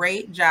a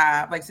great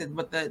job. I said,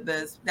 but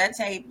that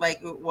tape,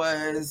 it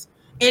was.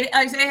 It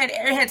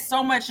had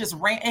so much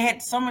it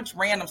had so much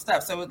random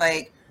stuff. So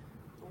I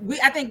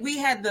think we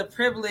had the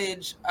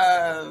privilege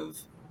of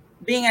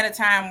being at a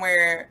time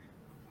where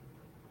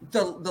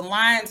the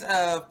lines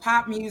of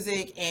pop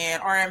music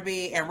and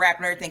R&B and rap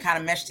and everything kind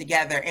of meshed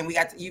together. And we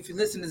got to, if you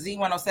listen to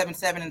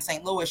Z1077 in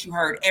St. Louis, you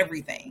heard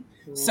everything.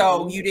 Mm-hmm.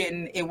 So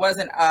it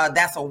wasn't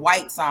that's a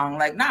white song.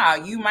 Like, nah,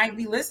 you might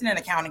be listening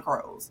to Counting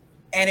Crows.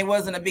 And it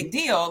wasn't a big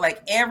deal.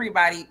 Like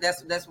everybody,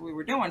 that's what we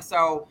were doing.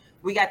 So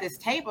we got this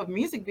tape of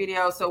music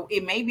videos. So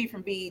it may be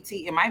from BET,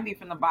 it might be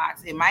from The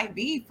Box, it might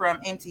be from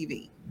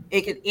MTV.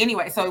 It could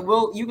anyway. So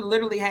you could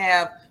literally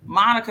have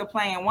Monica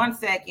playing 1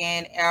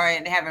 second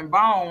and having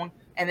Bone,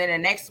 and then the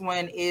next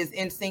one is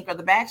NSYNC or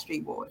the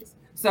Backstreet Boys.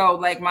 So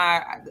like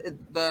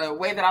the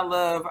way that I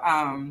love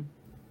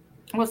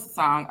what's the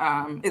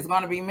song? It's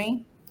Gonna Be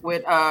Me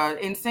with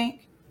NSYNC.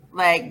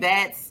 Like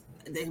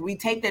we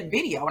take that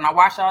video and I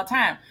watch it all the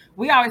time.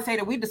 We always say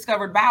that we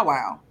discovered Bow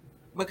Wow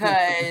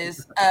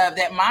because of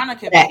that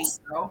Monica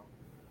video.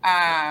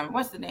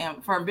 What's the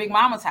name from Big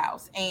Mama's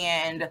House?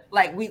 And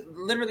like we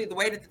literally, the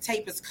way that the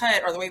tape is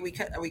cut or the way we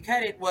cut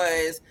it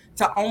was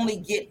to only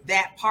get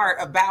that part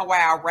of Bow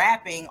Wow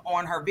rapping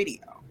on her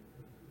video.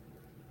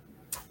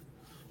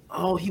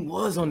 Oh, he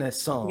was on that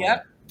song.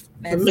 Yep,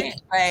 that's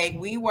it. Like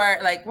we were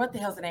like, what the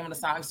hell's the name of the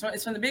song?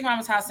 It's from the Big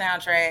Mama's House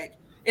soundtrack.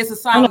 It's a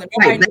song that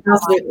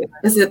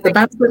is it the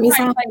Bounce With Me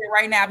song? Play it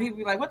right now. People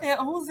be like, what the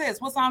hell? Who's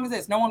this? What song is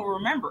this? No one will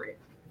remember it.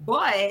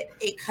 But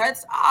it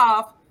cuts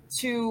off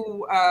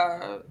to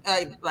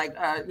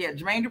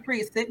Jermaine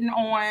Dupri sitting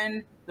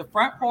on the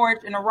front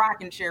porch in a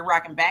rocking chair,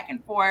 rocking back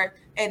and forth,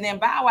 and then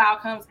Bow Wow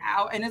comes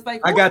out and it's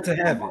like, I got to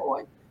have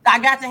it. I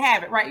got to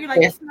have it, right? You're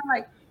like,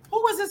 like,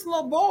 who was this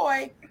little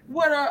boy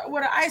with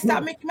a iced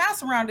out Mickey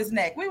Mouse around his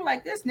neck? We were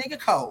like, this nigga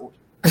cold.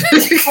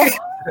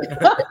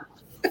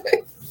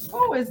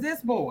 Who is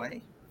this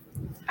boy?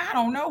 I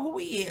don't know who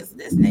he is.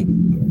 This nigga.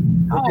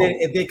 And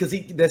then because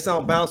that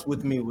song "Bounce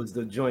With Me" was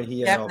the joint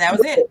he had. That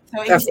was it.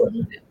 So he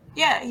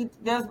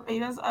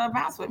does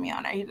Bounce With Me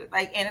on there.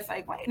 And it's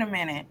like, wait a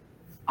minute.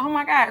 Oh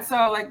my God. So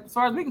like, as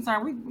far as we're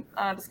concerned, we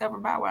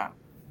discovered Bow Wow.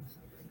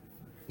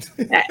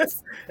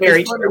 That's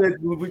very true.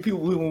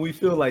 When we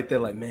feel like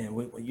that, like,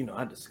 man,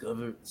 I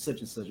discovered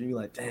such and such. And you're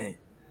like, dang.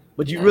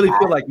 But you really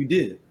feel like you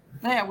did.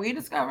 Yeah, we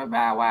discovered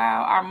Bow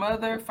Wow. Our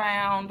mother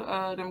found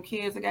them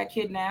kids that got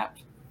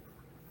kidnapped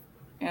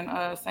in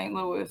St.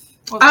 Louis.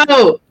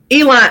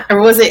 Elon,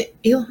 or was it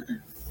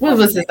Elon? What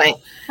was his name?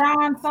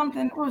 Sean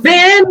something.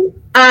 Ben.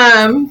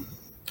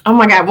 Oh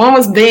my God, one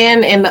was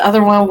Ben, and the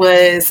other one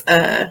was.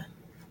 It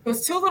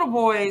was two little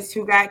boys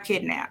who got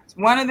kidnapped.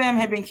 One of them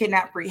had been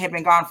kidnapped had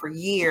been gone for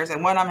years,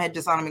 and one of them had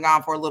just only been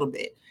gone for a little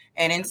bit.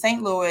 And in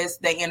St. Louis,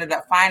 they ended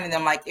up finding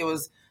them. Like it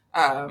was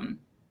on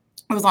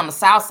the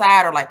south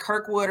side or like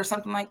Kirkwood or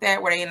something like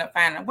that, where they ended up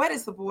finding what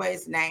is the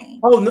boy's name?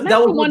 Oh, no, that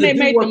was the one they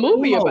made the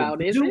movie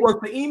about. Is it?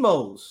 Work for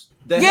emos.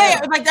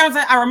 Yeah, like that was.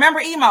 I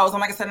remember emos.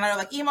 And like I said,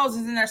 like emos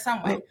is in there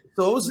somewhere.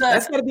 So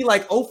that's got to be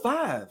like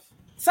 05,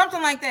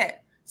 something like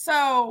that.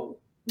 So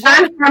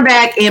John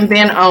Hornback and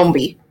Ben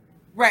Omby.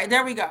 Right,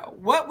 there we go.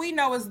 What we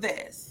know is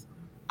this.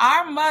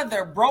 Our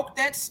mother broke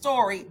that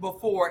story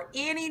before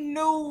any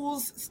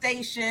news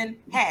station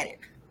had it.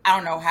 I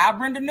don't know how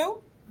Brenda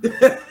knew.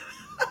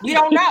 We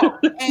don't know.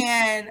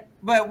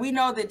 But we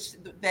know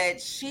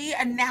that she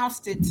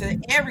announced it to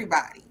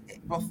everybody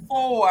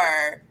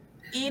before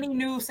any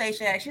news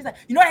station had it. She's like,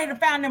 they done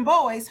found them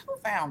boys. Who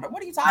found them?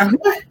 What are you talking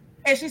about?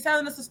 And she's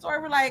telling us the story.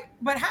 We're like,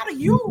 but how do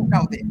you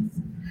know this?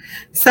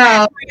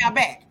 So bring our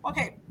back.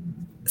 Okay.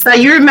 So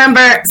you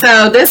remember,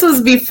 so this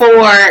was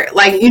before,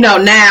 like,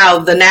 now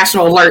the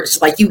national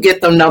alerts, like you get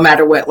them no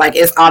matter what, like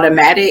it's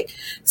automatic.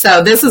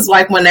 So this is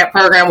like when that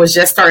program was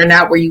just starting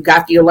out where you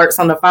got the alerts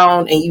on the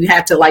phone and you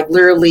had to like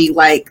literally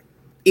like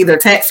either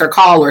text or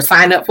call or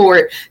sign up for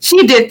it.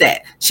 She did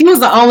that. She was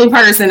the only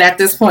person at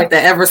this point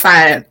that ever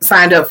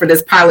signed up for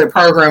this pilot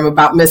program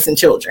about missing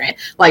children.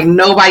 Like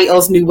nobody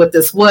else knew what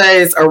this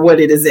was or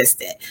what it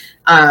existed.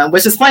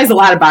 Which explains a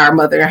lot about our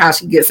mother and how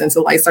she gets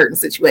into like certain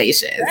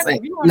situations.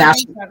 Like, now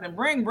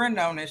bring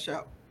Brenda on this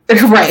show.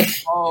 Right.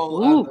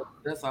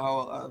 That's a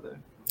whole other.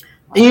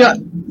 Yeah,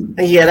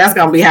 that's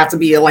gonna have to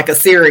be like a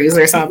series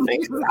or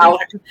something.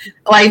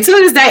 Like to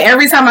this day,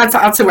 every time I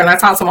talk to her, and I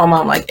talk to my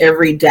mom like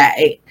every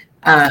day,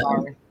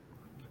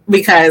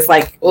 because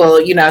like,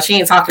 well, she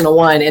ain't talking to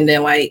one, and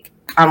then like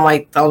I'm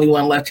like the only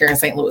one left here in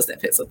St. Louis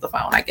that picks up the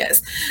phone, I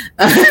guess.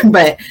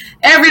 But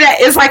every day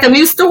it's like a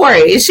new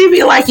story. And she'd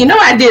be like,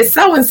 I did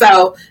so and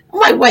so. I'm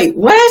like, wait,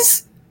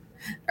 what?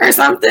 Or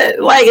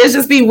something. Like it's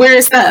just be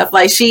weird stuff.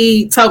 Like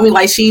she told me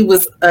like she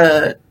was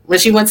when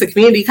she went to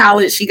community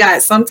college, she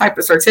got some type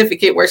of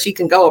certificate where she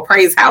can go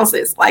appraise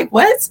houses. Like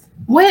what?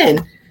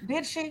 When?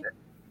 Did she?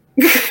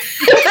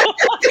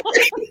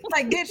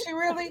 Like, did she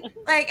really?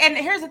 Like, and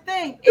here's the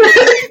thing.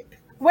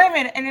 Wait a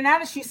minute. And then now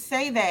that you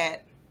say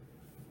that,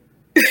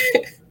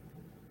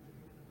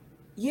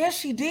 yes,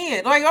 she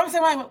did. Like I'm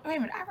saying, like, wait a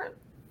minute,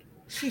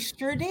 she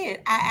sure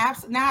did. I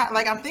absolutely now,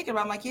 like I'm thinking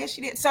about, I'm like, yes,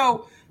 she did.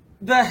 So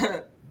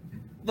the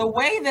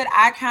way that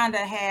I kind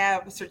of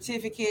have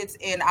certificates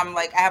and I'm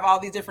like, I have all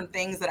these different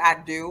things that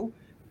I do.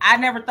 I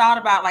never thought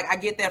about like I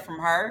get that from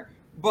her,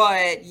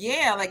 but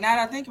yeah, like now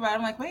that I think about it,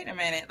 I'm like, wait a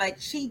minute,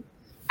 like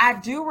I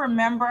do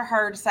remember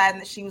her deciding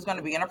that she was going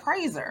to be an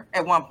appraiser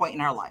at one point in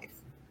her life.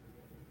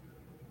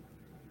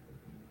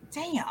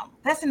 Damn,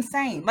 that's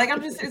insane. Like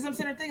I'm sitting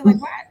there thinking,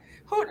 like, what?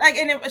 Who? Like,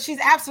 and she's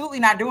absolutely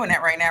not doing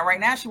that right now. Right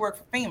now, she works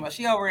for FEMA.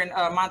 She over in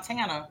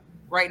Montana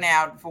right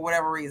now for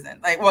whatever reason.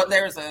 Like, well,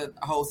 there's a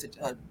whole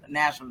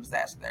national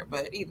disaster there,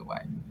 but either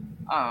way.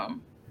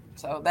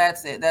 So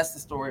that's it. That's the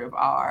story of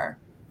our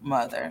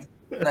mother.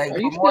 Like, are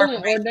you more still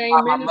an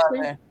ordained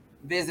minister?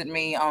 Visit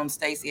me on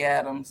Stacey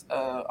Adams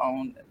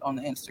on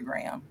the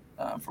Instagram.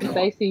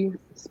 Stacey,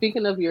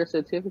 speaking of your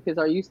certificates,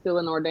 are you still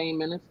an ordained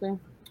minister?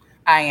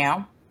 I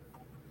am.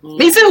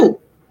 Me too.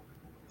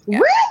 Yeah.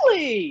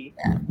 Really?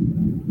 Yeah.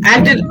 I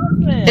did.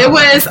 It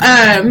was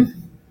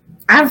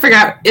I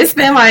forgot. It's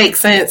been like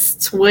since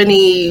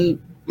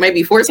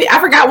 2014. I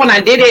forgot when I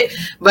did it,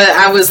 but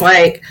I was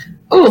like,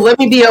 oh, let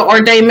me be an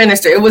ordained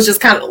minister. It was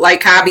just kind of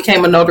like how I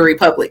became a notary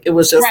public. It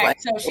was just right.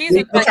 like, so she's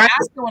like, I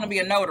still want to be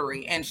a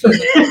notary, and she's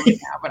a notary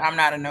now, but I'm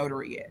not a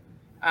notary yet.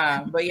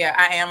 But yeah,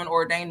 I am an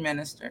ordained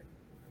minister.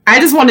 I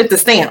just wanted the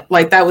stamp.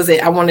 Like that was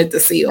it. I wanted the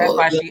seal. That's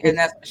why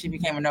she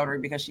became a notary,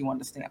 because she wanted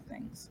to stamp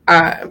things.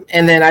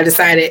 And then I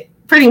decided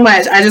pretty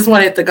much I just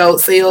wanted the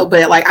gold seal,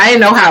 but like I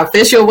didn't know how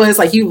official it was.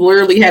 Like you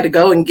literally had to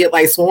go and get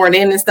like sworn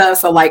in and stuff.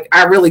 So like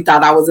I really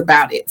thought I was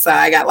about it. So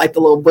I got like the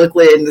little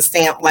booklet and the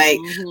stamp. Like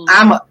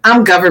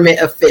I'm government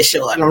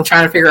official, and I'm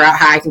trying to figure out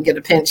how I can get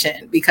a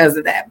pension because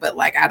of that. But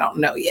like I don't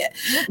know yet.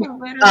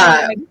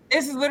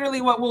 This is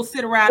literally what we'll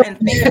sit around and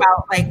think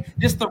about, like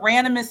just the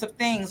randomness of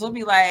things. We'll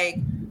be like,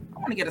 I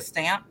want to get a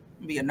stamp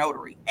and be a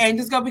notary, and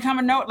just go become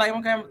a notary. Like,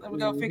 okay, we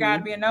go figure out how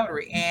to be a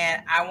notary.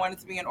 And I wanted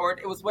to be an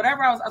it was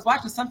whatever I was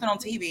watching something on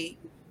TV,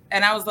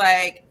 and I was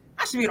like,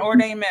 I should be an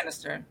ordained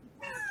minister.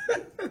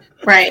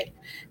 Right.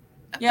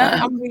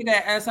 Yeah, I'm gonna be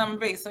that as I'm gonna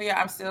be. So yeah,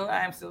 I am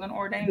still an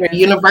ordained minister.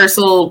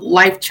 Universal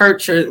Life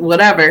Church or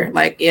whatever.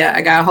 Like, yeah,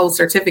 I got a whole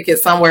certificate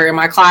somewhere in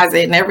my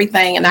closet and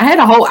everything. And I had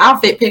a whole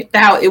outfit picked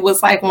out. It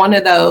was like one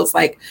of those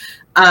like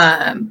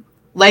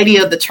lady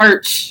of the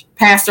church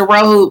pastor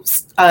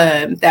robes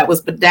that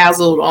was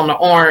bedazzled on the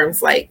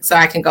arms, like so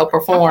I can go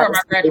perform.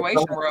 My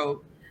graduation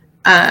robe.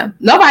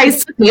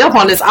 Nobody's took me up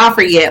on this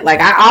offer yet. Like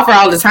I offer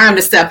all the time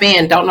to step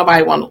in. Don't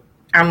nobody want to.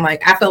 I'm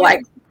like, I feel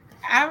like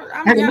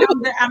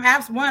I'm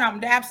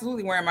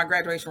absolutely wearing my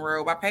graduation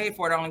robe. I paid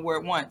for it, I only wear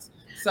it once,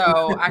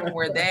 so I can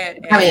wear that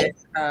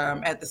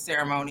at the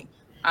ceremony.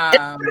 It's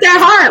not that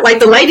hard. Like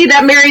the lady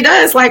that married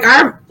us, like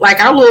our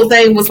little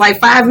thing was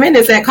like 5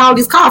 minutes at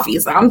Caldy's Coffee.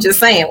 So I'm just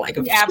saying, like,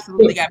 we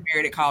absolutely got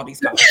married at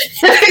Caldy's Coffee.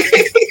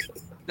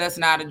 That's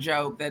not a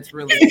joke. That's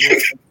really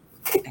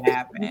what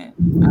happened.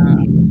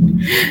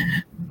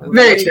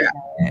 Very true.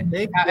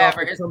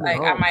 However, it's like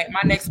my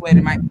next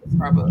wedding might be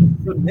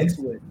Starbucks. Your next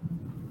wedding.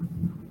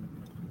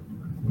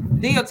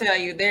 Dee'll tell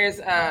you, there's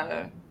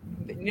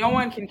no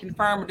one can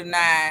confirm or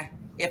deny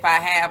if I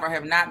have or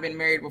have not been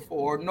married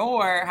before,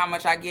 nor how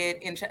much I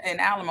get in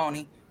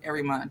alimony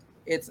every month.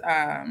 It's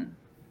a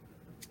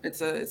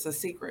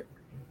secret.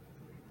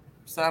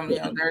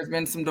 There's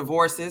been some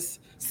divorces.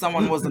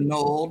 Someone was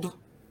annulled.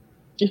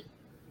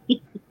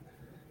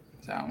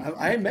 So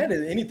I ain't mad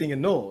at anything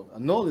annulled.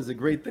 Annulled is a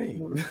great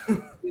thing.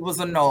 It was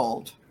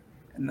annulled,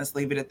 and let's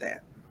leave it at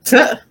that.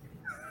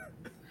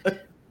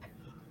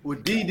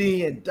 With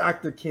DD and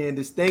Dr.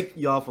 Candace, thank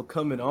y'all for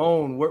coming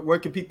on. Where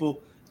can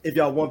people, if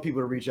y'all want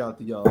people to reach out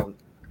to y'all,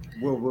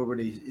 where would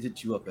they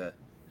hit you up at?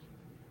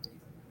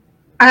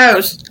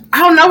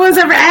 Oh, no one's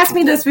ever asked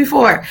me this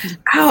before.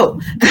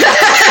 Oh.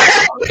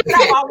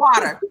 My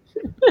water.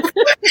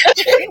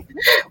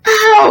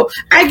 Oh,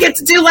 I get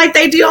to do like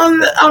they do on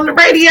the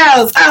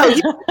radios. Oh,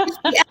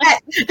 yeah.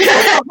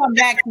 I'll come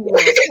back to you.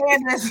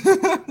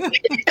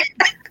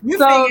 You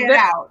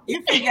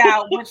figure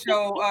out what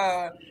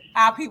your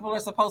how people are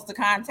supposed to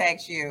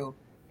contact you,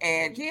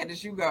 and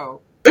Candace, you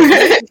go.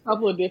 There's a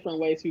couple of different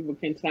ways people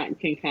can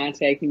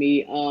contact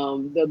me.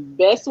 The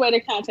best way to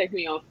contact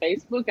me on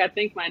Facebook, I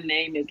think my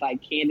name is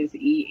like Candace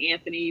E.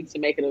 Anthony to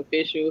make it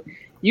official.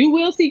 You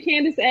will see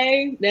Candace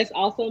A. That's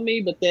also me,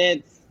 but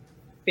that's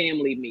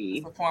family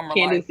me.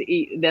 Candace life.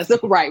 E. That's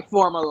right,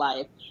 former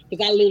life.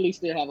 Because I literally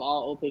still have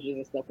all old pictures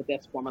and stuff, but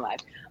that's former life.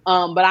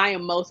 But I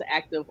am most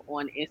active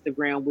on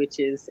Instagram, which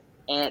is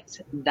at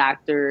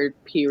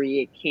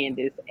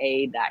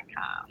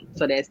Dr.CandaceA.com.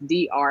 So that's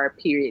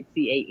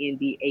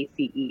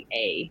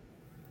Dr.CandaceA.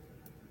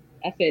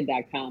 I said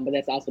 .com, but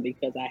that's also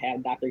because I have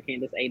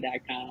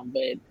DrCandaceA.com,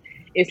 but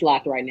it's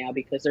locked right now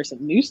because there's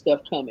some new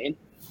stuff coming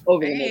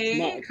over the next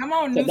month. Come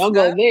on, so don't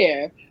go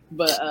there.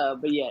 But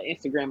yeah,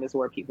 Instagram is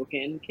where people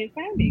can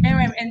find me.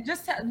 And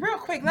just real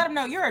quick, let them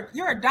know you're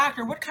a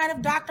doctor. What kind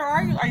of doctor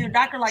are you? Are you a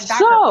doctor like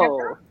Dr.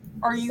 Pepper?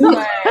 Are you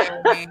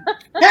like?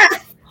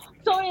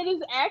 So it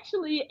is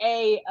actually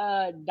a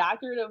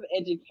doctorate of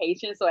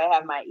education. So I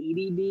have my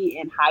EDD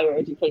in higher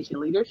education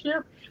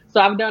leadership. So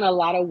I've done a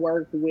lot of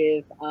work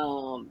with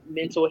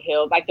mental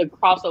health, like the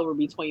crossover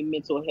between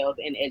mental health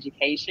and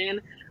education.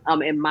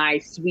 And my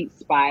sweet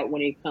spot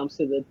when it comes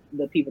to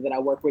the people that I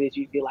work with is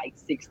usually like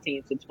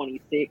 16 to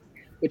 26,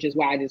 which is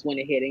why I just went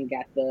ahead and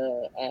got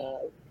the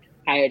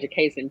higher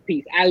education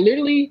piece. I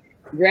literally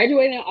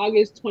graduated in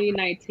August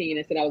 2019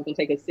 and said I was going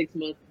to take a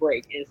 6-month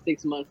break, and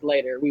 6 months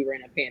later we were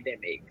in a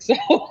pandemic. So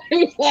it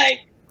was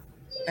like,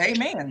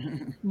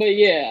 amen. But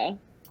yeah,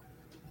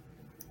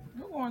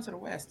 we're going to the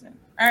Westin.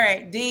 All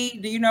right, D,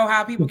 do you know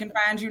how people can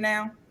find you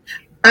now?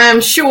 I'm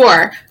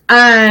sure.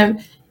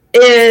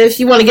 If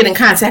you want to get in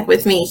contact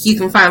with me, you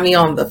can find me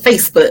on the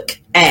Facebook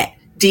at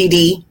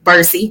DD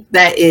Bursey.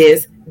 That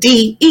is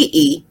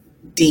DEEDEE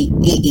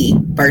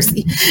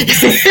Bursey.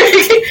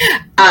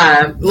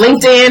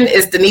 LinkedIn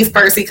is Denise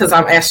Bursey because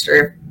I'm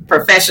extra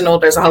professional.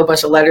 There's a whole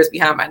bunch of letters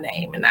behind my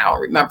name, and I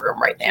don't remember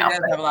them right now.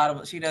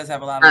 She does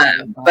have a lot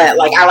of. But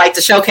like, I like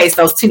to showcase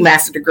those 2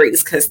 master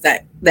degrees because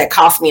that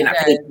cost me an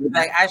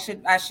like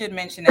I should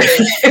mention that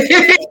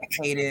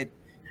educated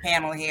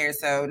panel here.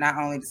 So not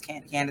only does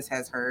Candace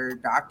has her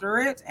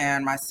doctorate,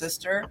 and my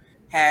sister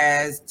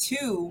has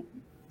 2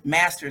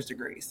 master's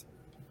degrees,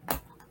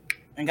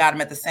 and got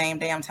them at the same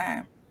damn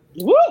time.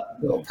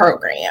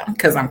 Program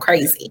because I'm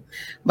crazy,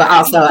 but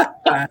also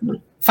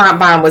font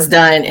bond was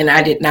done, and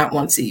I did not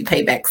want to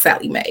pay back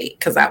Sally Mae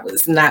because I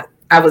was not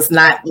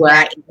where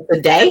I am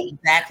today.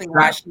 Exactly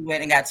why she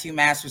went and got 2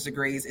 master's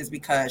degrees is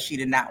because she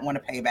did not want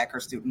to pay back her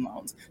student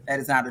loans. That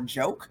is not a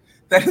joke.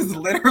 That is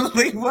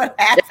literally what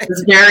happened.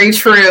 It's very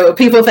true.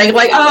 People think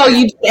like, oh,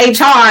 you did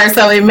HR,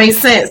 so it makes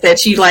sense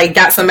that you like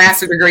got some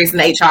master degrees in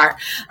HR.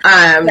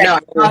 No, I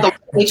saw the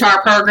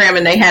HR program,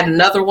 and they had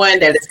another one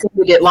that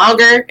extended it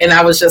longer, and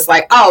I was just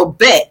like, oh,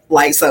 bet.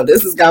 Like, so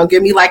this is gonna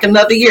give me like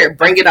another year.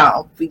 Bring it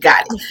on. We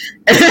got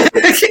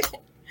it.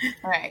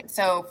 All right.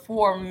 So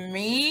for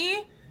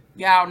me,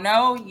 y'all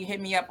know you hit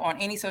me up on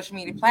any social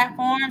media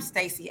platform.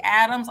 Stacey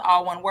Adams,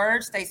 all one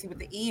word. Stacey with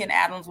the E and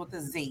Adams with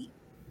the Z.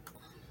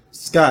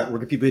 Scott, where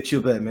can people hit you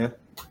up at, man?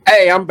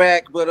 Hey, I'm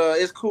back, but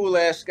it's cool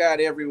ass Scott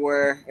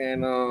everywhere,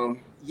 and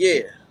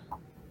yeah,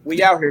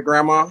 we out here,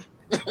 Grandma.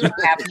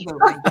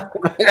 Absolutely.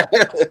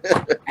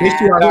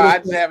 I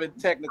just haven't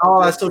technical.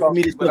 All our social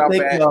media, but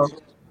thank y'all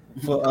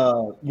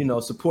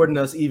for supporting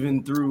us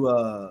even through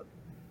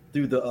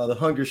the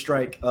hunger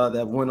strike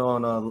that went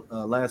on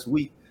last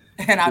week.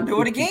 And I'll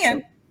do it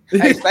again.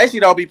 Hey, Stacey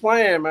don't be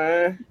playing,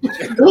 man.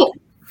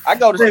 I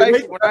go to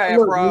Stacey when I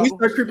have problems. When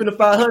we start creeping to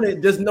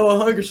 500, there's no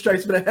hunger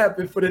strikes going to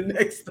happen for the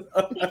next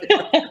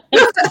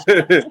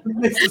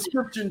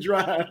subscription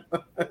drive.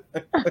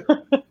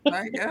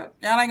 Like, yeah,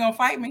 y'all ain't going to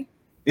fight me.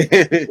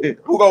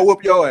 Who going to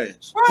whoop your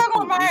ass? Who going to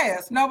whoop my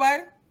ass?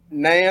 Nobody.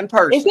 Nan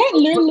person. Is that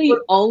literally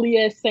only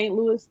a St.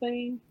 Louis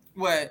thing?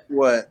 What?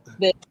 That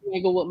you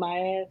ain't going to whoop my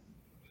ass?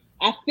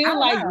 I feel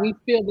like we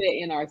feel that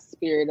in our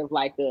spirit of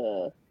like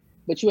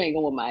but you ain't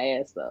going to whoop my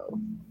ass though.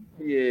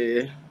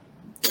 Yeah.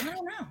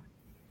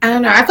 I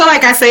don't know. I feel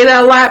like I say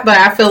that a lot, but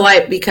I feel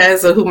like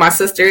because of who my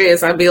sister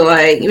is, I'd be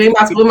like, you ain't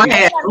about to whip my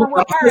ass.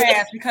 Whip her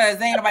ass because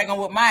they ain't nobody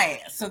gonna whip my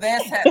ass. So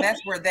that's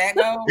where that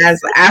goes.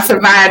 I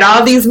survived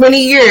all these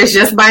many years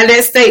just by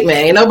that statement.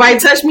 Ain't nobody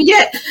touched me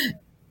yet.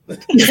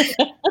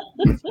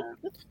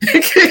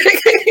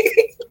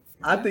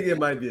 I think it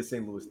might be a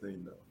St. Louis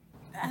thing, though.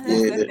 That's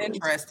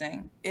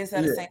interesting. Is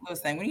that a St.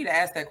 Louis thing? We need to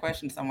ask that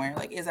question somewhere.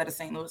 Like, is that a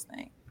St. Louis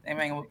thing? They ain't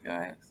gonna whip your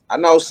ass. I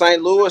know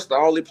St. Louis, the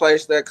only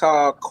place that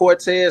called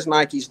Cortez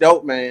Nike's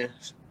dope man.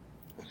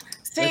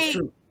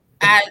 See,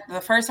 the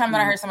first time that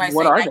I heard somebody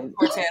say Nike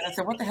Cortez, I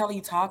said, "What the hell are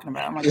you talking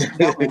about?" I'm like,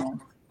 "Dope man."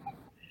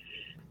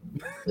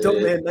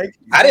 Dope man Nike.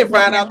 I didn't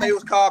find out they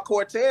was called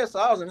Cortez, so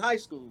I was in high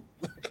school.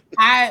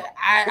 I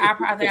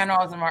think I know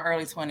I was in my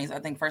early 20s. I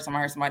think first time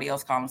I heard somebody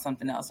else call them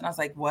something else, and I was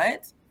like,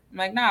 "What?" I'm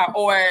like, "Nah."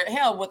 Or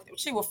hell, with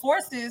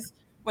Forces,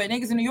 but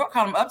niggas in New York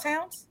call them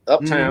uptowns.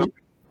 Uptown.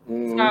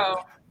 Mm-hmm.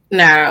 So.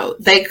 No,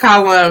 they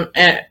call them,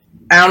 and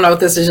I don't know if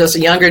this is just a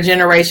younger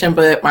generation,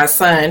 but my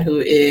son,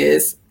 who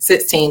is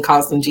 16,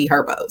 calls them G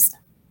Herbos.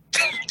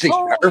 G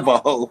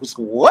Herbos?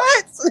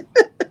 What?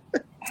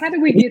 How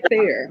did we get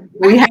there?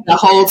 We had a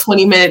whole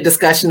 20-minute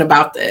discussion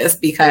about this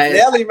because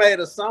Nelly made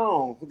a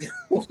song.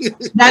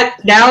 that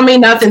don't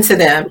mean nothing to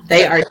them.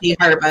 They are G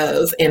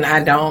Herbos, and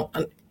I don't.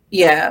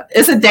 Yeah,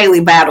 it's a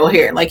daily battle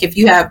here. Like if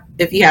you have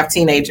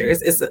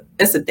teenagers, it's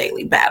a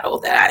daily battle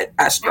that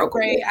I struggle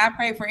with. I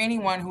pray for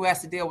anyone who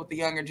has to deal with the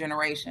younger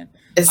generation.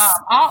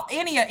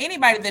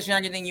 Anybody that's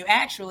younger than you,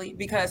 actually,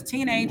 because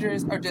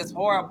teenagers are just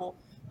horrible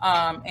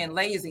and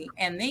lazy,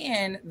 and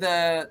then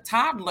the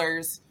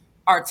toddlers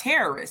are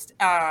terrorists.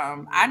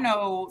 I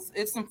know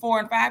it's some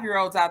 4 and 5 year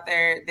olds out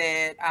there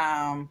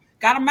that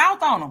got a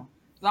mouth on them.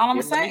 That's all I'm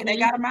gonna say. They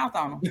got a mouth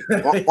on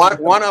them.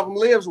 One of them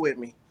lives with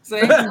me.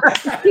 That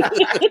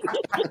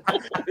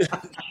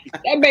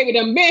baby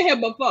done been here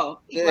before.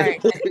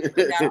 Right.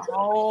 Got a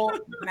whole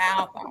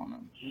mouth on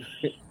them.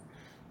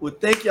 Well,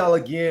 thank y'all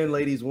again,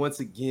 ladies.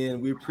 Once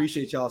again, we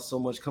appreciate y'all so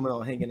much coming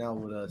out, hanging out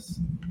with us.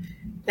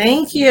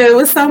 Thank you. It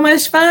was so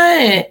much fun.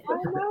 I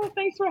know.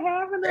 Thanks for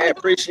having us. I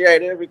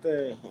appreciate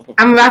everything.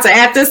 I'm about to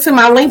add this to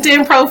my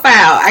LinkedIn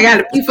profile. I got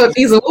to keep up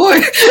these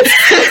awards.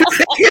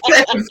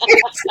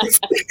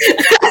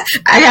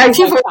 I got to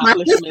keep up my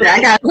sister.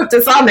 I got to put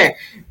this on there.